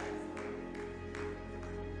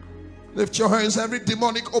 Lift your hands. Every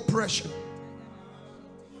demonic oppression,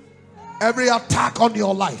 every attack on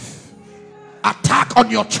your life, attack on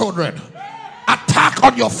your children, attack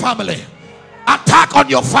on your family, attack on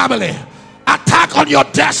your family, attack on your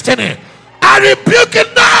destiny, I rebuke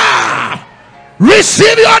it now.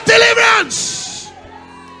 Receive your deliverance.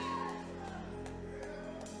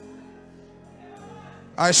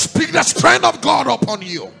 I speak the strength of God upon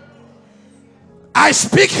you. I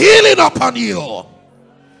speak healing upon you.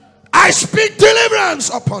 I speak deliverance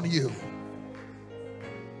upon you.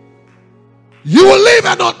 You will live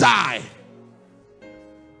and not die.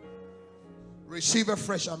 Receive a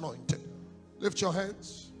fresh anointing. Lift your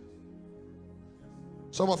hands.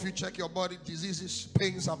 Some of you check your body, diseases,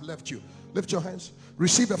 pains have left you. Lift your hands.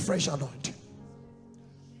 Receive a fresh anointing.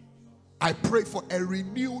 I pray for a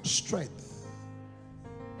renewed strength.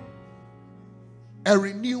 A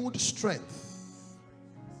renewed strength.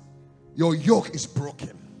 Your yoke is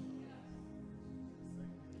broken.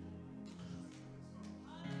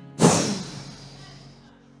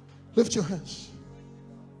 Lift your hands.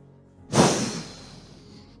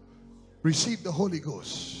 Receive the Holy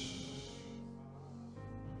Ghost.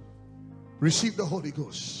 Receive the Holy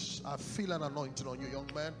Ghost. I feel an anointing on you, young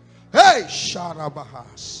man. Hey, Sharabaha,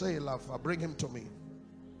 say love. Bring him to me.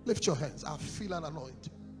 Lift your hands. I feel an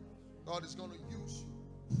anointing. God is going to use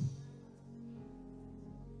you.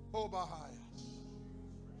 Oh, Bahaya.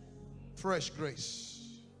 Fresh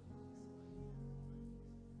grace.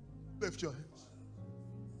 Lift your hands.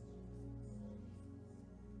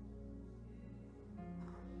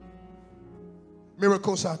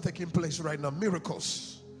 Miracles are taking place right now.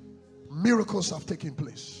 Miracles. Miracles have taken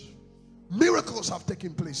place. Miracles have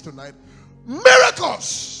taken place tonight.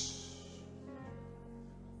 Miracles.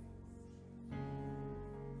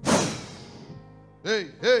 Hey,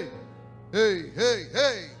 hey, hey, hey,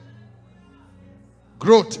 hey.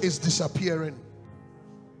 Growth is disappearing.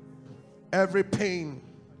 Every pain,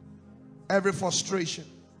 every frustration.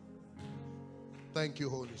 Thank you,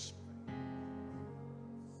 Holy Spirit.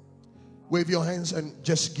 Wave your hands and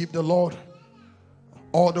just give the Lord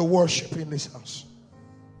all the worship in this house.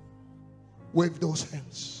 Wave those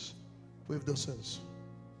hands. Wave those hands.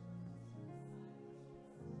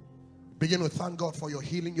 Begin to thank God for your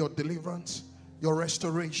healing, your deliverance, your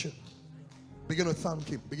restoration. Begin to thank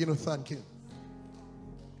Him. Begin to thank Him.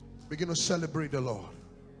 Begin to celebrate the Lord.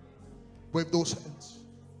 Wave those hands.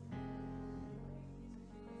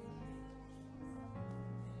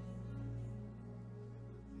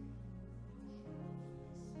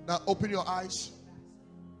 Now open your eyes.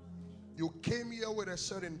 You came here with a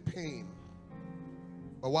certain pain.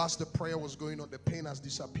 But whilst the prayer was going on, the pain has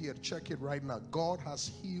disappeared. Check it right now. God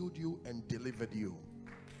has healed you and delivered you.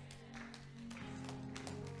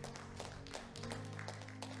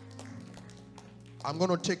 I'm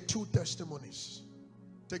going to take two testimonies.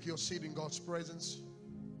 Take your seat in God's presence.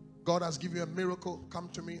 God has given you a miracle. Come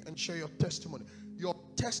to me and share your testimony. Your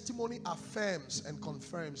testimony affirms and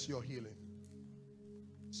confirms your healing.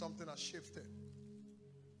 Something has shifted.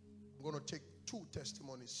 I'm going to take 2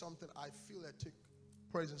 testimonies. Something I feel a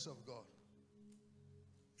presence of God.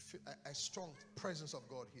 A strong presence of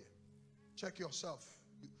God here. Check yourself.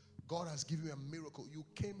 God has given you a miracle. You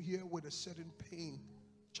came here with a certain pain.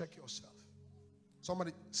 Check yourself.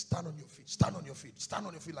 Somebody stand on your feet. Stand on your feet. Stand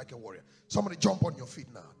on your feet like a warrior. Somebody jump on your feet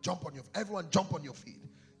now. Jump on your feet. Everyone jump on your feet.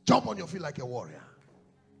 Jump on your feet like a warrior.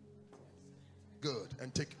 Good.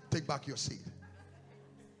 And take back your seat.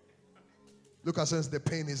 Look at someone, the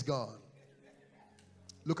pain is gone.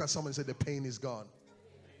 Look at someone and say the pain is gone.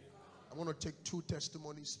 I want to take 2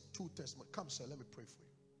 testimonies. 2 testimonies. Come, sir, let me pray for you.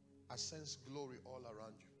 I sense glory all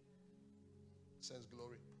around you. Sense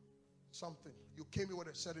glory. Something. You came here with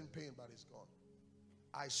a certain pain, but it's gone.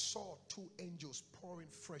 I saw 2 angels pouring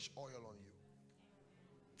fresh oil on you.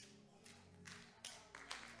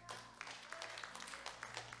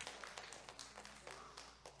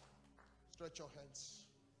 Stretch your hands.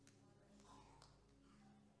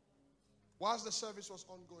 Whilst the service was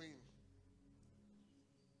ongoing,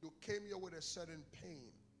 you came here with a certain pain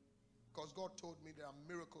because God told me there are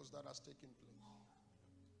miracles that has taken place.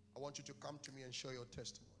 I want you to come to me and share your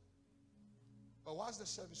testimony. But whilst the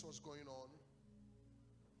service was going on,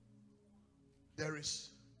 there is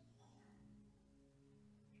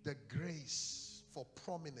the grace for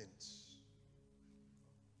prominence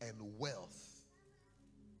and wealth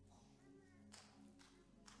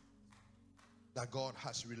that God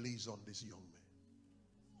has released on this young man.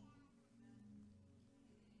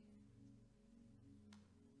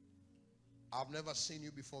 I've never seen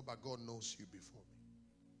you before, but God knows you before me.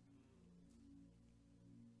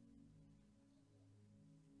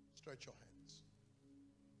 Stretch your hands.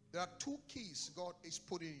 There are 2 keys God is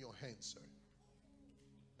putting in your hands, sir.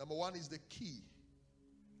 Number 1 is the key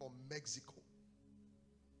for Mexico.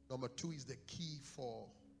 Number 2 is the key for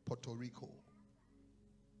Puerto Rico.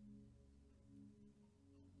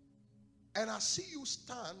 And I see you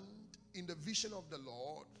stand in the vision of the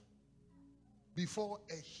Lord before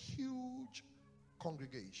a huge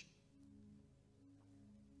congregation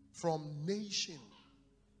from nation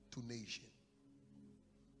to nation.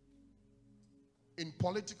 In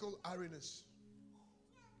political arenas,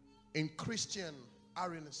 in Christian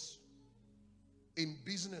arenas, in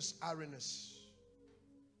business arenas.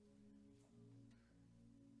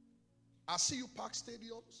 I see you park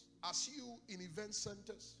stadiums. I see you in event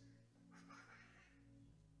centers.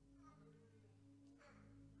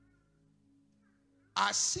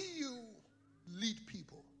 I see you lead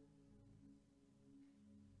people.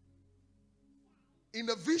 In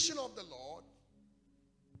the vision of the Lord,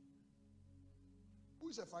 who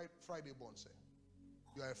is a Friday born, say?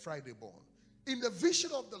 You are a Friday born. In the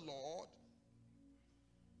vision of the Lord,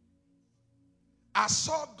 I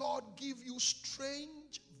saw God give you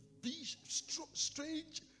strange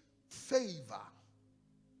favor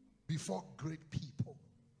before great people.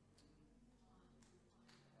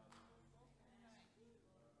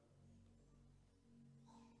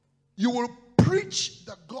 You will preach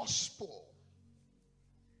the gospel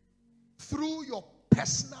through your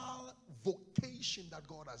personal vocation that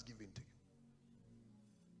God has given to you.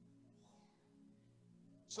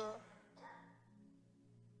 Sir,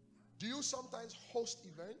 do you sometimes host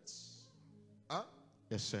events? Huh?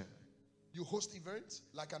 Yes, sir. You host events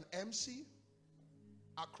like an MC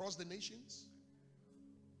across the nations?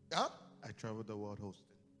 Huh? I travel the world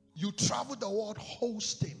hosting. You travel the world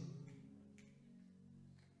hosting.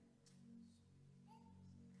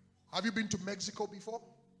 Have you been to Mexico before?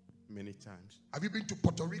 Many times. Have you been to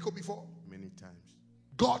Puerto Rico before? Many times.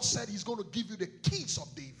 God said he's going to give you the keys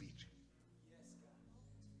of David.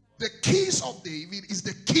 The keys of David is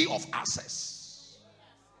the key of access.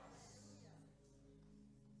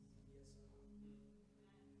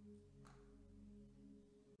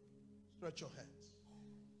 Stretch your hands.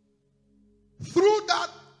 Through that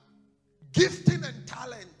gifting and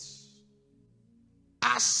talent,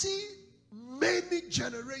 I see many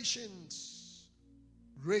generations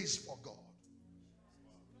raised for God.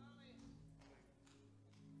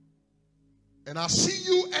 And I see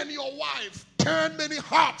you and your wife turn many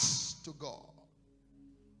hearts to God.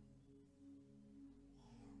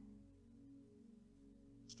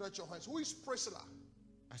 Stretch your hands. Who is Priscilla?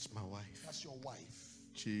 That's my wife. That's your wife.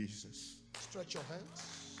 Jesus. Stretch your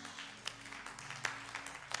hands.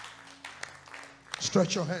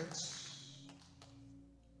 Stretch your hands.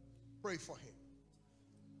 Pray for him.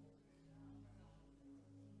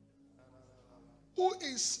 Who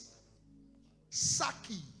is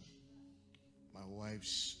Saki? My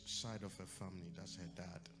wife's side of her family. That's her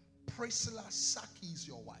dad. Priscilla Saki is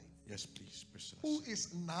your wife? Yes, please, Priscilla. Who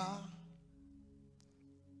is Na?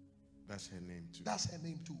 That's her name too. That's her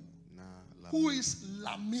name too. Nah, Who is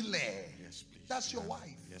Lamile? Yes, please. That's your wife.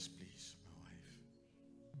 Yes, please, my wife.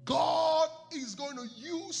 God is going to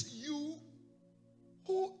use you.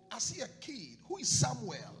 Who, I see a kid. Who is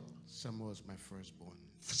Samuel? Samuel is my firstborn.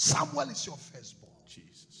 Samuel is your firstborn.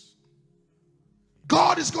 Jesus.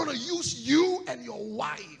 God is going to use you and your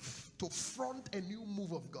wife to front a new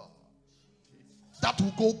move of God that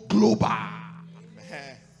will go global.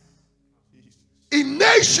 Man. In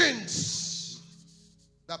nations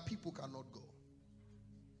that people cannot go.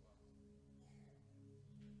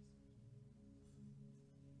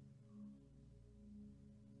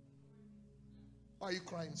 Why are you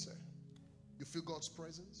crying, sir? You feel God's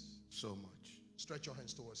presence? So much. Stretch your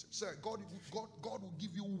hands towards him. Sir, God will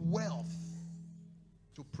give you wealth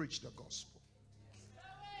to preach the gospel.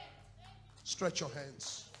 Stretch your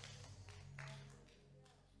hands.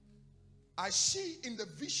 I see in the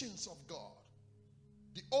visions of God,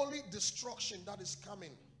 the only destruction that is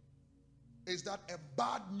coming is that a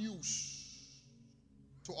bad news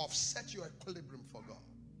to offset your equilibrium for God.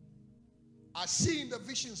 I see in the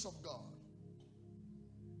visions of God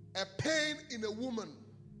a pain in a woman,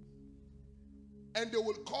 and they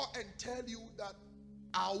will call and tell you that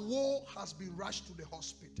our woe has been rushed to the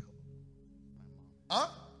hospital. Huh?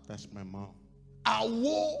 That's my mom. Our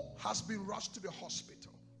woe has been rushed to the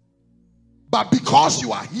hospital. But because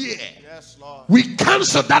you are here, Yes, Lord. we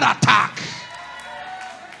cancel that attack.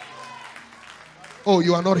 Oh,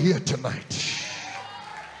 you are not here tonight.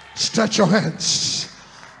 Stretch your hands.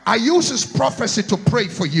 I use this prophecy to pray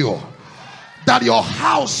for you that your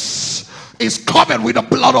house is covered with the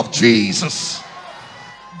blood of Jesus.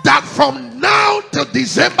 That from now till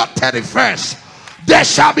December 31st, there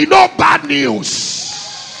shall be no bad news.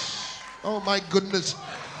 Oh my goodness.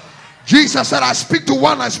 Jesus said, I speak to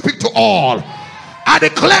one, I speak to all. I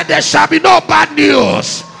declare there shall be no bad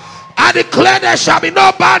news. I declare there shall be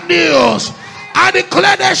no bad news. I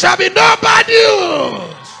declare there shall be no bad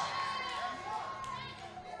news.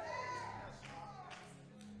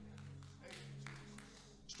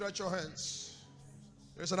 Stretch your hands.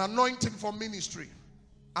 There's an anointing for ministry,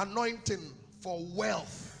 anointing for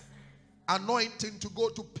wealth, anointing to go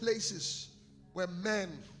to places where men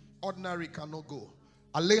ordinary cannot go.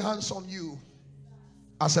 I lay hands on you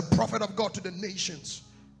as a prophet of God to the nations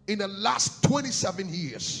in the last 27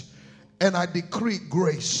 years, and I decree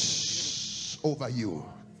grace over you.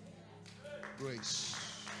 Grace.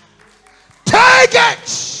 Take it.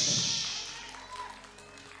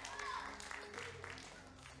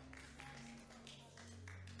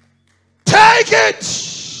 Take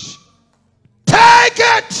it. Take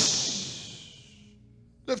it.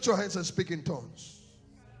 Lift your hands and speak in tongues.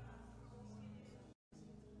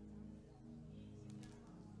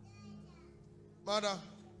 Mother,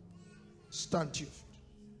 stand to your feet.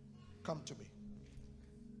 Come to me.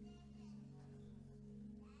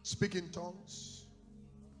 Speak in tongues.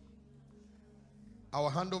 I will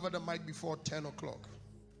hand over the mic before 10 o'clock.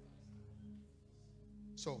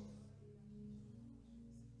 So,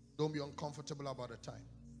 don't be uncomfortable about the time.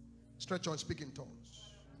 Stretch on, speak in tongues.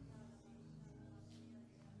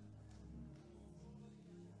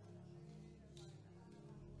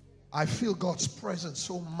 I feel God's presence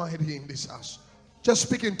so mighty in this house. Just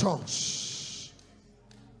speak in tongues.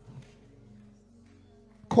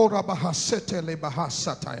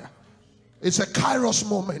 It's a Kairos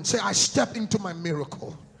moment. Say, I step into my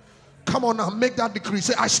miracle. Come on now, make that decree.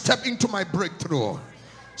 Say, I step into my breakthrough.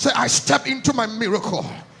 Say, I step into my miracle.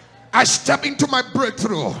 I step into my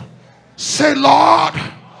breakthrough. Say, Lord,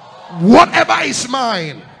 whatever is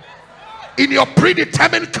mine in your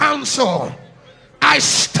predetermined counsel, I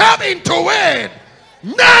step into it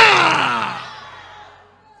now.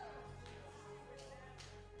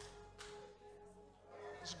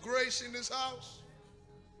 There's grace in this house.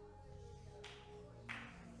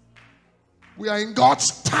 We are in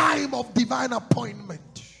God's time of divine appointment.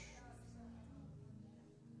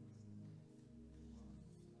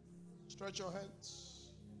 Stretch your hands.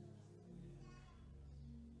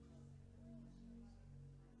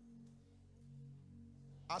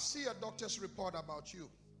 I see a doctor's report about you.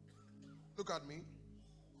 Look at me.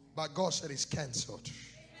 But God said it's cancelled.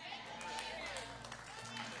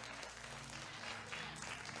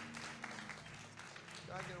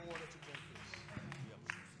 Can I get water to drink, please?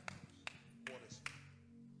 Waters.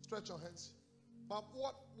 Stretch your hands. But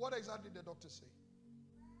what exactly did the doctor say?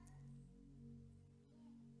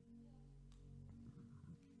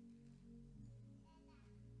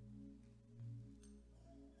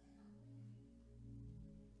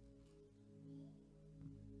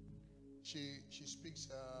 She speaks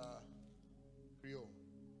Creole.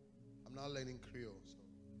 I'm now learning Creole. So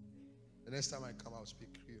the next time I come, I'll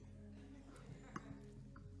speak Creole.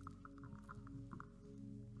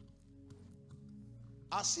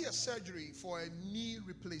 I see a surgery for a knee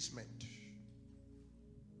replacement.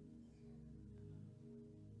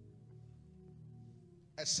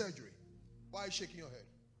 A surgery. Why are you shaking your head?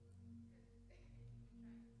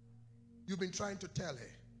 You've been trying to tell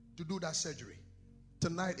her to do that surgery.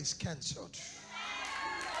 Tonight is cancelled.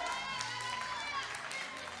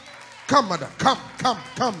 Come, mother.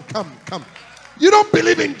 Come. You don't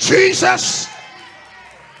believe in Jesus?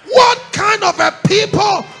 What kind of a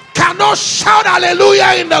people cannot shout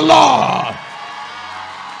hallelujah in the Lord?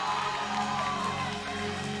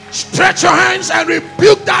 Stretch your hands and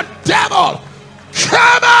rebuke that devil.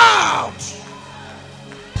 Come out.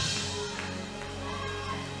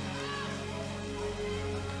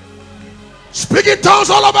 Speak in tongues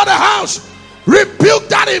all over the house. Rebuke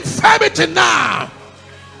that infirmity now.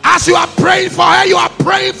 As you are praying for her, you are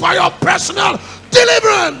praying for your personal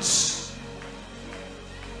deliverance.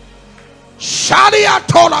 Shadia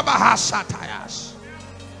tola bahasatayas.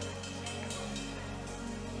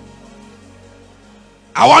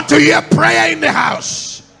 I want to hear prayer in the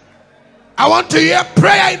house. I want to hear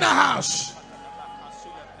prayer in the house.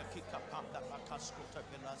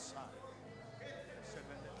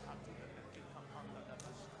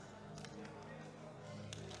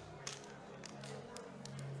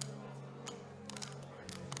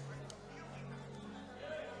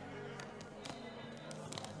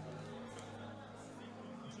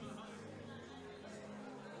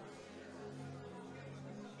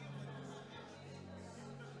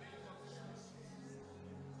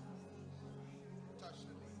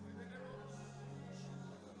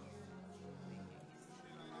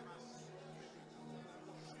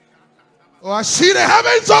 Oh, I see the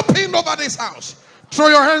heavens open over this house. Throw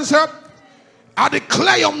your hands up. I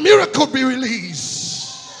declare your miracle be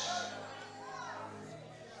released.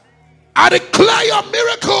 I declare your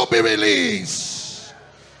miracle be released.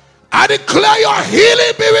 I declare your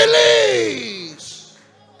healing be released.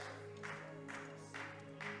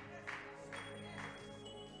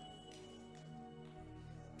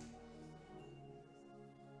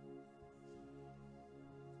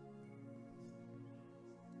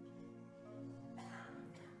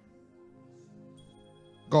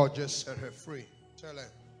 God just set her free. Tell her.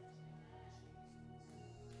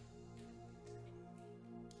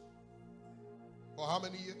 For how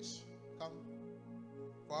many years? Come.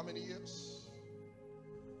 For how many years?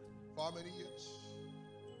 For how many years?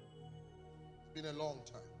 It's been a long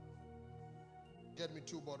time. Get me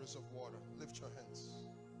 2 bottles of water. Lift your hands.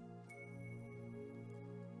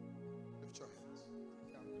 Lift your hands.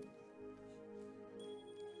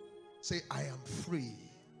 Say, I am free.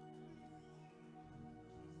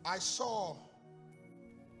 I saw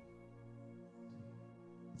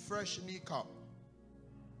fresh kneecap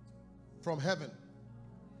from heaven.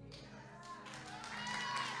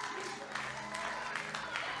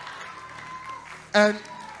 And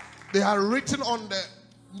they had written on the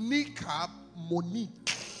kneecap,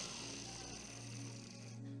 Monique.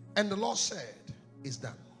 And the Lord said, it's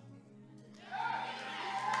done.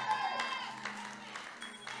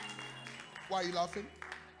 Why are you laughing?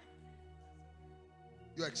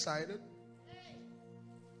 You excited?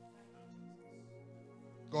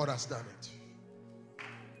 God has done it.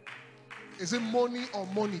 Is it money or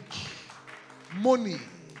Monique? Money.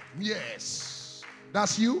 Yes.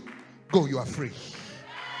 That's you? Go, you are free.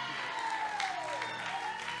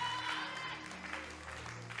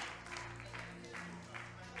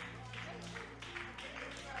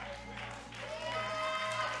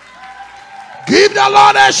 Give the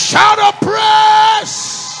Lord a shout of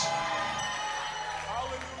praise.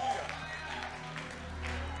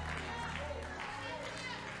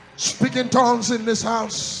 Speak in tongues in this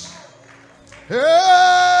house. Hey!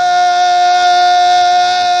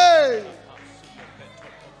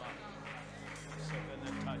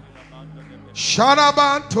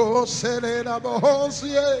 Shanabanto selena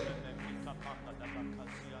bohosie.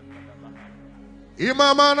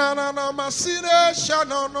 Imamana na masire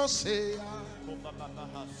shanono seya.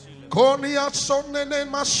 Konia sonene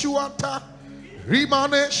mashuata.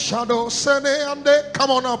 Rimane shadow sene ande.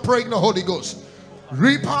 Come on now, pray in the Holy Ghost.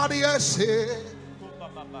 Ripadiese.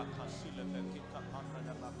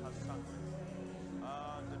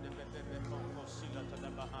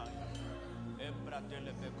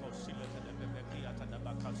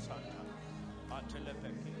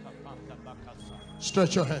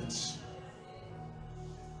 Stretch your hands.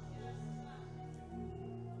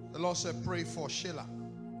 The Lord said, pray for Sheila.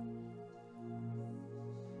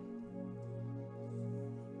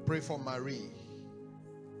 Pray for Marie.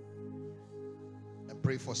 And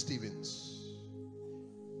pray for Stevens.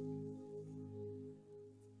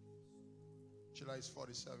 Sheila is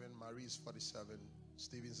 47. Marie is 47.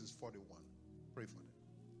 Stevens is 41. Pray for them.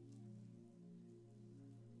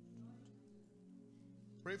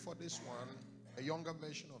 Pray for this one, a younger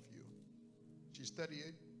version of you. She's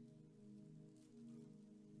 38.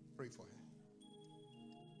 Pray for her.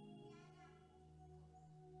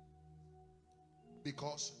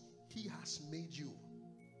 Because he has made you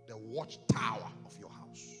the watchtower of your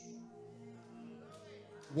house.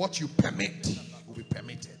 What you permit will be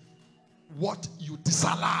permitted. What you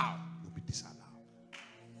disallow will be disallowed.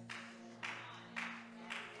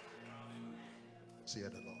 Say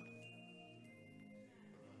the Lord.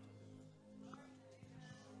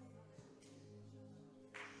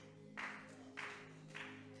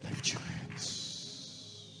 Lift your hands.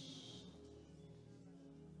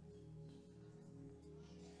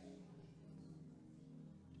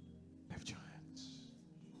 Lift your hands.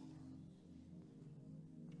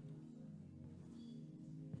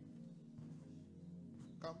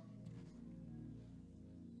 Come.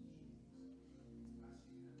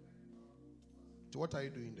 So what are you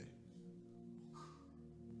doing there?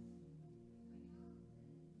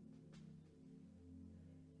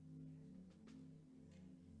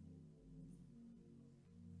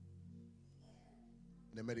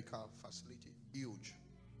 The medical facility, huge.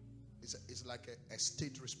 It's like a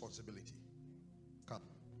state responsibility. Come.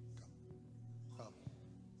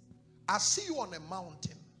 I see you on a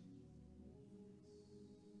mountain,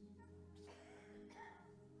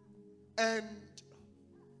 and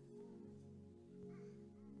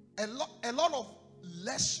a lot of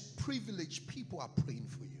less privileged people are praying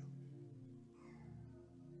for you.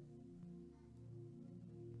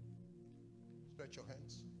 Stretch your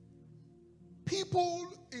hands.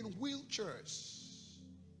 People in wheelchairs.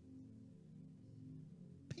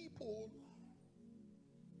 People,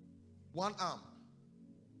 one arm,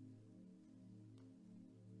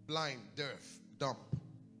 blind, deaf, dumb.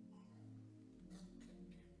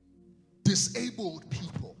 Disabled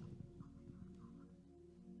people.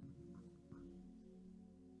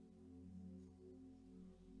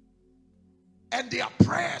 And their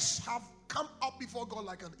prayers have come up before God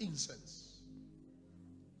like an incense.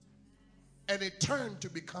 And it turned to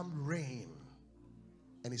become rain.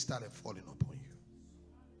 And it started falling upon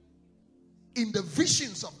you. In the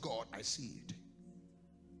visions of God, I see it.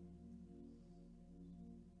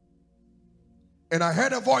 And I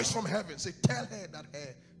heard a voice from heaven say, tell her that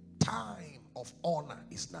her time of honor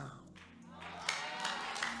is now.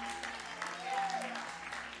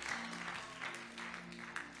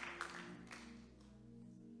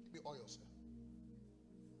 Give me oil, sir.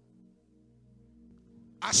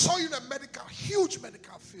 I saw you in a huge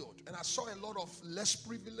medical field, and I saw a lot of less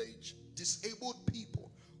privileged, disabled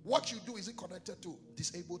people. What you do, is it connected to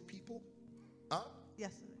disabled people? Huh?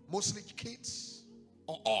 Yes, sir. Mostly kids,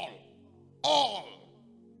 or all? All.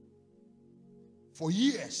 For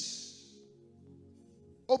years.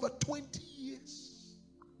 Over 20 years.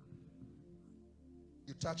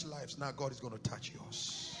 You touch lives, now God is going to touch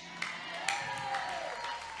yours.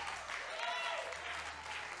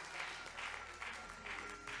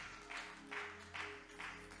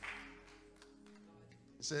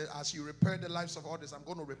 He said, as you repair the lives of others, I'm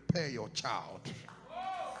going to repair your child.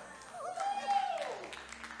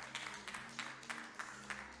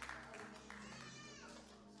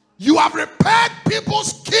 You have repaired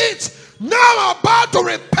people's kids. Now I'm about to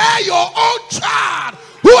repair your own child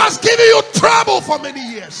who has given you trouble for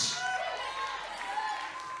many years.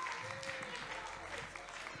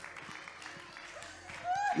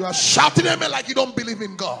 You are shouting at me like you don't believe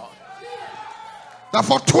in God. That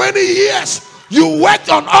for 20 years you worked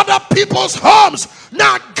on other people's homes.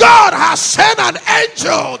 Now God has sent an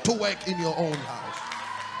angel to work in your own house.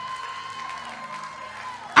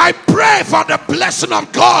 I pray for the blessing of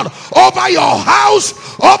God over your house,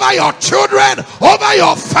 over your children, over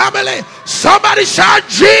your family. Somebody shout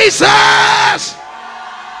Jesus.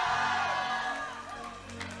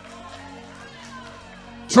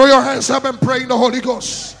 Throw your hands up and pray in the Holy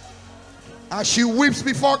Ghost. As she weeps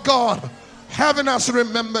before God, heaven has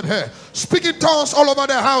remembered her. Speak in tongues all over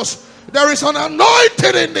the house. There is an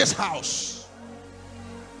anointing in this house.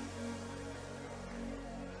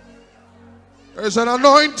 There is an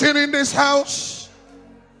anointing in this house.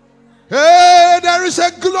 Hey, there is a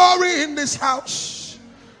glory in this house.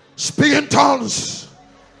 Speak in tongues.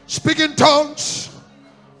 Speak in tongues.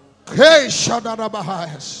 Hey,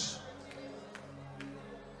 Shadadabahayas.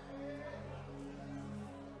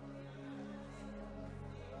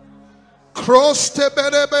 Cross the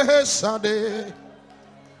Berebehesade.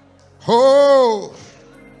 Oh.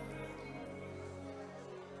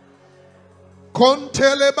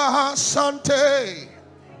 Contele baha sante.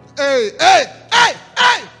 Hey, hey, hey,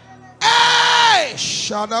 hey, hey.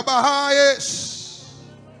 Shana baha, yes.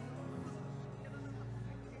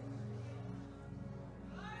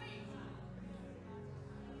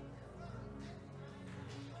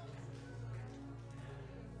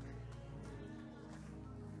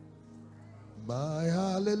 My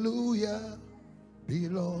hallelujah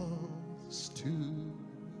belongs to.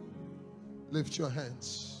 Lift your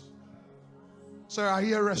hands. Sir, I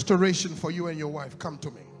hear restoration for you and your wife. Come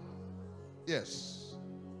to me. Yes.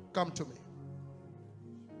 Come to me.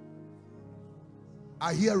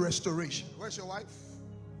 I hear restoration. Where's your wife?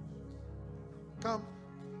 Come.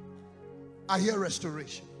 I hear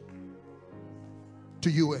restoration to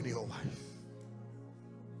you and your wife.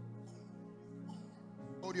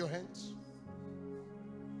 Hold your hands.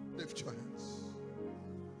 Lift your hands.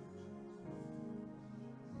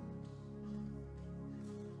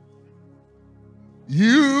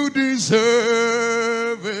 You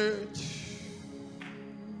deserve it.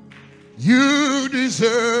 You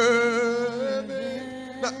deserve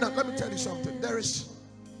it. Now, let me tell you something. There is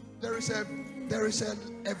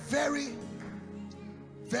a very,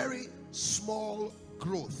 very small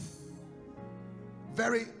growth.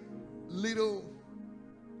 Very little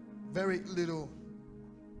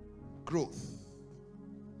growth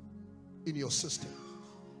in your system.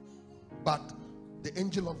 But the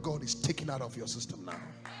angel of God is taken out of your system now.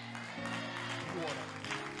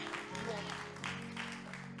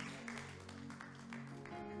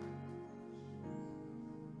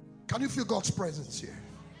 Can you feel God's presence here?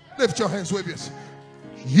 Lift your hands, wave yours.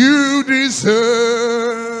 You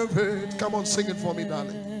deserve it. Come on, sing it for me,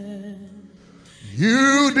 darling.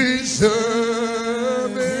 You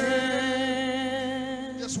deserve it.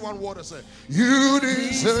 Just one word to say. You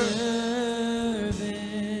deserve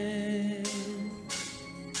it.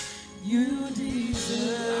 You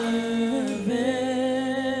deserve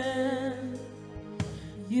it.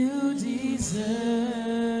 You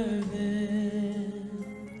deserve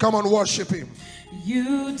it. Come on, worship him.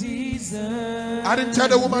 You deserve. I didn't tell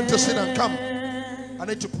the woman to sit and come. I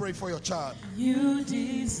need to pray for your child. You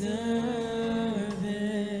deserve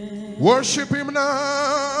it. Worship him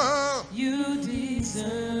now. You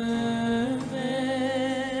deserve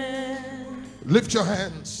it. Lift your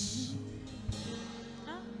hands.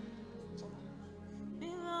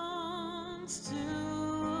 Belongs to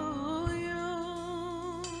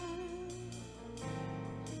you.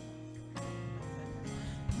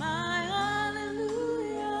 My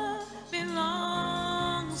hallelujah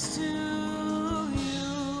belongs to you.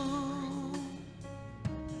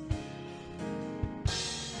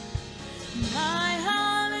 My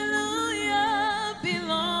hallelujah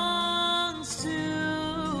belongs to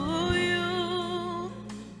you.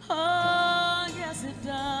 Oh, yes it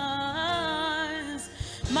does.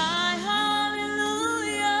 My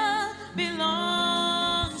hallelujah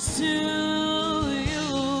belongs to you.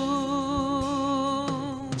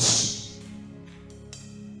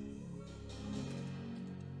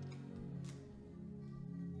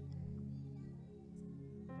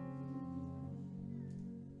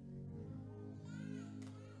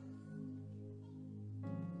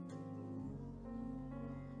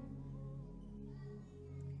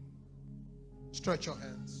 Stretch your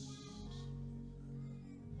hands.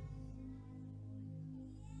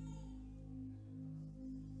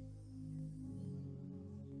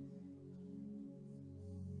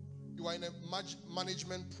 You are in a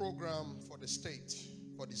management program for the state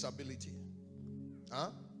for disability. Huh?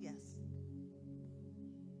 Yes.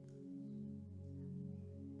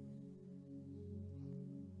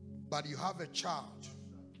 But you have a child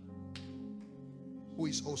who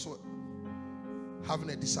is also having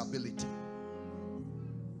a disability.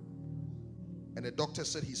 And the doctor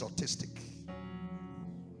said he's autistic.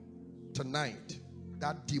 Tonight,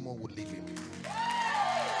 that demon will leave him.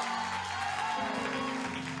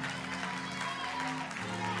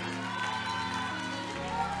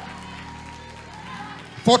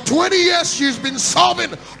 For 20 years, she's been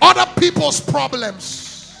solving other people's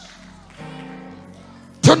problems.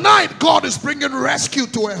 Tonight, God is bringing rescue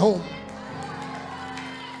to her home.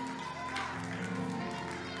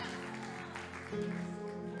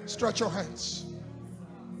 Stretch your hands.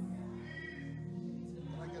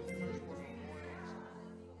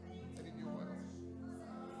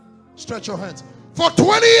 Stretch your hands. For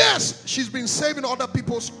 20 years, she's been saving other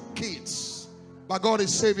people's kids. But God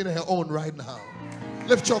is saving her own right now.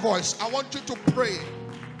 Lift your voice. I want you to pray.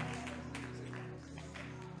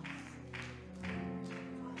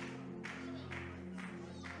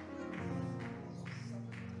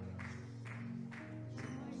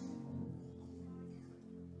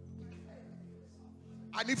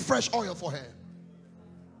 I need fresh oil for her.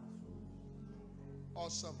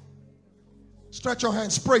 Awesome. Stretch your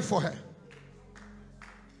hands, pray for her.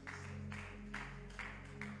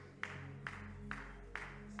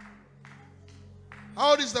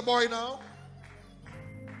 How old is the boy now?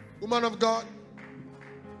 Woman of God.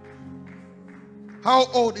 How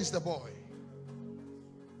old is the boy?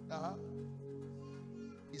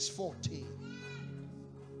 He's 14.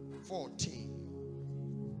 14.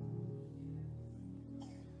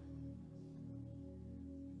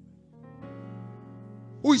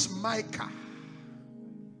 Who is Micah?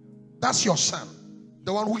 That's your son.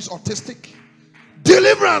 The one who is autistic.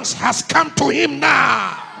 Deliverance has come to him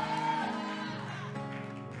now.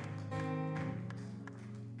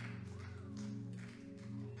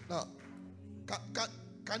 Now,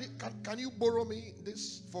 can you borrow me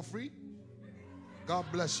this for free? God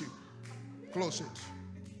bless you. Close it.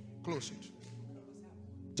 Close it.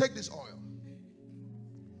 Take this oil.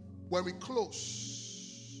 When we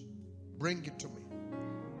close, bring it to me.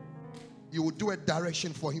 You will do a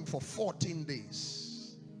direction for him for 14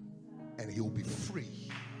 days. And he will be free.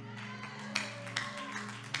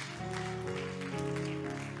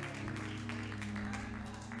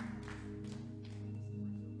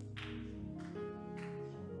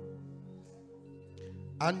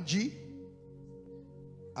 Angie.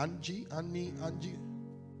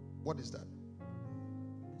 What is that?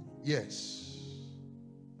 Yes.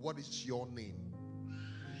 What is your name?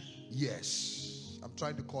 Yes. I'm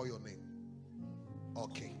trying to call your name.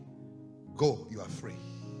 Okay. Go. You are free.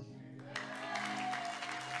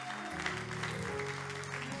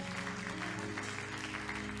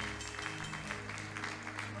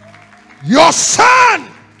 Your son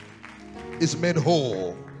is made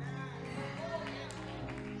whole.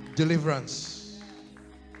 Deliverance.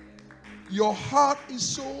 Your heart is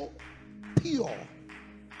so pure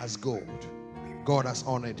as gold. God has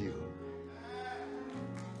honored you.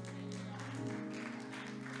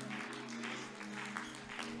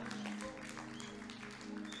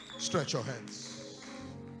 Stretch your hands.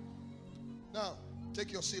 Now,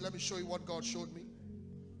 take your seat. Let me show you what God showed me.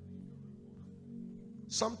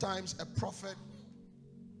 Sometimes a prophet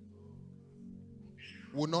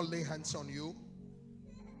will not lay hands on you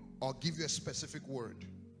or give you a specific word,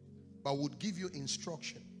 but would give you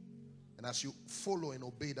instruction. And as you follow and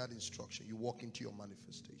obey that instruction, you walk into your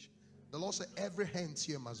manifestation. The Lord said every hand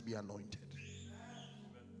here must be anointed.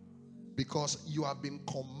 Because you have been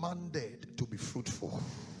commanded to be fruitful.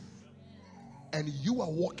 And you are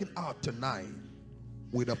walking out tonight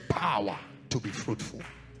with the power to be fruitful.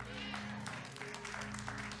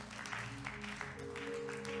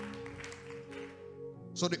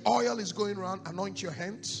 So the oil is going around. Anoint your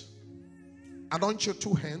hands. Anoint your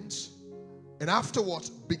two hands. And afterwards,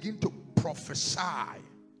 begin to prophesy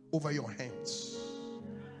over your hands.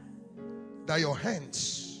 That your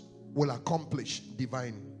hands will accomplish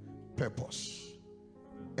divine purpose.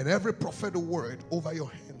 And every prophetic word over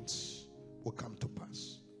your hands will come to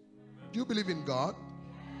pass. Do you believe in God?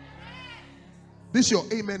 This your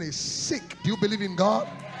amen is sick. Do you believe in God?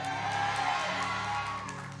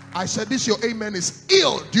 I said this your amen is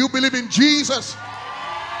ill. Do you believe in Jesus?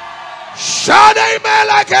 Shout amen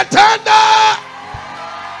like a thunder.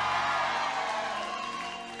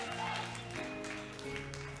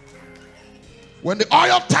 When the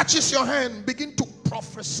oil touches your hand, begin to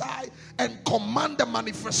prophesy and command the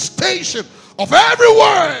manifestation of every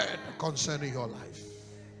word concerning your life.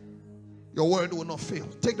 Your word will not fail.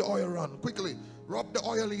 Take the oil around quickly. Rub the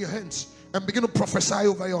oil in your hands and begin to prophesy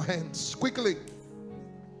over your hands quickly.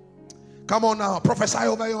 Come on now, prophesy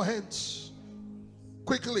over your hands.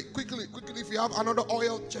 Quickly. If you have another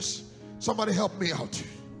oil, just somebody help me out.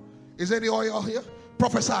 Is there any oil here?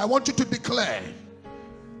 Prophesy. I want you to declare,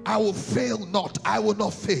 I will fail not. I will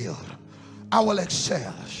not fail. I will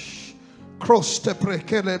excel.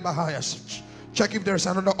 Check if there's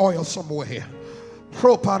another oil somewhere here.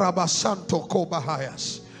 Pro parabasanto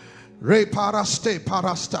kobahayas. Re paraste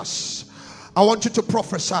parastas. I want you to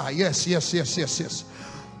prophesy. Yes.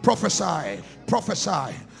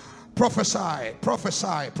 Prophesy.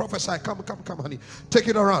 Come, honey. Take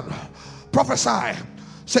it around. Prophesy.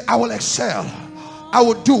 Say, I will excel. I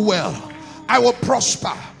will do well. I will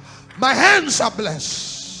prosper. My hands are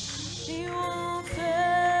blessed. He won't fail.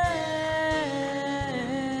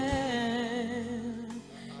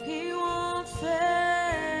 He won't fail.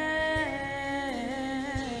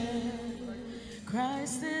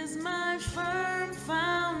 Christ is my firm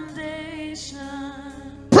foundation.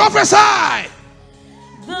 Prophesy.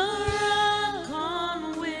 The rock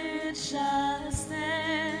on which I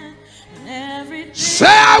stand. And everything say,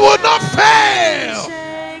 I will not fail.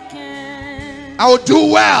 shaken. I will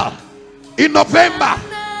do well in November.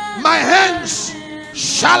 My hands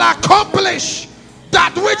shall accomplish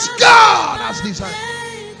that which God has designed.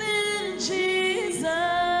 In Jesus,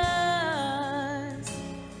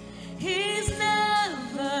 He's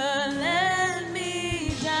never let me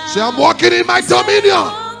down. Say, I'm walking in my dominion.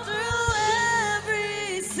 All through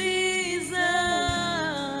every season.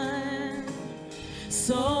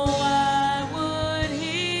 So why would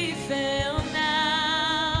He fail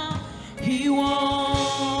now? He won't.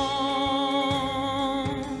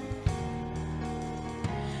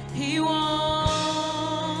 He won't.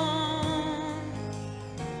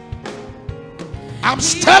 I'm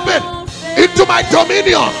stepping into my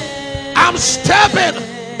dominion. I'm stepping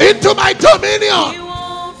into my He dominion.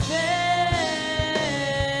 won't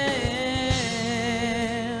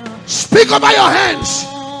fail. Speak over your hands.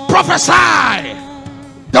 Prophesy.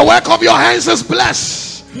 The work of your hands is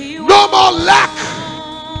blessed. No more lack.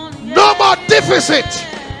 No more deficit.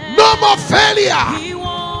 No more failure. He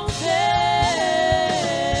won't fail.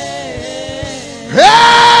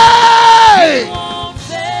 Hey! Won't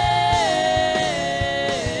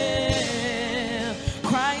fail.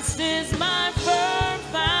 Christ is my firm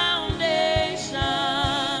foundation.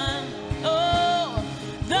 Oh,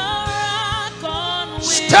 the rock on which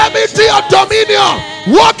Step into your dominion.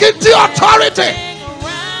 Walk into your authority. everything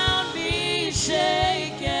around me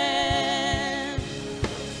shaken.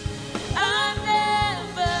 I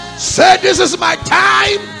never Say, this is my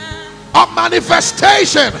time of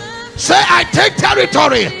manifestation. Say, I take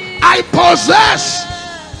territory. I possess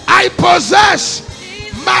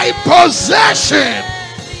my possession.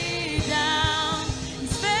 me down.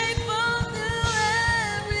 He's faithful through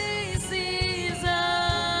every season.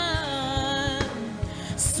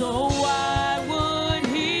 So why would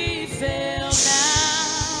He fail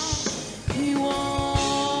now? He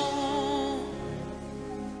won't.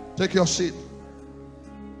 Take your seat.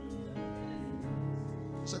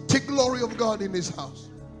 Say, take glory of God in this house.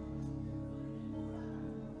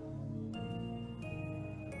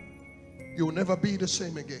 You will never be the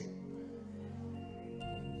same again.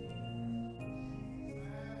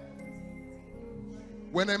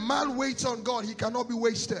 When a man waits on God, he cannot be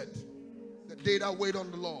wasted. The day that wait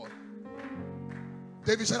on the Lord.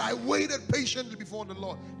 David said, I waited patiently before the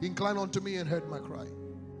Lord. He inclined unto me and heard my cry.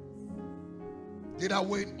 They that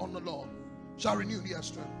wait on the Lord shall renew their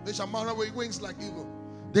strength. They shall mount up with wings like eagle.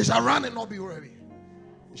 They shall run and not be weary.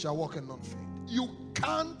 They shall walk and not faint. You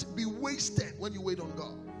can't be wasted when you wait on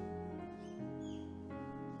God.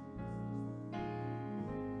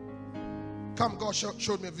 Come, God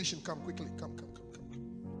showed me a vision. Come quickly. Come.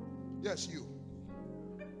 Yes, you.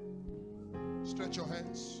 Stretch your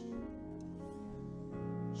hands.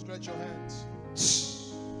 Stretch your hands.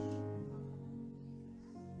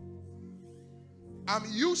 I'm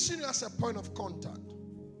using you as a point of contact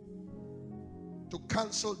to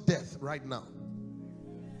cancel death right now.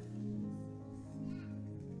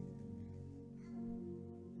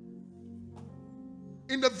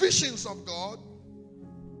 In the visions of God,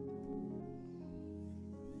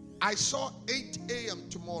 I saw 8 a.m.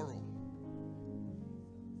 tomorrow.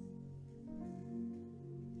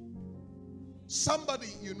 Somebody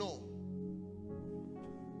you know.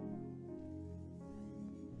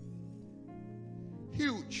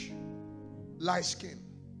 Huge, light skin.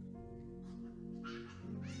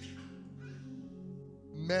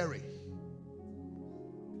 Mary.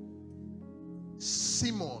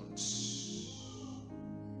 Simmons.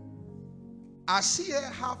 I see her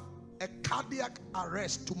have a cardiac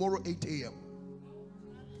arrest tomorrow 8 a.m.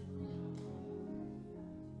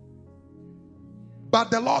 But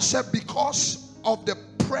the Lord said, because of the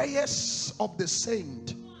prayers of the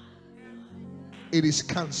saint, it is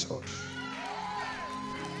cancelled.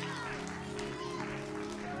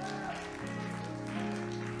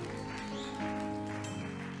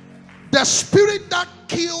 The spirit that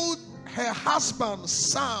killed her husband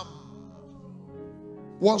Sam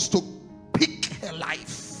wants to pick her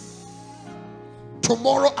life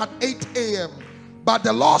tomorrow at 8 a.m. But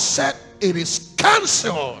the Lord said it is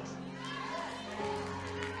cancelled.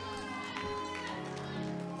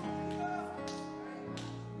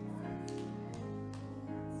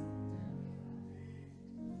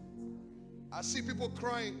 I see people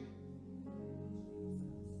crying.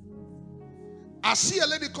 I see a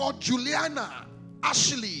lady called Juliana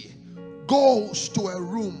Ashley goes to a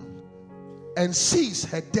room and sees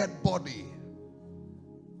her dead body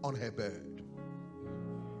on her bed.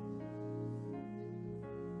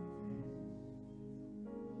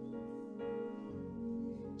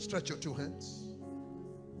 Stretch your two hands.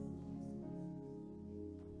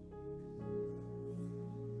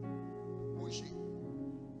 Who is she?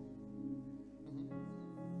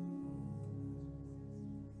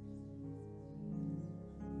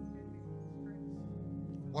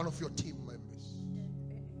 One of your team members.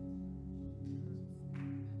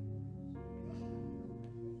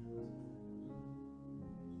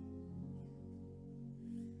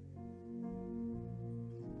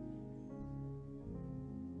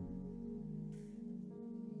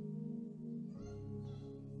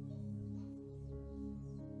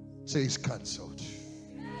 Say it's cancelled.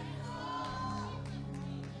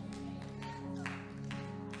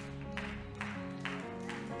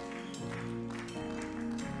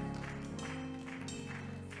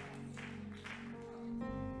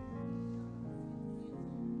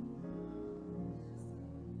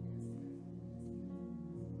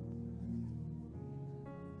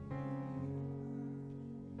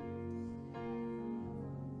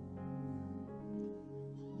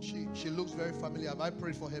 She looks very familiar. Have I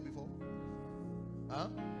prayed for her before? Huh?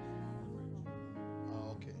 Ah,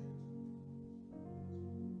 okay.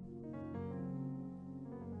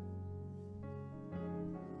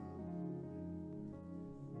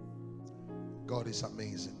 God is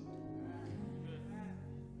amazing.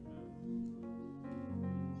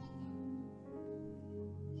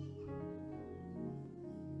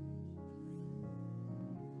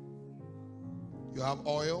 You have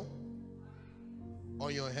oil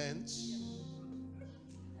on your hands.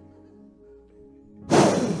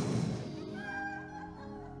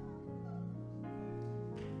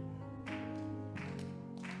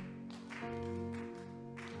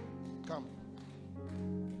 Come.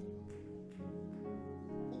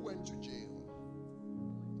 Who went to jail?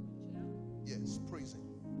 Yes, prison.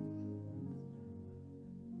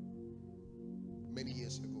 Many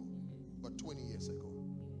years ago, but 20 years ago.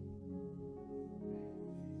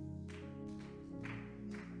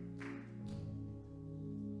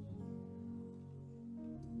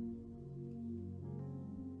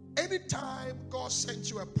 Anytime God sends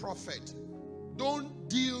you a prophet, don't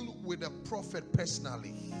deal with the prophet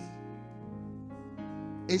personally.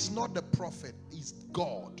 It's not the prophet, it's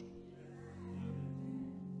God.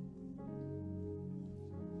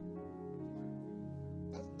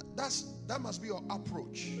 That must be your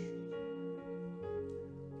approach.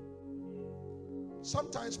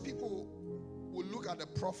 Sometimes people will look at the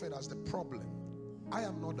prophet as the problem. I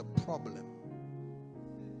am not the problem.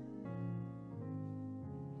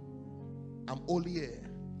 I'm only a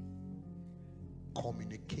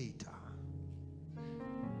communicator.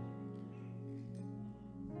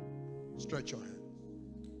 Stretch your hand.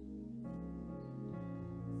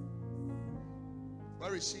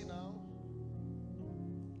 Where is he now?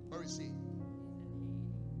 Where is he?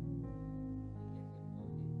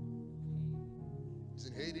 He's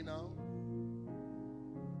in Haiti now.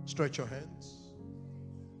 Stretch your hands.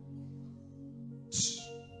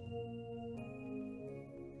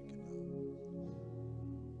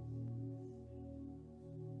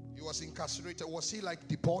 He was incarcerated. Was he like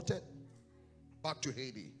deported back to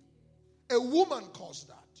Haiti? A woman caused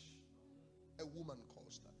that. A woman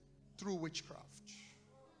caused that through witchcraft.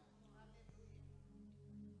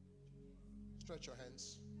 Stretch your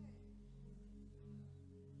hands.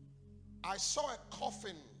 I saw a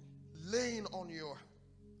coffin laying on your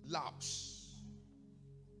laps.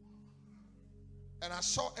 And I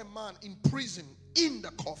saw a man in prison in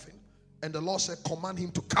the coffin. And the Lord said, command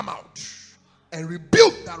him to come out and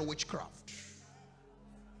rebuke that witchcraft.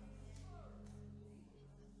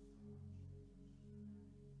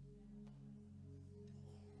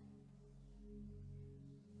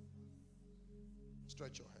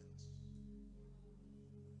 Stretch your hands.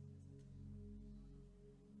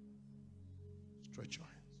 Stretch your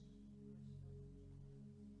hands.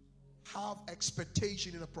 Have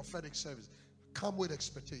expectation in a prophetic service. Come with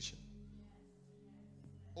expectation.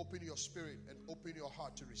 Open your spirit and open your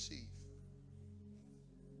heart to receive.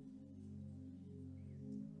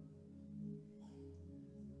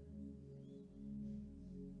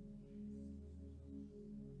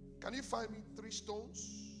 Can you find me 3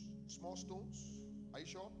 stones? Small stones? Are you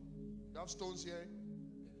sure? You have stones here?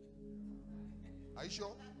 Are you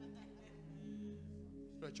sure?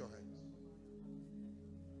 Stretch your hands.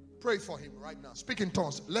 Pray for him right now. Speak in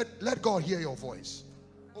tongues. Let God hear your voice.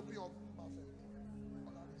 Open your mouth.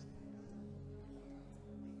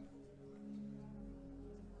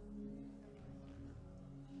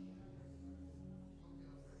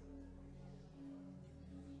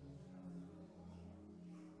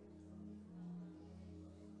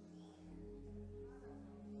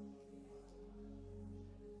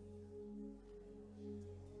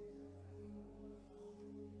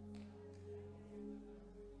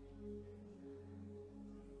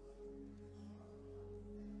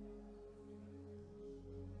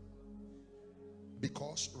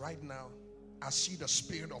 Because right now, I see the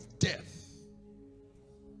spirit of death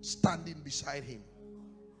standing beside him.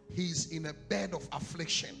 He's in a bed of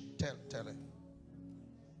affliction. Tell him.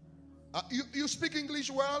 You speak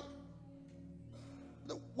English well?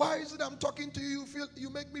 Why is it I'm talking to you? You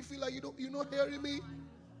make me feel like you're not hearing me.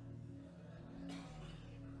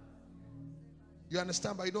 You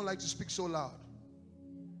understand, but you don't like to speak so loud.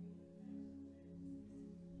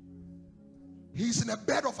 He's in a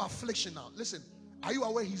bed of affliction now. Listen, are you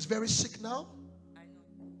aware he's very sick now? I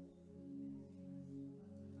know.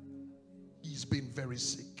 He's been very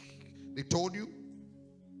sick. They told you?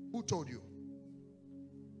 Who told you?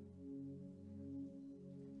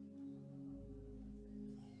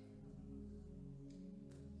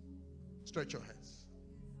 Stretch your hands.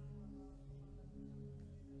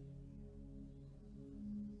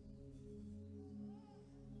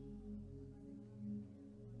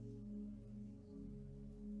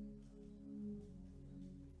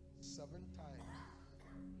 Seven times.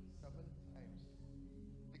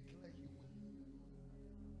 Declare you will.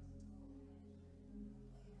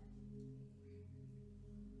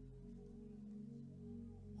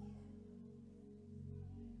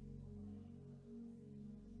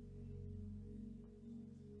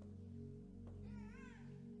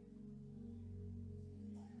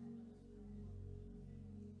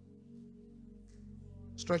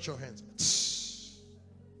 Stretch your hands.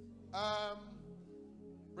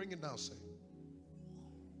 Bring it down, say.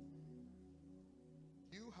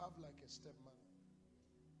 You have like a stepmother.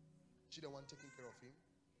 She the one taking care of him?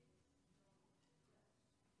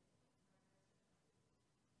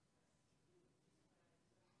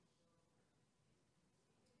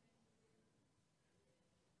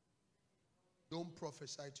 Don't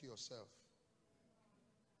prophesy to yourself.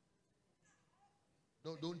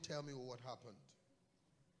 No, don't tell me what happened.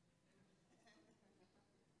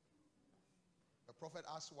 The prophet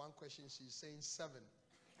asked one question, she's saying 7.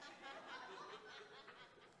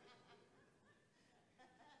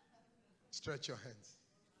 Stretch your hands.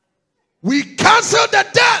 We cancel the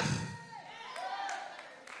death.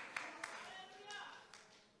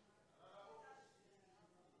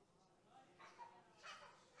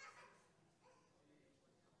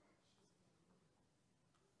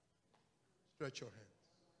 Stretch your hands.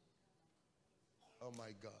 Oh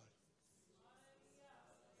my God.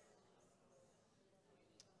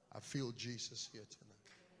 I feel Jesus here tonight.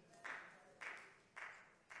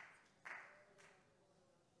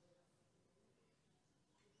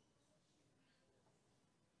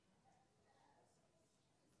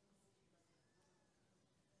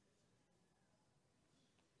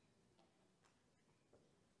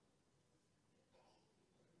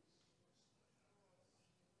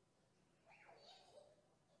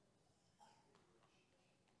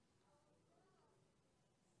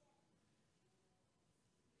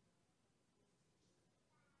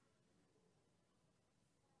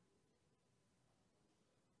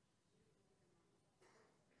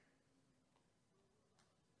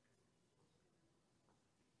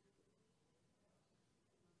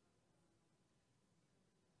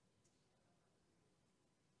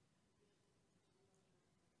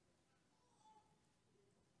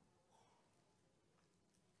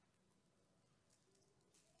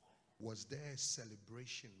 Was there a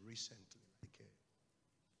celebration recently, like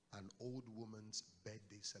an old woman's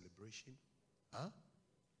birthday celebration? Huh?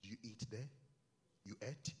 Do you eat there? You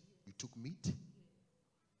ate? You took meat?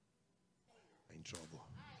 In trouble.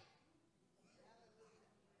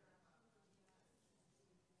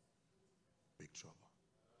 Big trouble.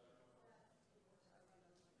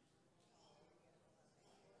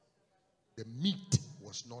 The meat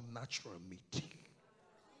was not natural meat.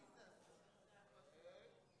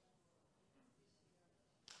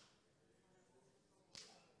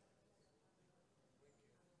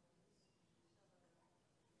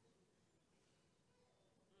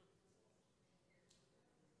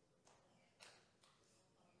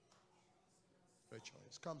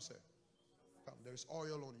 Choice. Come, sir. Come. There is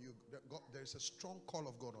oil on you. There is a strong call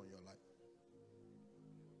of God on your life.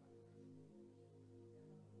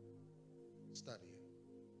 Stand here.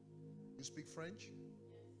 You speak French?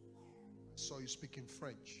 I saw you speaking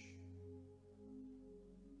French.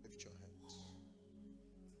 Lift your hands.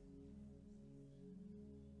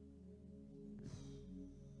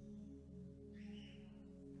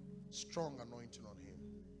 Strong anointing on him.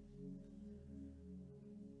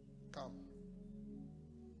 Come.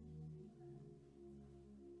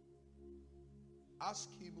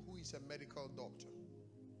 Ask him who is a medical doctor.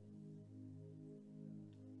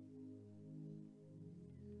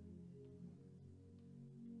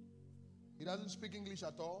 He doesn't speak English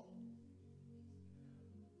at all.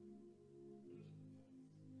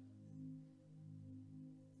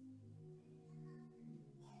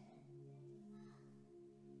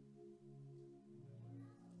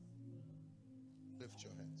 Lift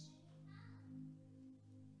your hands.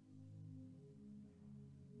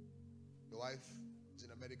 Your wife is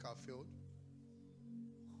in a medical field.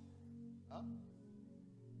 Huh?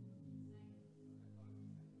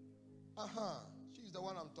 She's the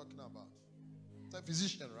one I'm talking about. It's a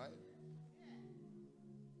physician, right?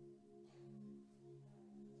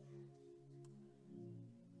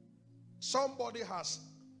 Somebody has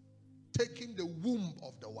taken the womb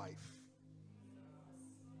of the wife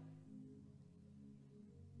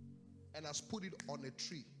and has put it on a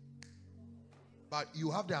tree. But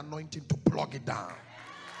you have the anointing to plug it down.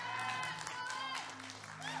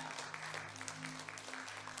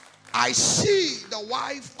 I see the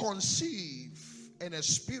wife conceive, and a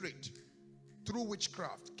spirit through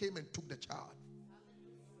witchcraft came and took the child.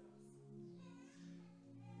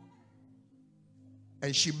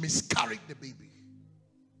 And she miscarried the baby.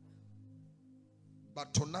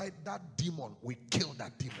 But tonight, that demon, we kill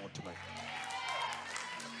that demon tonight.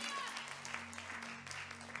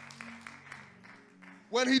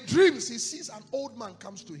 When he dreams, he sees an old man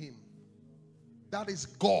comes to him. That is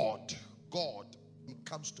God. God, he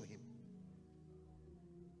comes to him.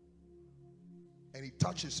 And he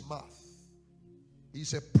touches his mouth.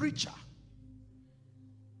 He's a preacher.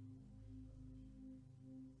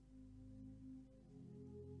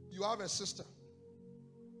 You have a sister.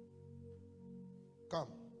 Come.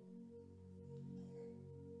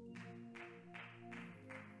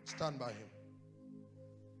 Stand by him.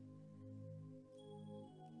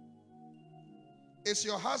 Is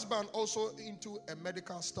your husband also into a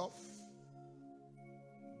medical stuff?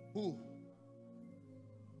 Who?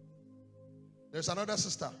 There's another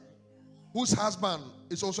sister whose husband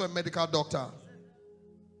is also a medical doctor.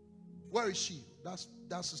 Where is she? That's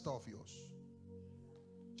that sister of yours.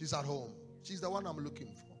 She's at home. She's the one I'm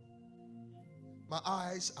looking for. My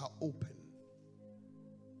eyes are open.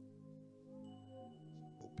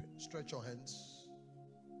 Open. Stretch your hands.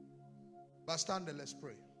 But stand and let's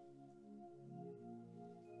pray.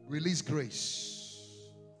 Release grace.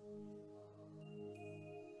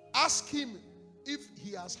 Ask him if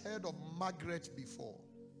he has heard of Margaret before.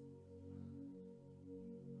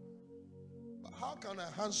 But how can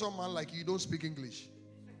a handsome man like you don't speak English?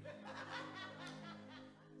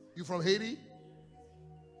 You from Haiti?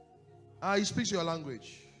 He speaks your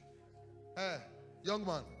language. Hey, young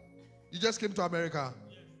man, you just came to America.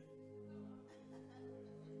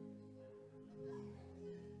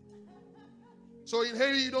 So in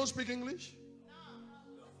Haiti, you don't speak English?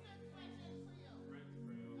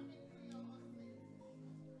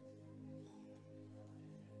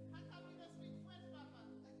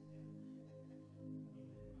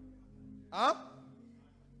 Huh?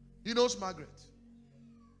 He knows Margaret.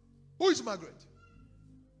 Who is Margaret?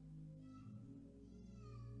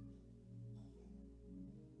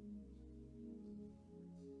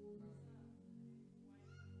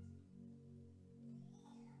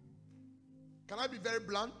 Can I be very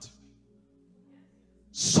blunt?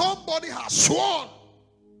 Somebody has sworn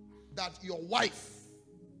that your wife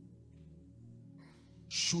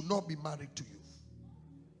should not be married to you.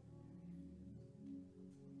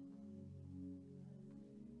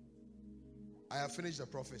 I have finished the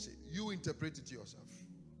prophecy. You interpret it yourself.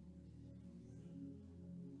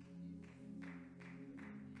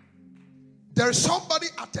 There is somebody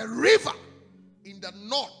at a river in the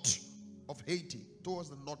north of Haiti,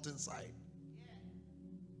 towards the northern side,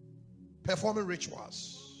 performing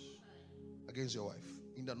rituals against your wife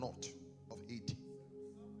in the north of Haiti.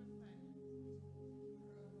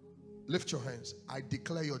 Lift your hands. I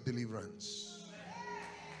declare your deliverance.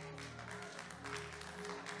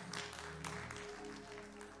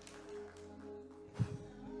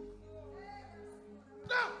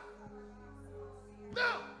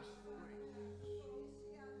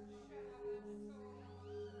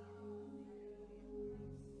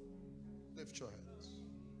 Lift your hands.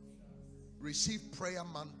 Receive prayer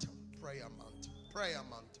mantle. Prayer mantle. Prayer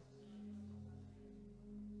mantle.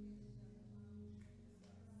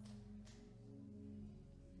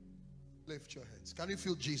 Lift your hands. Can you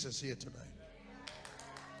feel Jesus here tonight?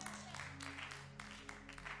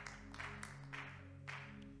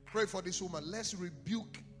 Pray for this woman. Let's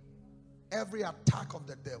rebuke every attack of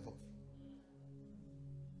the devil.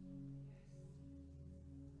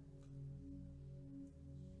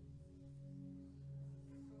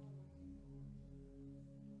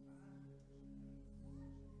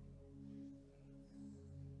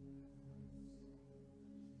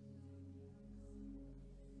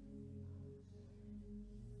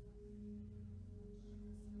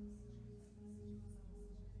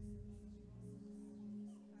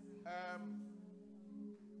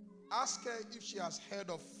 Ask her if she has heard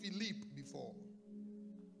of Philippe before.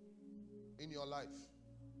 in your life?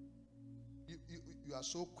 You are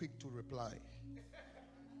so quick to reply.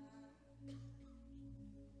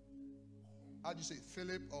 How do you say it?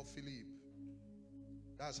 Philip or Philippe?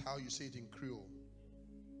 That's how you say it in Creole.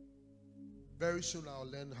 Very soon I'll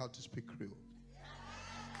learn how to speak Creole.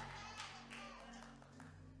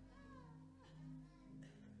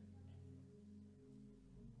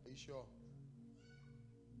 Are you sure?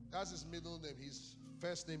 That's his middle name. His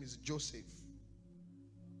first name is Joseph.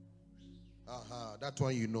 That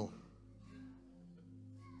one you know.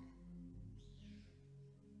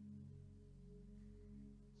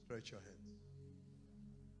 Stretch your hands.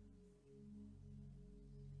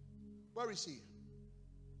 Where is he?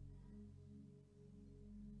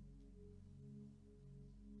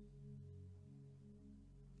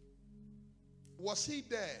 Was he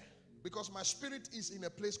there? Because my spirit is in a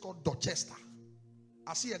place called Dorchester.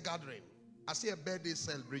 I see a gathering. I see a birthday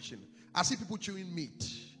celebration. I see people chewing meat.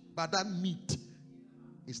 But that meat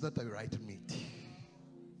is not the right meat.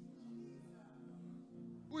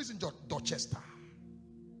 Who is in Dorchester?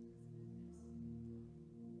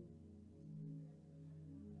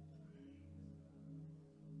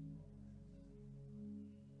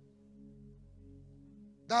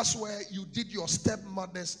 That's where you did your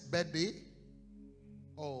stepmother's birthday.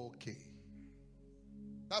 Okay.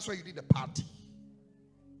 That's where you did the party.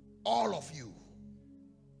 All of you.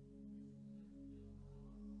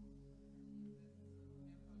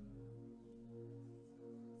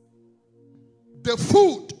 The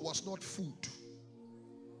food was not food.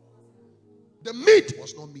 The meat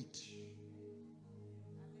was not meat.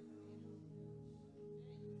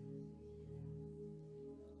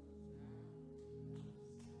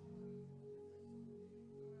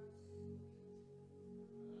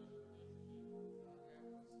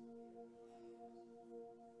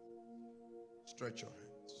 Stretch your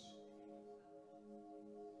hands.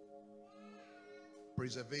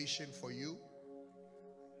 Preservation for you.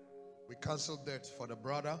 We canceled that for the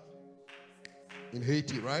brother in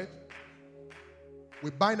Haiti, right? We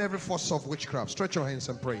bind every force of witchcraft. Stretch your hands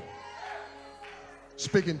and pray.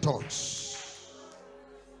 Speak in tongues.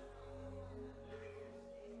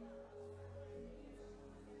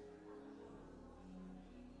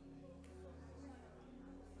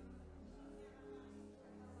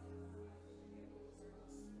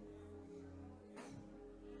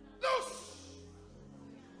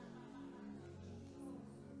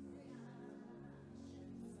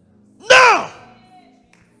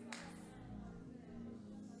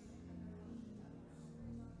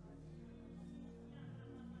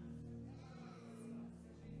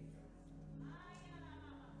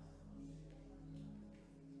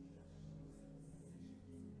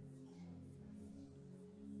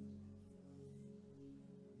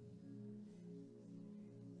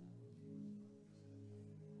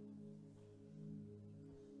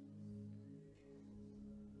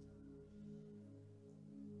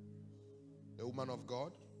 A woman of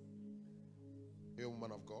God. A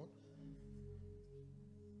woman of God.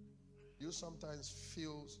 You sometimes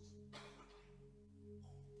feel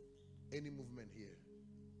any movement here.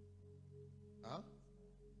 Huh?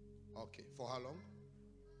 Okay. For how long?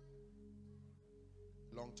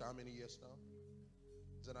 Long time, many years now?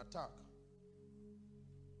 It's an attack.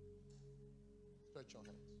 Stretch your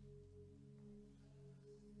hands.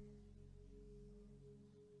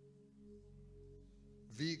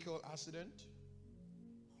 Vehicle accident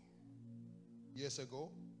years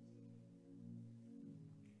ago.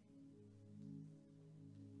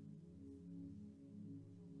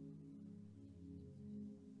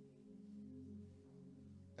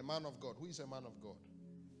 A man of God. Who is a man of God?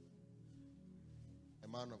 A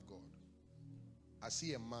man of God. I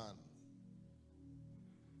see a man.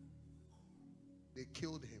 They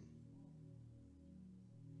killed him.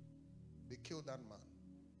 They killed that man.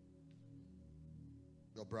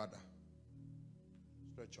 Your brother.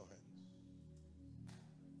 Stretch your hands.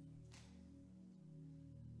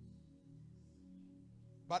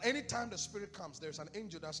 But anytime the Spirit comes, there's an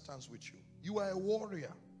angel that stands with you. You are a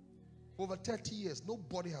warrior. For over 30 years,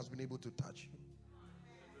 nobody has been able to touch you.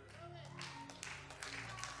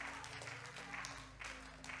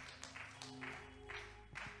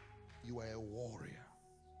 You are a warrior.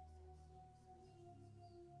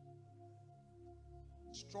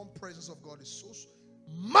 Strong presence of God is so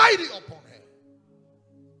mighty upon her.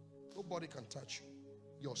 Nobody can touch you.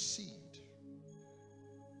 Your seed.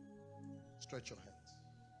 Stretch your hands.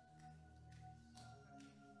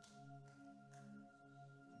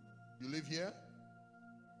 You live here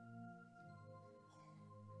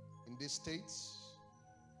in these states.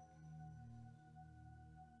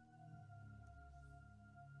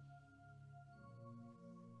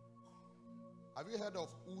 Have you heard of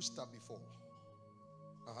Worcester before?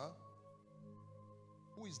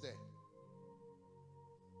 Who is there?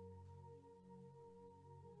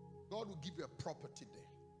 God will give you a property there.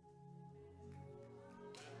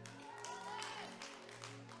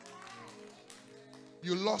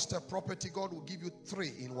 You lost a property, God will give you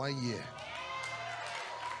 3 in 1 year.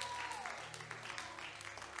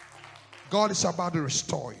 God is about to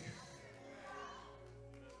restore you.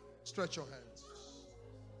 Stretch your hands.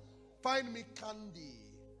 Find me Candy.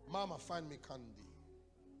 Mama, find me Candy.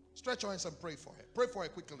 Stretch your hands and pray for her. Pray for her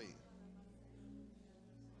quickly.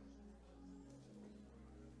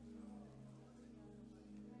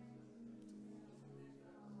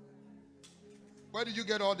 Where did you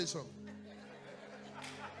get all this from?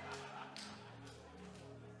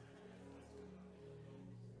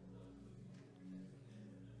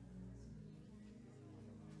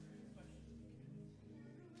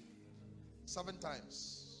 Seven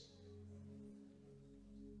times.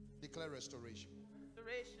 Declare restoration.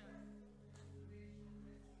 Restoration.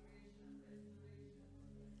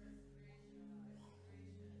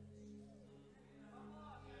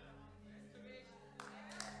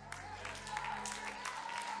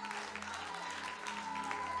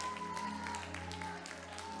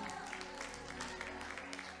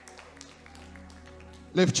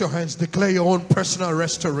 Lift your hands. Declare your own personal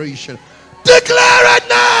restoration. Declare it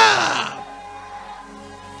now.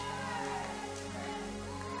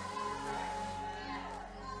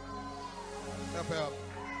 Help.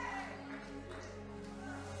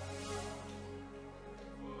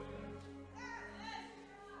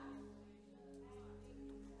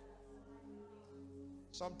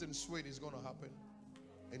 Something sweet is going to happen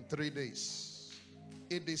in 3 days.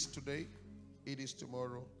 It is today, it is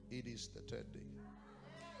tomorrow, it is the 3rd day.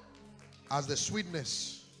 As the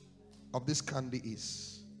sweetness of this candy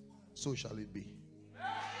is, so shall it be.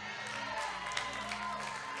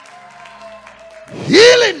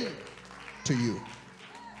 Healing to you.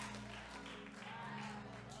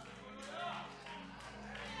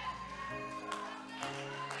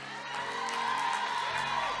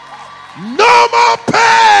 No more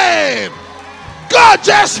pain. God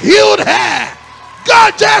just healed her.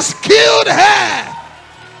 God just killed her.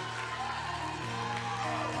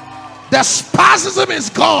 The spasm is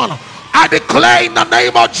gone. I declare in the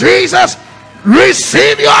name of Jesus,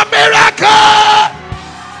 receive your miracle.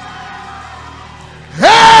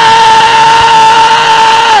 Hey!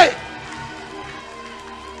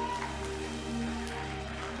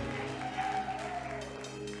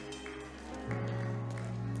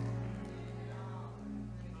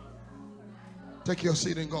 Take your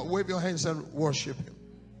seat in God. Wave your hands and worship Him.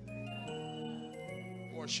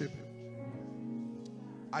 Worship Him.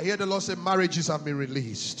 I hear the Lord say marriages have been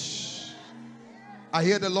released. I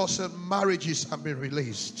hear the Lord say marriages have been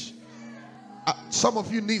released. Some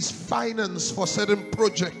of you need finance for certain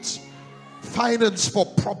projects, finance for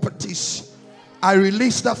properties. I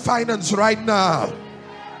release the finance right now.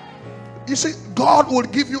 You see, God will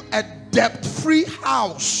give you a debt-free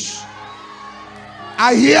house.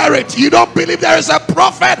 I hear it. You don't believe there is a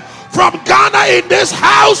prophet from Ghana in this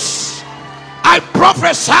house? I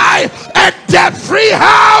prophesy a debt-free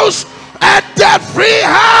house, a debt-free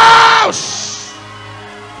house.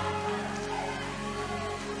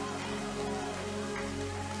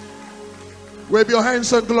 Wave your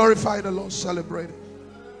hands and glorify the Lord. Celebrate it.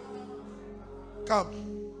 Come.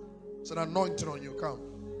 It's an anointing on you. Come.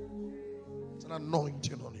 It's an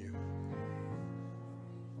anointing on you.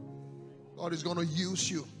 God is going to use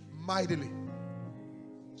you mightily.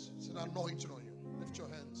 It's an anointing on you. Lift your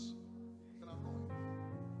hands.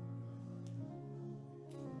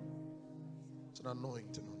 It's an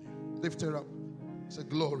anointing on you. Lift it up. It's a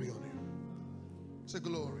glory on you. It's a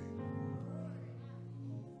glory.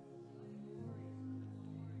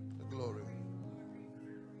 A glory.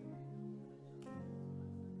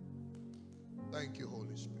 Thank you,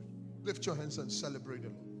 Holy Spirit. Lift your hands and celebrate the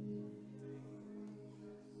Lord.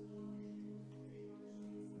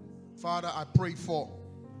 Father, I pray for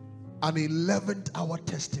an 11th hour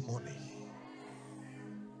testimony.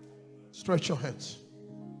 Stretch your hands.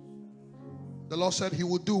 The Lord said He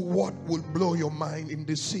will do what will blow your mind in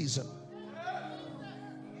this season.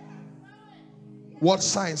 What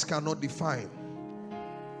science cannot define.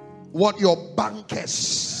 What your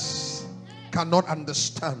bankers cannot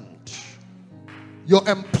understand. Your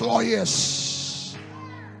employers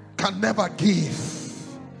can never give.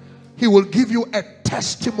 He will give you a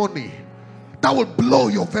testimony that will blow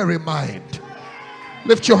your very mind.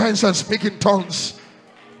 Lift your hands and speak in tongues.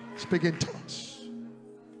 Speak in tongues.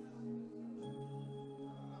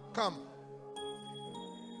 Come.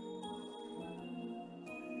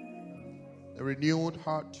 A renewed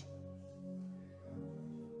heart.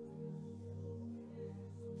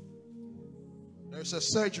 There's a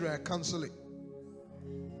surgery, I cancel it.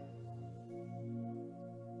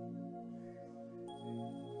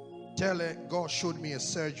 Tell her, God showed me a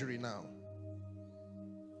surgery now.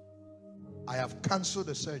 I have cancelled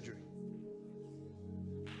the surgery.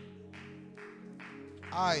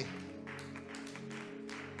 I,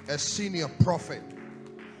 a senior prophet,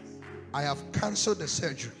 I have cancelled the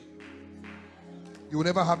surgery. You will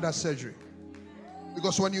never have that surgery.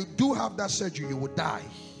 Because when you do have that surgery, you will die.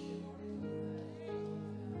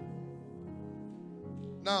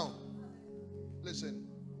 Now, listen.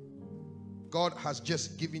 God has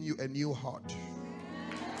just given you a new heart.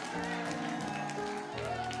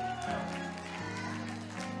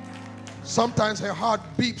 Sometimes her heart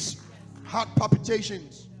beeps, heart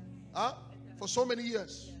palpitations, for so many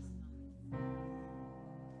years.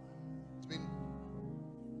 It's been,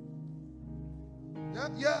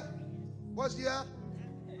 yeah. What's yeah?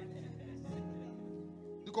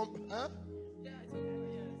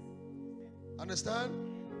 Understand?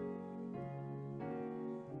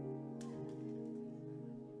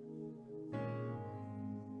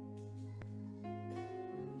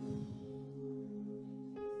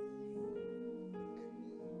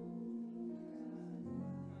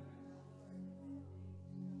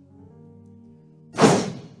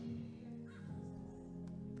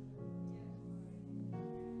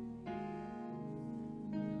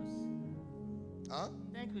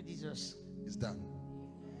 Thank you, Jesus. It's done.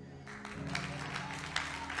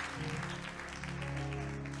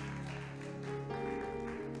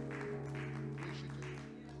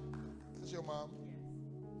 This is your mom.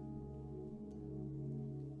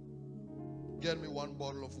 Get me one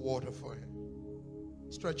bottle of water for her.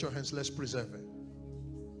 Stretch your hands. Let's preserve her.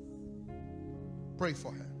 Pray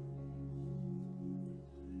for her.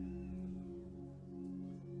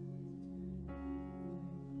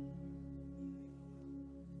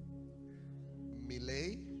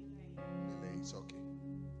 Milay, it's okay.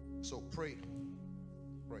 So pray.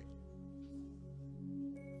 Pray.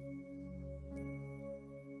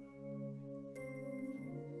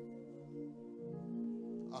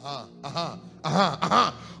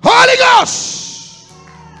 Holy Ghost!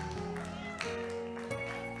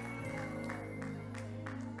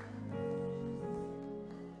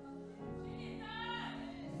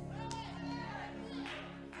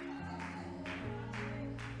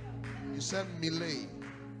 You said Milay,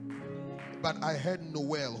 but I heard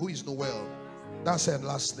Noel. Who is Noel? That's her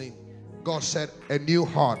last name. God said a new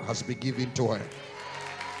heart has been given to her.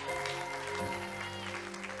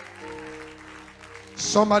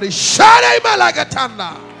 Somebody shout amen like a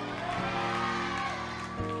thunder.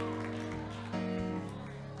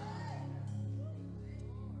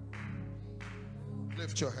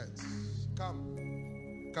 Lift your hands.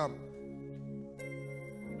 Come. Come.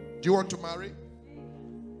 Do you want to marry?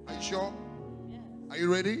 Are you sure? Are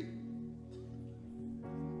you ready?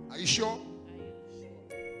 Are you sure?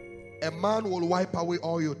 A man will wipe away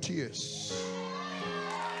all your tears.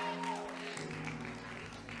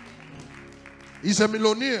 He's a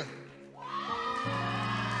millionaire.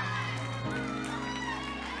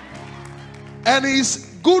 And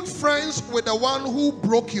he's good friends with the one who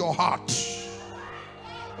broke your heart.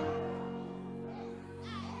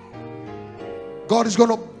 God is going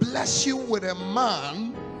to bless you with a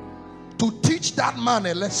man to teach that man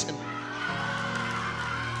a lesson.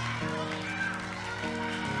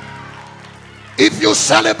 If you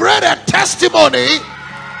celebrate a testimony,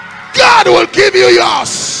 God will give you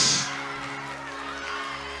yours.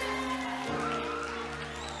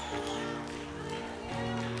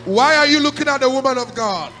 Why are you looking at the woman of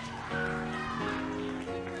God?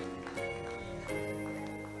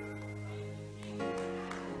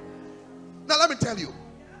 Now let me tell you.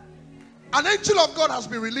 An angel of God has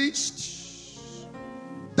been released.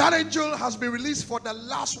 That angel has been released for the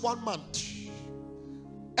last 1 month.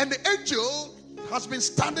 And the angel has been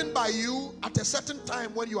standing by you at a certain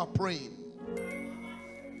time when you are praying.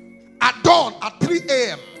 At dawn, at 3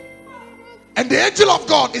 a.m. And the angel of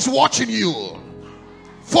God is watching you.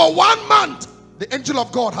 For 1 month, the angel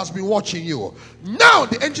of God has been watching you. Now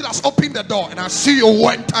the angel has opened the door and I see you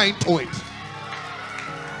went into it.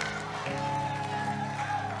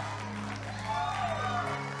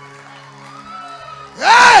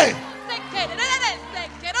 Hey!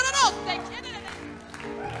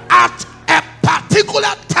 At a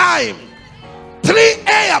particular time, 3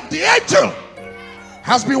 a.m., the angel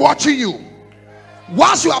has been watching you.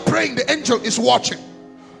 Whilst you are praying, the angel is watching.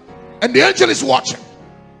 And the angel is watching.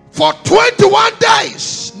 For 21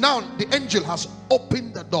 days, now the angel has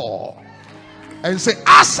opened the door and say,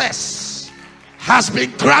 access has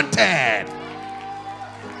been granted.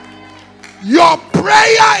 Your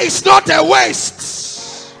prayer is not a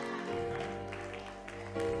waste.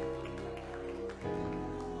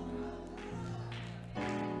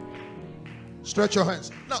 Stretch your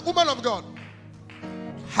hands. Now, woman of God,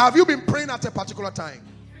 have you been praying at a particular time?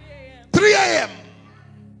 3 a.m.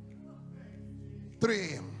 3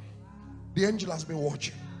 a.m. The angel has been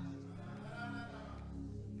watching.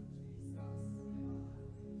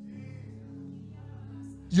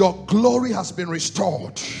 Your glory has been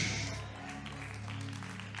restored.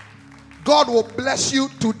 God will bless you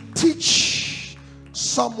to teach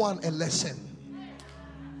someone a lesson.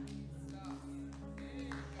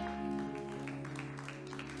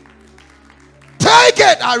 Take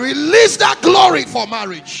it. I release that glory for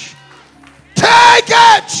marriage. Take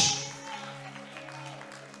it.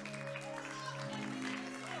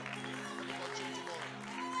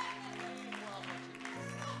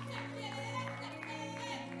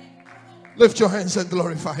 Lift your hands and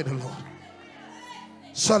glorify the Lord.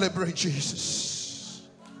 Celebrate Jesus.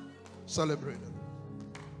 Celebrate Him.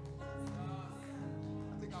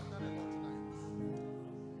 I think I've done a lot tonight.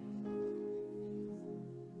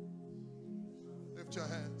 Lift your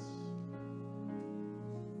hands.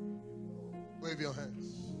 Wave your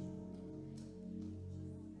hands.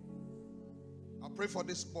 I'll pray for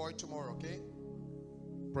this boy tomorrow, okay?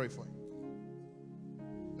 Pray for him.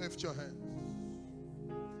 Lift your hands.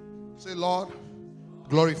 Say, Lord,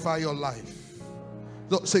 glorify your life.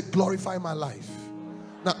 Say, glorify my life.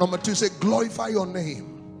 Now, number 2, say, glorify your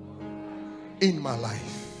name in my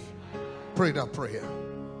life. Pray that prayer.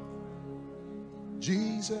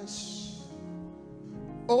 Jesus.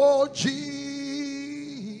 Oh, Jesus.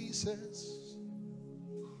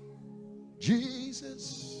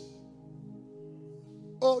 Jesus.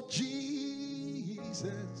 Oh, Jesus.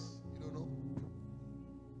 You don't know?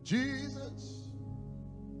 Jesus.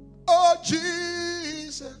 Oh,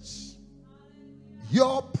 Jesus.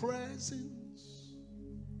 Your presence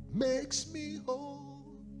makes me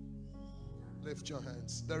whole. Lift your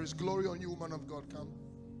hands. There is glory on you, woman of God. Come.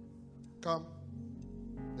 Come.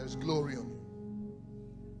 There's glory on you.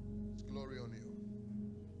 There's glory on you.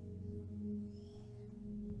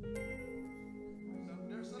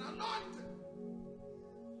 There's an anointing.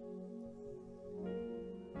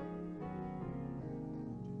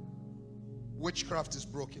 Witchcraft is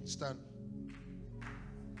broken. Stand.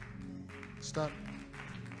 Stand.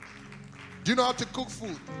 Do you know how to cook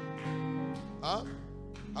food? Huh?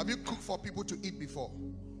 Have you cooked for people to eat before?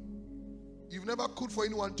 You've never cooked for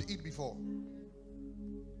anyone to eat before.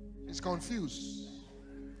 He's confused.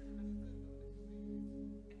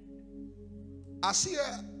 I see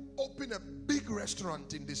her open a big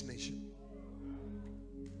restaurant in this nation.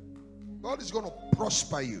 God is going to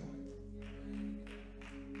prosper you.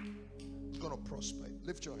 He's going to prosper you.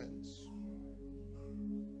 Lift your hands.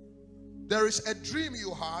 There is a dream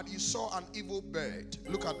you had. You saw an evil bird.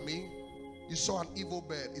 Look at me. You saw an evil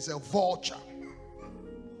bird. It's a vulture.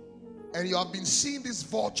 And you have been seeing this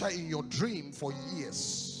vulture in your dream for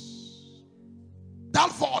years. That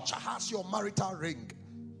vulture has your marital ring.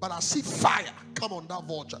 But I see fire come on that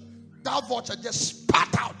vulture. That vulture just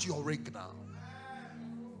spat out your ring now.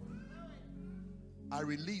 I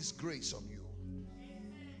release grace on you.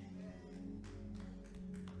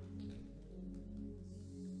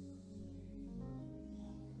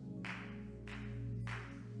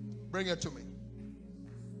 Bring it to me.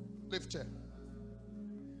 Lift it.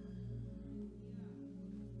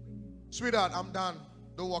 Sweetheart, I'm done.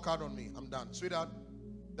 Don't walk out on me. I'm done. Sweetheart,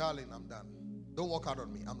 darling, I'm done. Don't walk out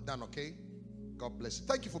on me. I'm done, okay? God bless you.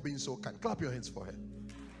 Thank you for being so kind. Clap your hands for her.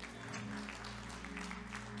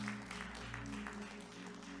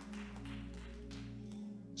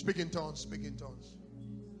 Speak in tongues. Speak in tongues.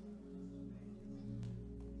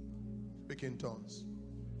 Speak in tongues.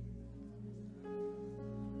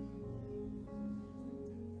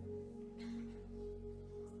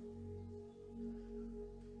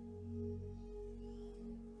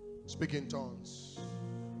 Speak in tongues.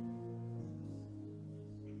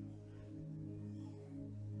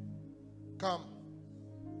 Come.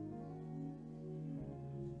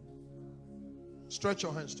 Stretch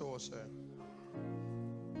your hands towards her.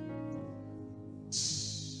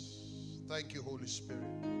 Thank you, Holy Spirit.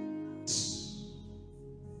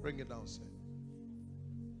 Bring it down, sir.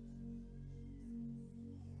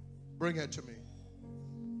 Bring her to me.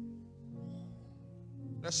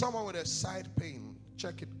 There's someone with a side pain.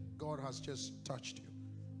 Check it. God has just touched you.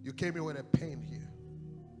 You came in with a pain here.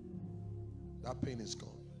 That pain is gone.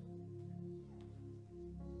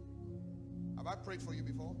 Have I prayed for you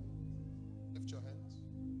before? Lift your hands.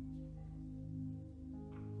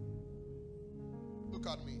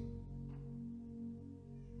 Look at me.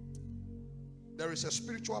 There is a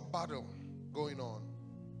spiritual battle going on.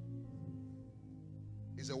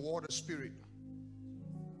 It's a water spirit.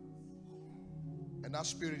 And that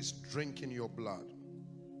spirit is drinking your blood.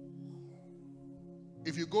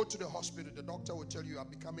 If you go to the hospital, the doctor will tell you are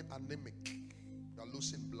becoming anemic. You are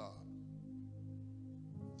losing blood.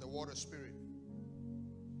 It's a water spirit.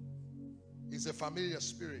 It's a familiar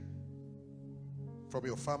spirit from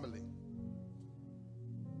your family.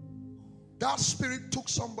 That spirit took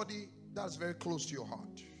somebody that's very close to your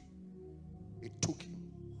heart. It took him.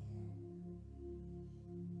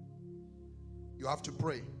 You have to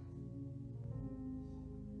pray.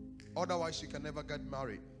 Otherwise, you can never get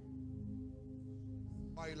married.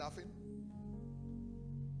 Why are you laughing?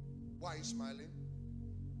 Why are you smiling?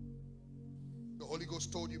 The Holy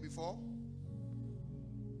Ghost told you before.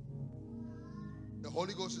 The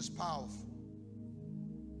Holy Ghost is powerful.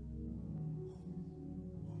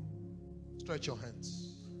 Stretch your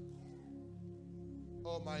hands.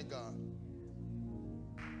 Oh my God.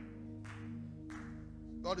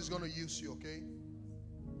 God is going to use you, okay?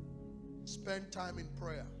 Spend time in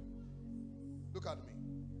prayer. Look at me.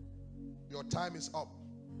 Your time is up.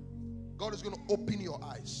 God is going to open your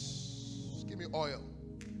eyes. Just give me oil.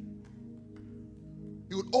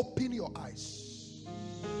 He will open your eyes.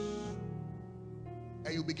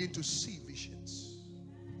 And you begin to see visions.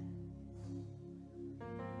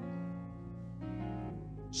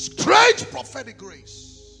 Strange prophetic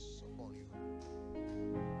grace upon you.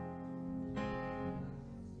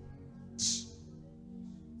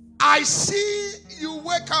 I see you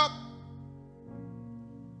wake up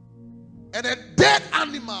and a dead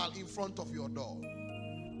animal in front of your door.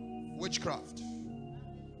 Witchcraft.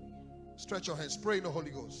 Stretch your hands. Pray in the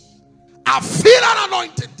Holy Ghost. I feel an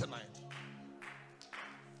anointing tonight.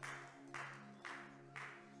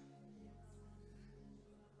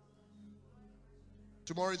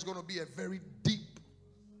 Tomorrow is going to be a very deep,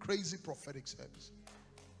 crazy prophetic service.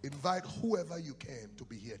 Invite whoever you can to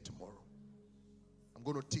be here tomorrow. I'm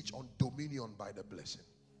going to teach on dominion by the blessing.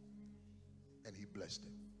 And he blessed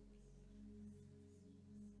him.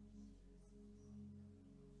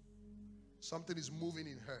 Something is moving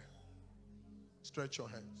in her. Stretch your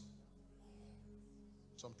hands.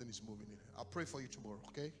 Something is moving in her. I'll pray for you tomorrow,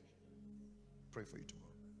 okay? Pray for you tomorrow.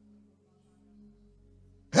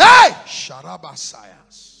 Hey!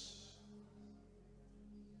 Sharabasayas.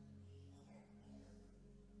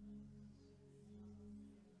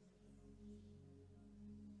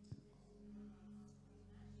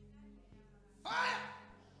 Fire!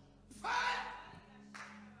 Fire!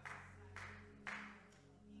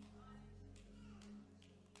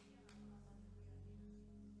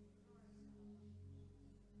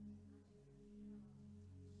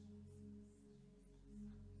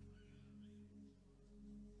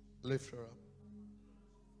 Lift her up.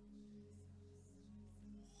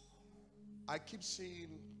 I keep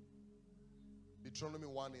seeing Deuteronomy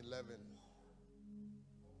 1:11.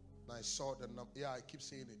 And I saw the number. Yeah, I keep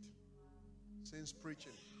seeing it. Since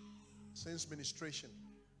preaching, since ministration,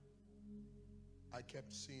 I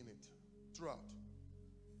kept seeing it throughout.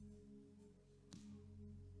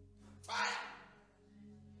 Fire!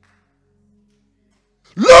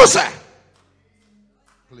 Lose it!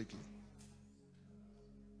 Completely.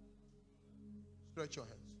 Stretch your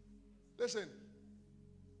hands. Listen,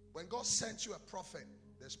 when God sends you a prophet,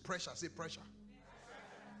 there's pressure. Say pressure.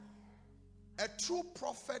 A true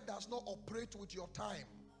prophet does not operate with your time.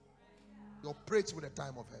 He operates with the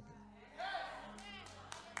time of heaven.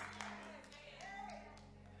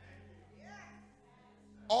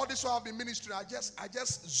 All this while I've been ministering, I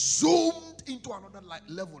just zoomed into another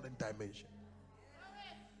level and dimension.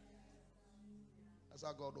 That's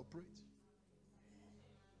how God operates.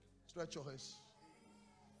 Stretch your hands.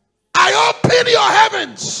 I open your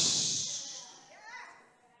heavens.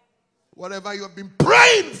 Whatever you have been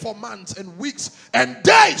praying for months and weeks and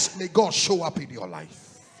days, may God show up in your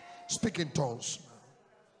life. Speak in tongues.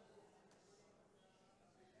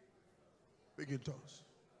 Speak in tongues.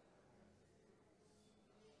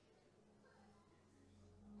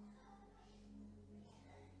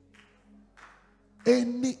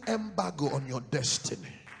 Any embargo on your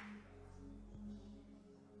destiny.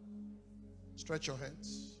 Stretch your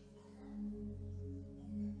hands.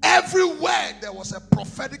 Everywhere there was a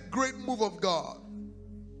prophetic great move of God,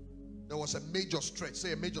 there was a major stretch.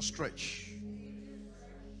 Say a major stretch.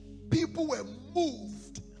 People were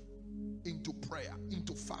moved into prayer,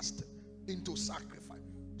 into fasting, into sacrifice.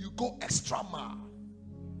 You go extra mile.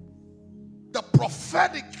 The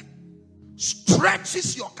prophetic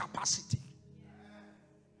stretches your capacity.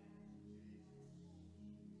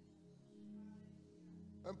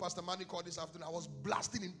 Pastor Manny called this afternoon, I was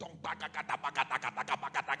blasting in tongue.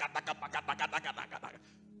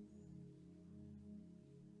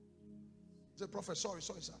 Say, Prophet, sorry,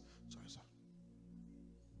 sir. Sorry, sir.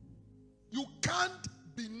 You can't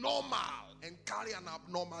be normal and carry an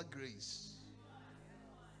abnormal grace.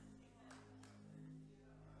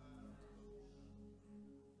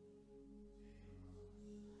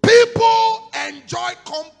 People enjoy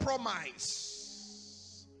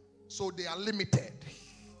compromise, so they are limited.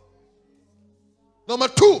 Number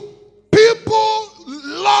two, people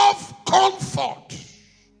love comfort,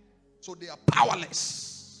 so they are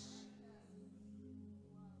powerless.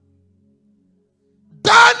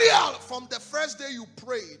 Daniel, from the first day you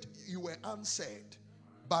prayed, you were answered.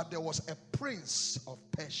 But there was a prince of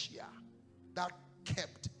Persia that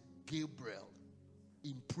kept Gabriel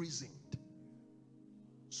imprisoned.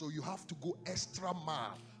 So you have to go extra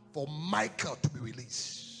mile for Michael to be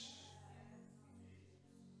released.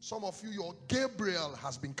 Some of you, your Gabriel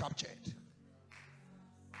has been captured.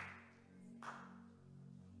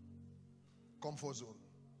 Comfort zone.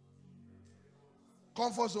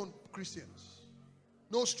 Comfort zone, Christians.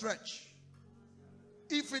 No stretch.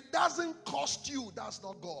 If it doesn't cost you, that's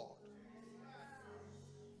not God.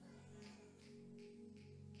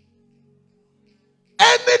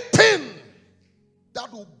 Anything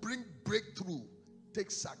that will bring breakthrough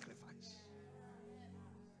takes sacrifice.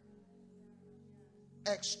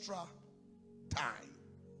 Extra time.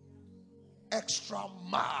 Extra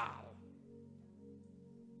mile.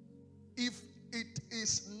 If it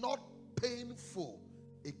is not painful,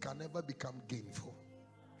 it can never become gainful.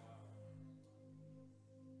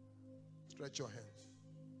 Stretch your hands.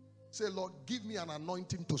 Say, Lord, give me an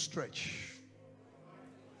anointing to stretch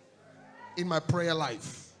in my prayer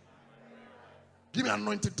life. Give me an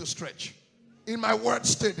anointing to stretch in my word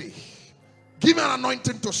study. Give me an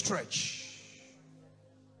anointing to stretch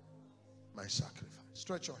my sacrifice.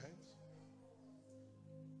 Stretch your hands.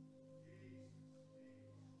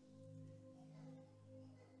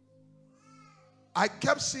 I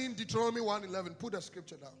kept seeing Deuteronomy 1:11. Put the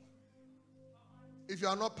scripture down. If you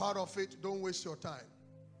are not part of it, don't waste your time.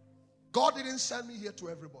 God didn't send me here to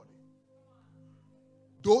everybody.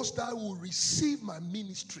 Those that will receive my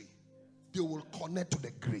ministry, they will connect to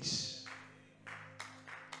the grace.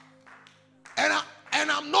 And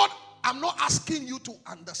I'm not asking you to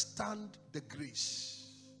understand the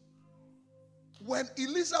grace. When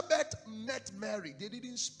Elizabeth met Mary, they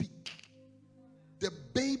didn't speak. The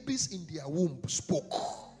babies in their womb spoke.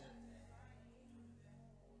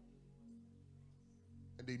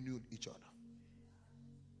 And they knew each other.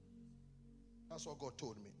 That's what God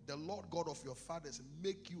told me. The Lord God of your fathers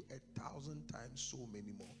make you 1,000 times so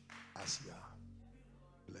many more as you are.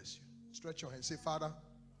 Bless you. Stretch your hand. Say, Father,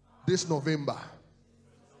 this November,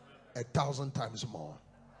 1,000 times more.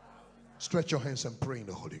 Stretch your hands and pray in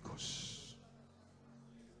the Holy Ghost.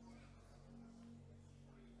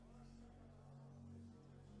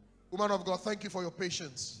 Woman of God, thank you for your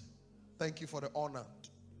patience. Thank you for the honor.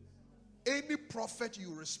 Any prophet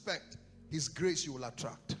you respect, his grace you will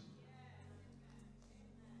attract.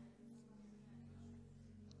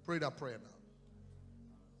 Pray that prayer now.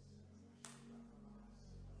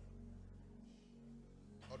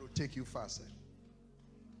 Or it will take you faster.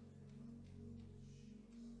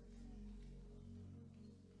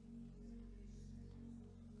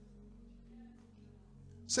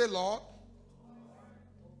 Say, Lord,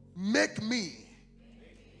 make me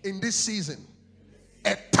in this season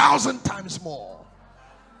 1,000 times more.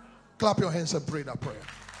 Clap your hands and pray that prayer.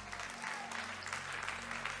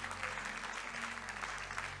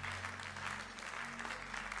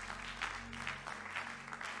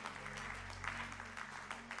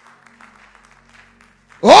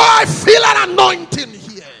 Oh, I feel an anointing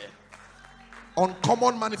here.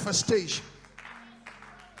 Uncommon manifestation.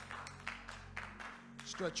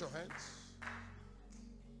 Stretch your hands.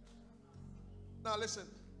 Now listen.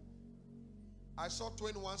 I saw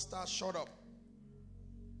 21 stars shot up.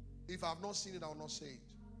 If I have not seen it, I will not say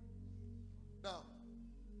it. Now,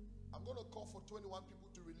 I'm going to call for 21 people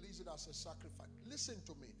to release it as a sacrifice. Listen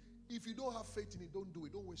to me. If you don't have faith in it, don't do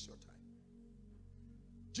it. Don't waste your time.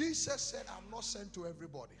 Jesus said, I'm not sent to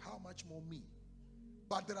everybody. How much more me?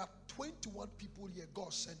 But there are 21 people here.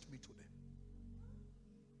 God sent me to them.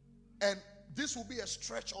 And this will be a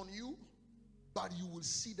stretch on you, but you will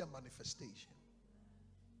see the manifestation.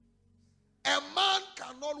 A man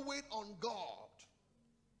cannot wait on God,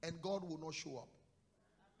 and God will not show up.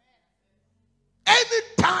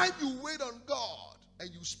 Anytime you wait on God and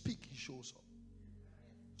you speak, He shows up.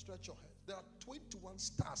 Stretch your hands. There are 21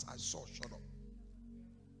 stars I saw shut up.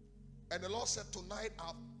 And the Lord said, tonight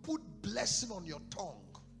I've put blessing on your tongue.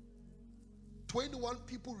 21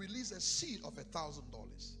 people release a seed of $1,000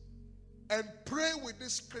 and pray with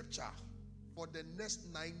this scripture for the next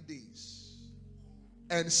 9 days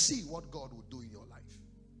and see what God will do in your life.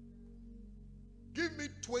 Give me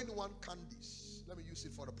 21 candies. Let me use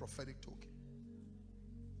it for the prophetic token.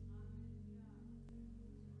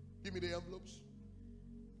 Give me the envelopes.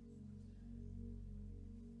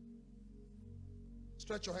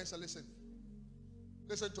 Stretch your hands and listen.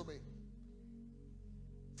 Listen to me.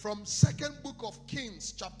 From 2nd book of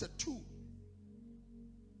Kings, chapter 2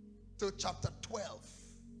 to chapter 12,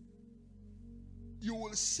 you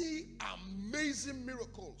will see amazing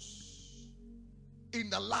miracles in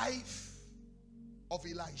the life of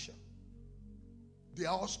Elisha. They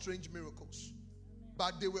are all strange miracles,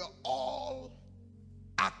 but they were all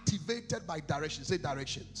activated by directions. Say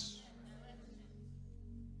directions.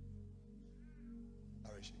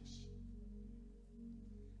 Directions.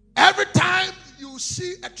 Every time you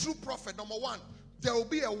see a true prophet, number one, there will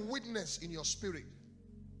be a witness in your spirit.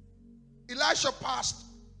 Elisha passed,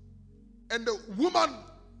 and the woman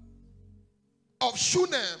of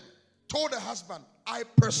Shunem told her husband, I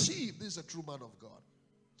perceive this is a true man of God.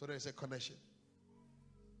 So there is a connection.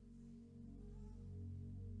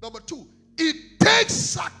 Number two, it takes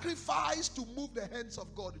sacrifice to move the hands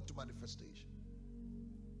of God into manifestation.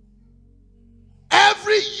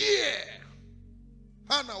 Every year,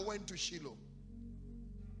 Hannah went to Shiloh.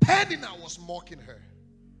 Peninnah was mocking her,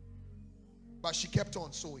 but she kept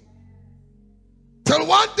on sowing. Till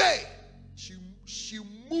one day, she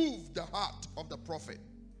moved the heart of the prophet.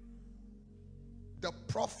 The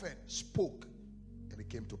prophet spoke, and it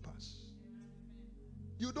came to pass.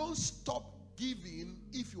 You don't stop giving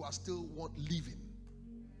if you are still living.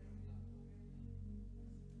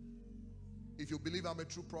 If you believe I'm a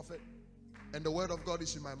true prophet and the word of God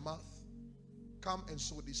is in my mouth, come and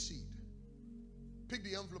sow this seed. Pick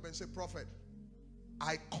the envelope and say, prophet,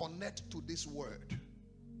 I connect to this word,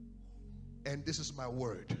 and this is my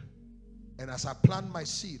word, and as I plant my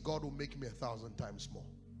seed, God will make me 1,000 times more.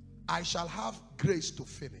 I shall have grace to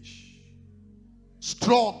finish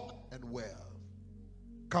strong and well.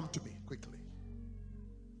 Come to me quickly.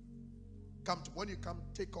 When you come,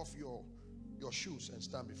 take off your shoes and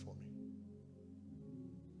stand before me.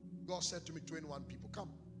 God said to me, 21 people, come.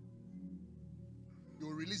 You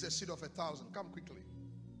will release a seed of 1,000. Come quickly.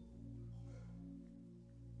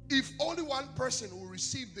 If only one person will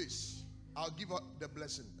receive this, I'll give her the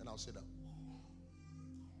blessing and I'll sit down.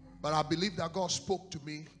 But I believe that God spoke to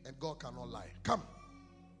me and God cannot lie. Come.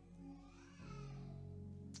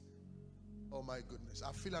 Oh my goodness.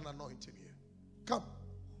 I feel an anointing here. Come.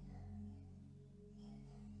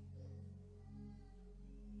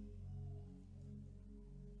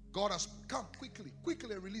 God has come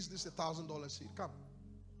quickly release this $1,000 seed. Come.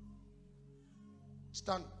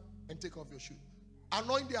 Stand and take off your shoe.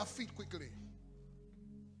 Anoint their feet quickly.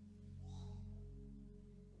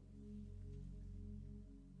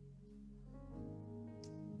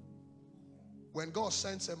 When God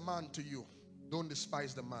sends a man to you, don't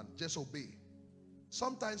despise the man. Just obey.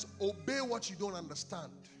 Sometimes obey what you don't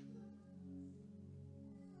understand.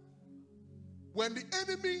 When the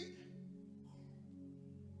enemy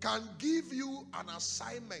can give you an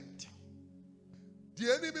assignment,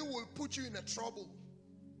 the enemy will put you in a trouble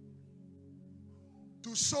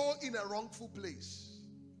to sow in a wrongful place.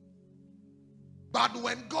 But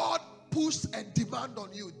when God puts a demand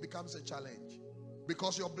on you, it becomes a challenge,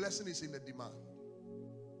 because your blessing is in the demand.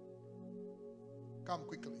 Come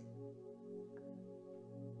quickly.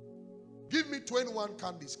 Give me 21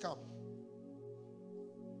 candies. Come.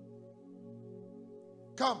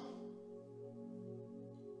 Come.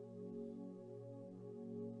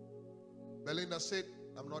 Belinda said,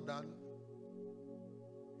 I'm not done.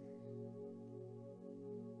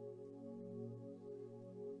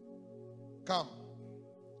 Come.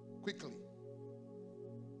 Quickly.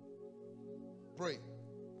 Pray.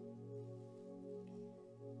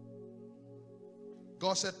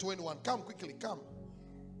 God said 21. Come quickly. Come.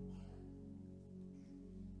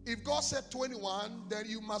 If God said 21, then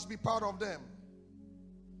you must be part of them.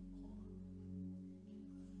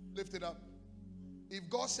 Lift it up. If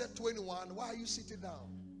God said 21, why are you sitting down?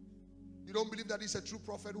 You don't believe that he's a true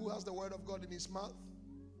prophet who has the word of God in his mouth?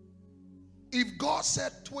 If God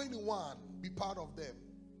said 21, be part of them.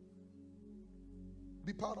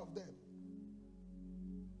 Be part of them.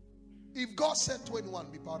 If God said 21,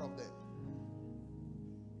 be part of them.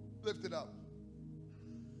 Lift it up.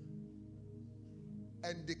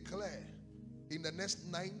 And declare in the next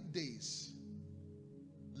 9 days,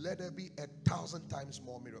 let there be 1,000 times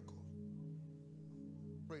more miracle.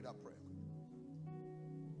 Pray that prayer.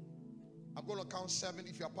 I'm going to count 7.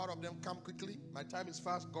 If you are part of them, come quickly. My time is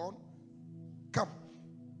fast gone. Come.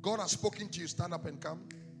 God has spoken to you. Stand up and come.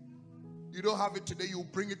 You don't have it today, you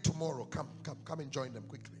bring it tomorrow. Come and join them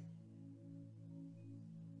quickly.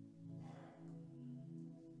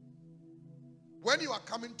 When you are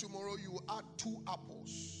coming tomorrow, you will add 2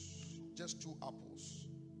 apples. Just 2 apples.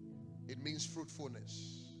 It means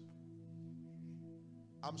fruitfulness.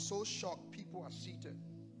 I'm so shocked people are seated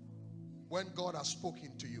when God has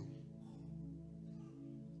spoken to you.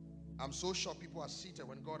 I'm so shocked people are seated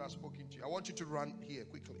when God has spoken to you. I want you to run here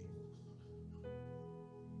quickly.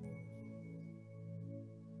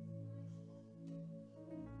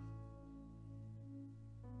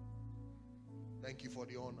 Thank you for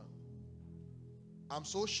the honor. I'm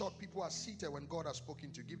so shocked people are seated when God has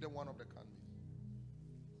spoken to you. Give them one of the candy.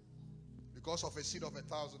 Because of a seed of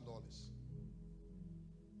 $1,000.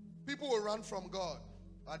 People will run from God,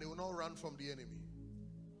 but they will not run from the enemy.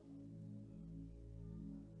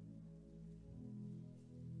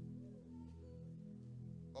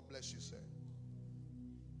 God bless you, sir.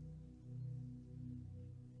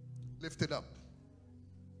 Lift it up.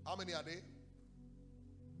 How many are they?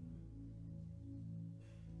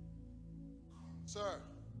 Sir,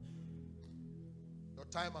 your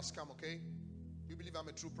time has come, okay? You believe I'm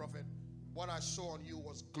a true prophet? What I saw on you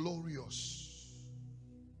was glorious.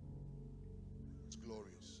 It's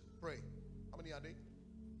glorious. Pray. How many are they?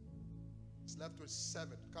 It's left with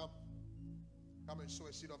 7. Come and sow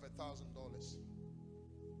a seed of $1,000.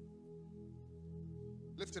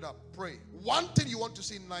 Lift it up. Pray. One thing you want to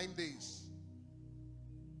see in 9 days.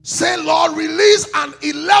 Say, Lord, release an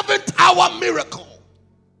 11th hour miracle.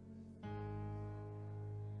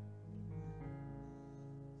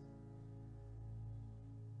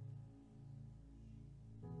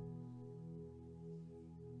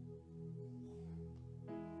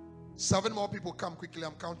 Seven more people come quickly.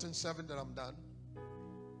 I'm counting 7, then I'm done.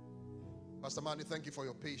 Pastor Manny, thank you for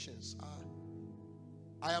your patience.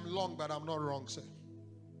 I am long, but I'm not wrong, sir.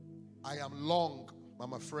 I am long,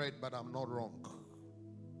 I'm afraid, but I'm not wrong.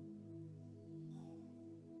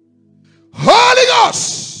 Holy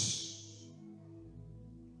Ghost!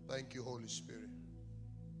 Thank you, Holy Spirit.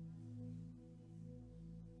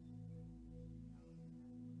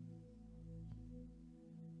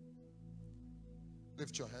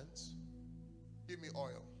 Lift your hands. Give me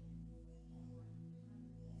oil.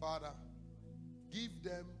 Father, give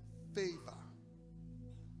them favor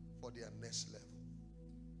for their next level.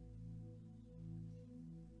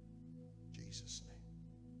 In Jesus' name.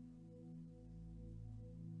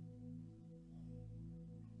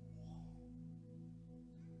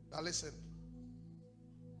 Now listen.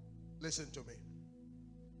 Listen to me.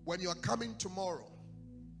 When you are coming tomorrow,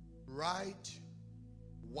 write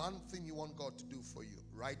one thing you want God to do for you.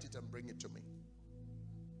 Write it and bring it to me.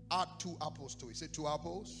 Add 2 apples to it. Say 2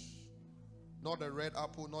 apples. Not the red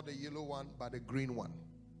apple, not the yellow one, but the green one.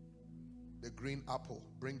 The green apple.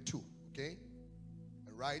 Bring 2. Okay?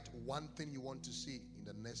 And write one thing you want to see in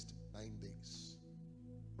the next 9 days.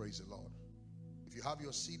 Praise the Lord. If you have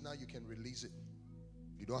your seed now, you can release it.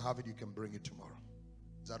 If you don't have it, you can bring it tomorrow.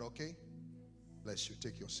 Is that okay? Bless you.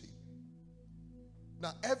 Take your seed.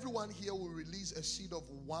 Now, everyone here will release a seed of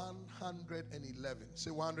 111.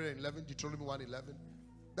 Say 111, Deuteronomy 111.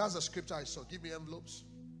 That's the scripture I saw. Give me envelopes.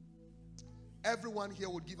 Everyone here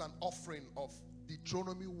would give an offering of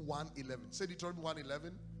Deuteronomy 111. Say Deuteronomy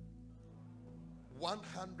 111.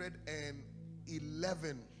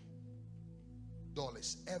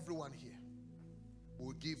 $111. Everyone here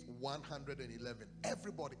will give 111.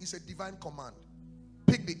 Everybody. It's a divine command.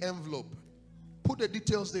 Pick the envelope. Put the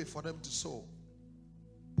details there for them to sow.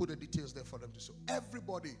 Put the details there for them to sow.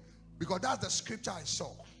 Everybody, because that's the scripture I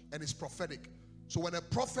saw, and it's prophetic. So when a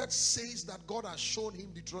prophet says that God has shown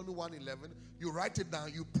him Deuteronomy 111, you write it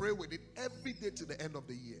down, you pray with it every day to the end of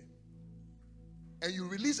the year. And you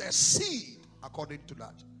release a seed according to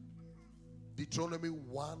that. Deuteronomy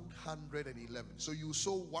 111. So you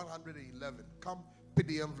sow 111. Come, pick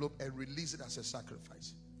the envelope and release it as a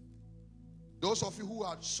sacrifice. Those of you who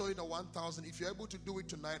are sowing a 1,000, if you're able to do it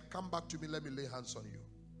tonight, come back to me, let me lay hands on you.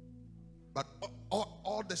 But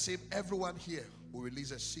all the same, everyone here will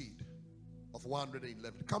release a seed of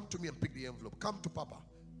 111. Come to me and pick the envelope. Come to Papa.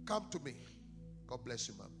 Come to me. God bless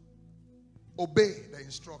you, ma'am. Obey the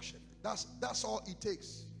instruction. That's all it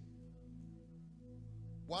takes.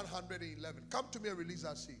 111. Come to me and release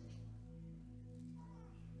that seed.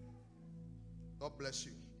 God bless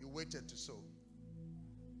you. You waited to sow.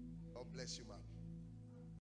 God bless you, ma'am.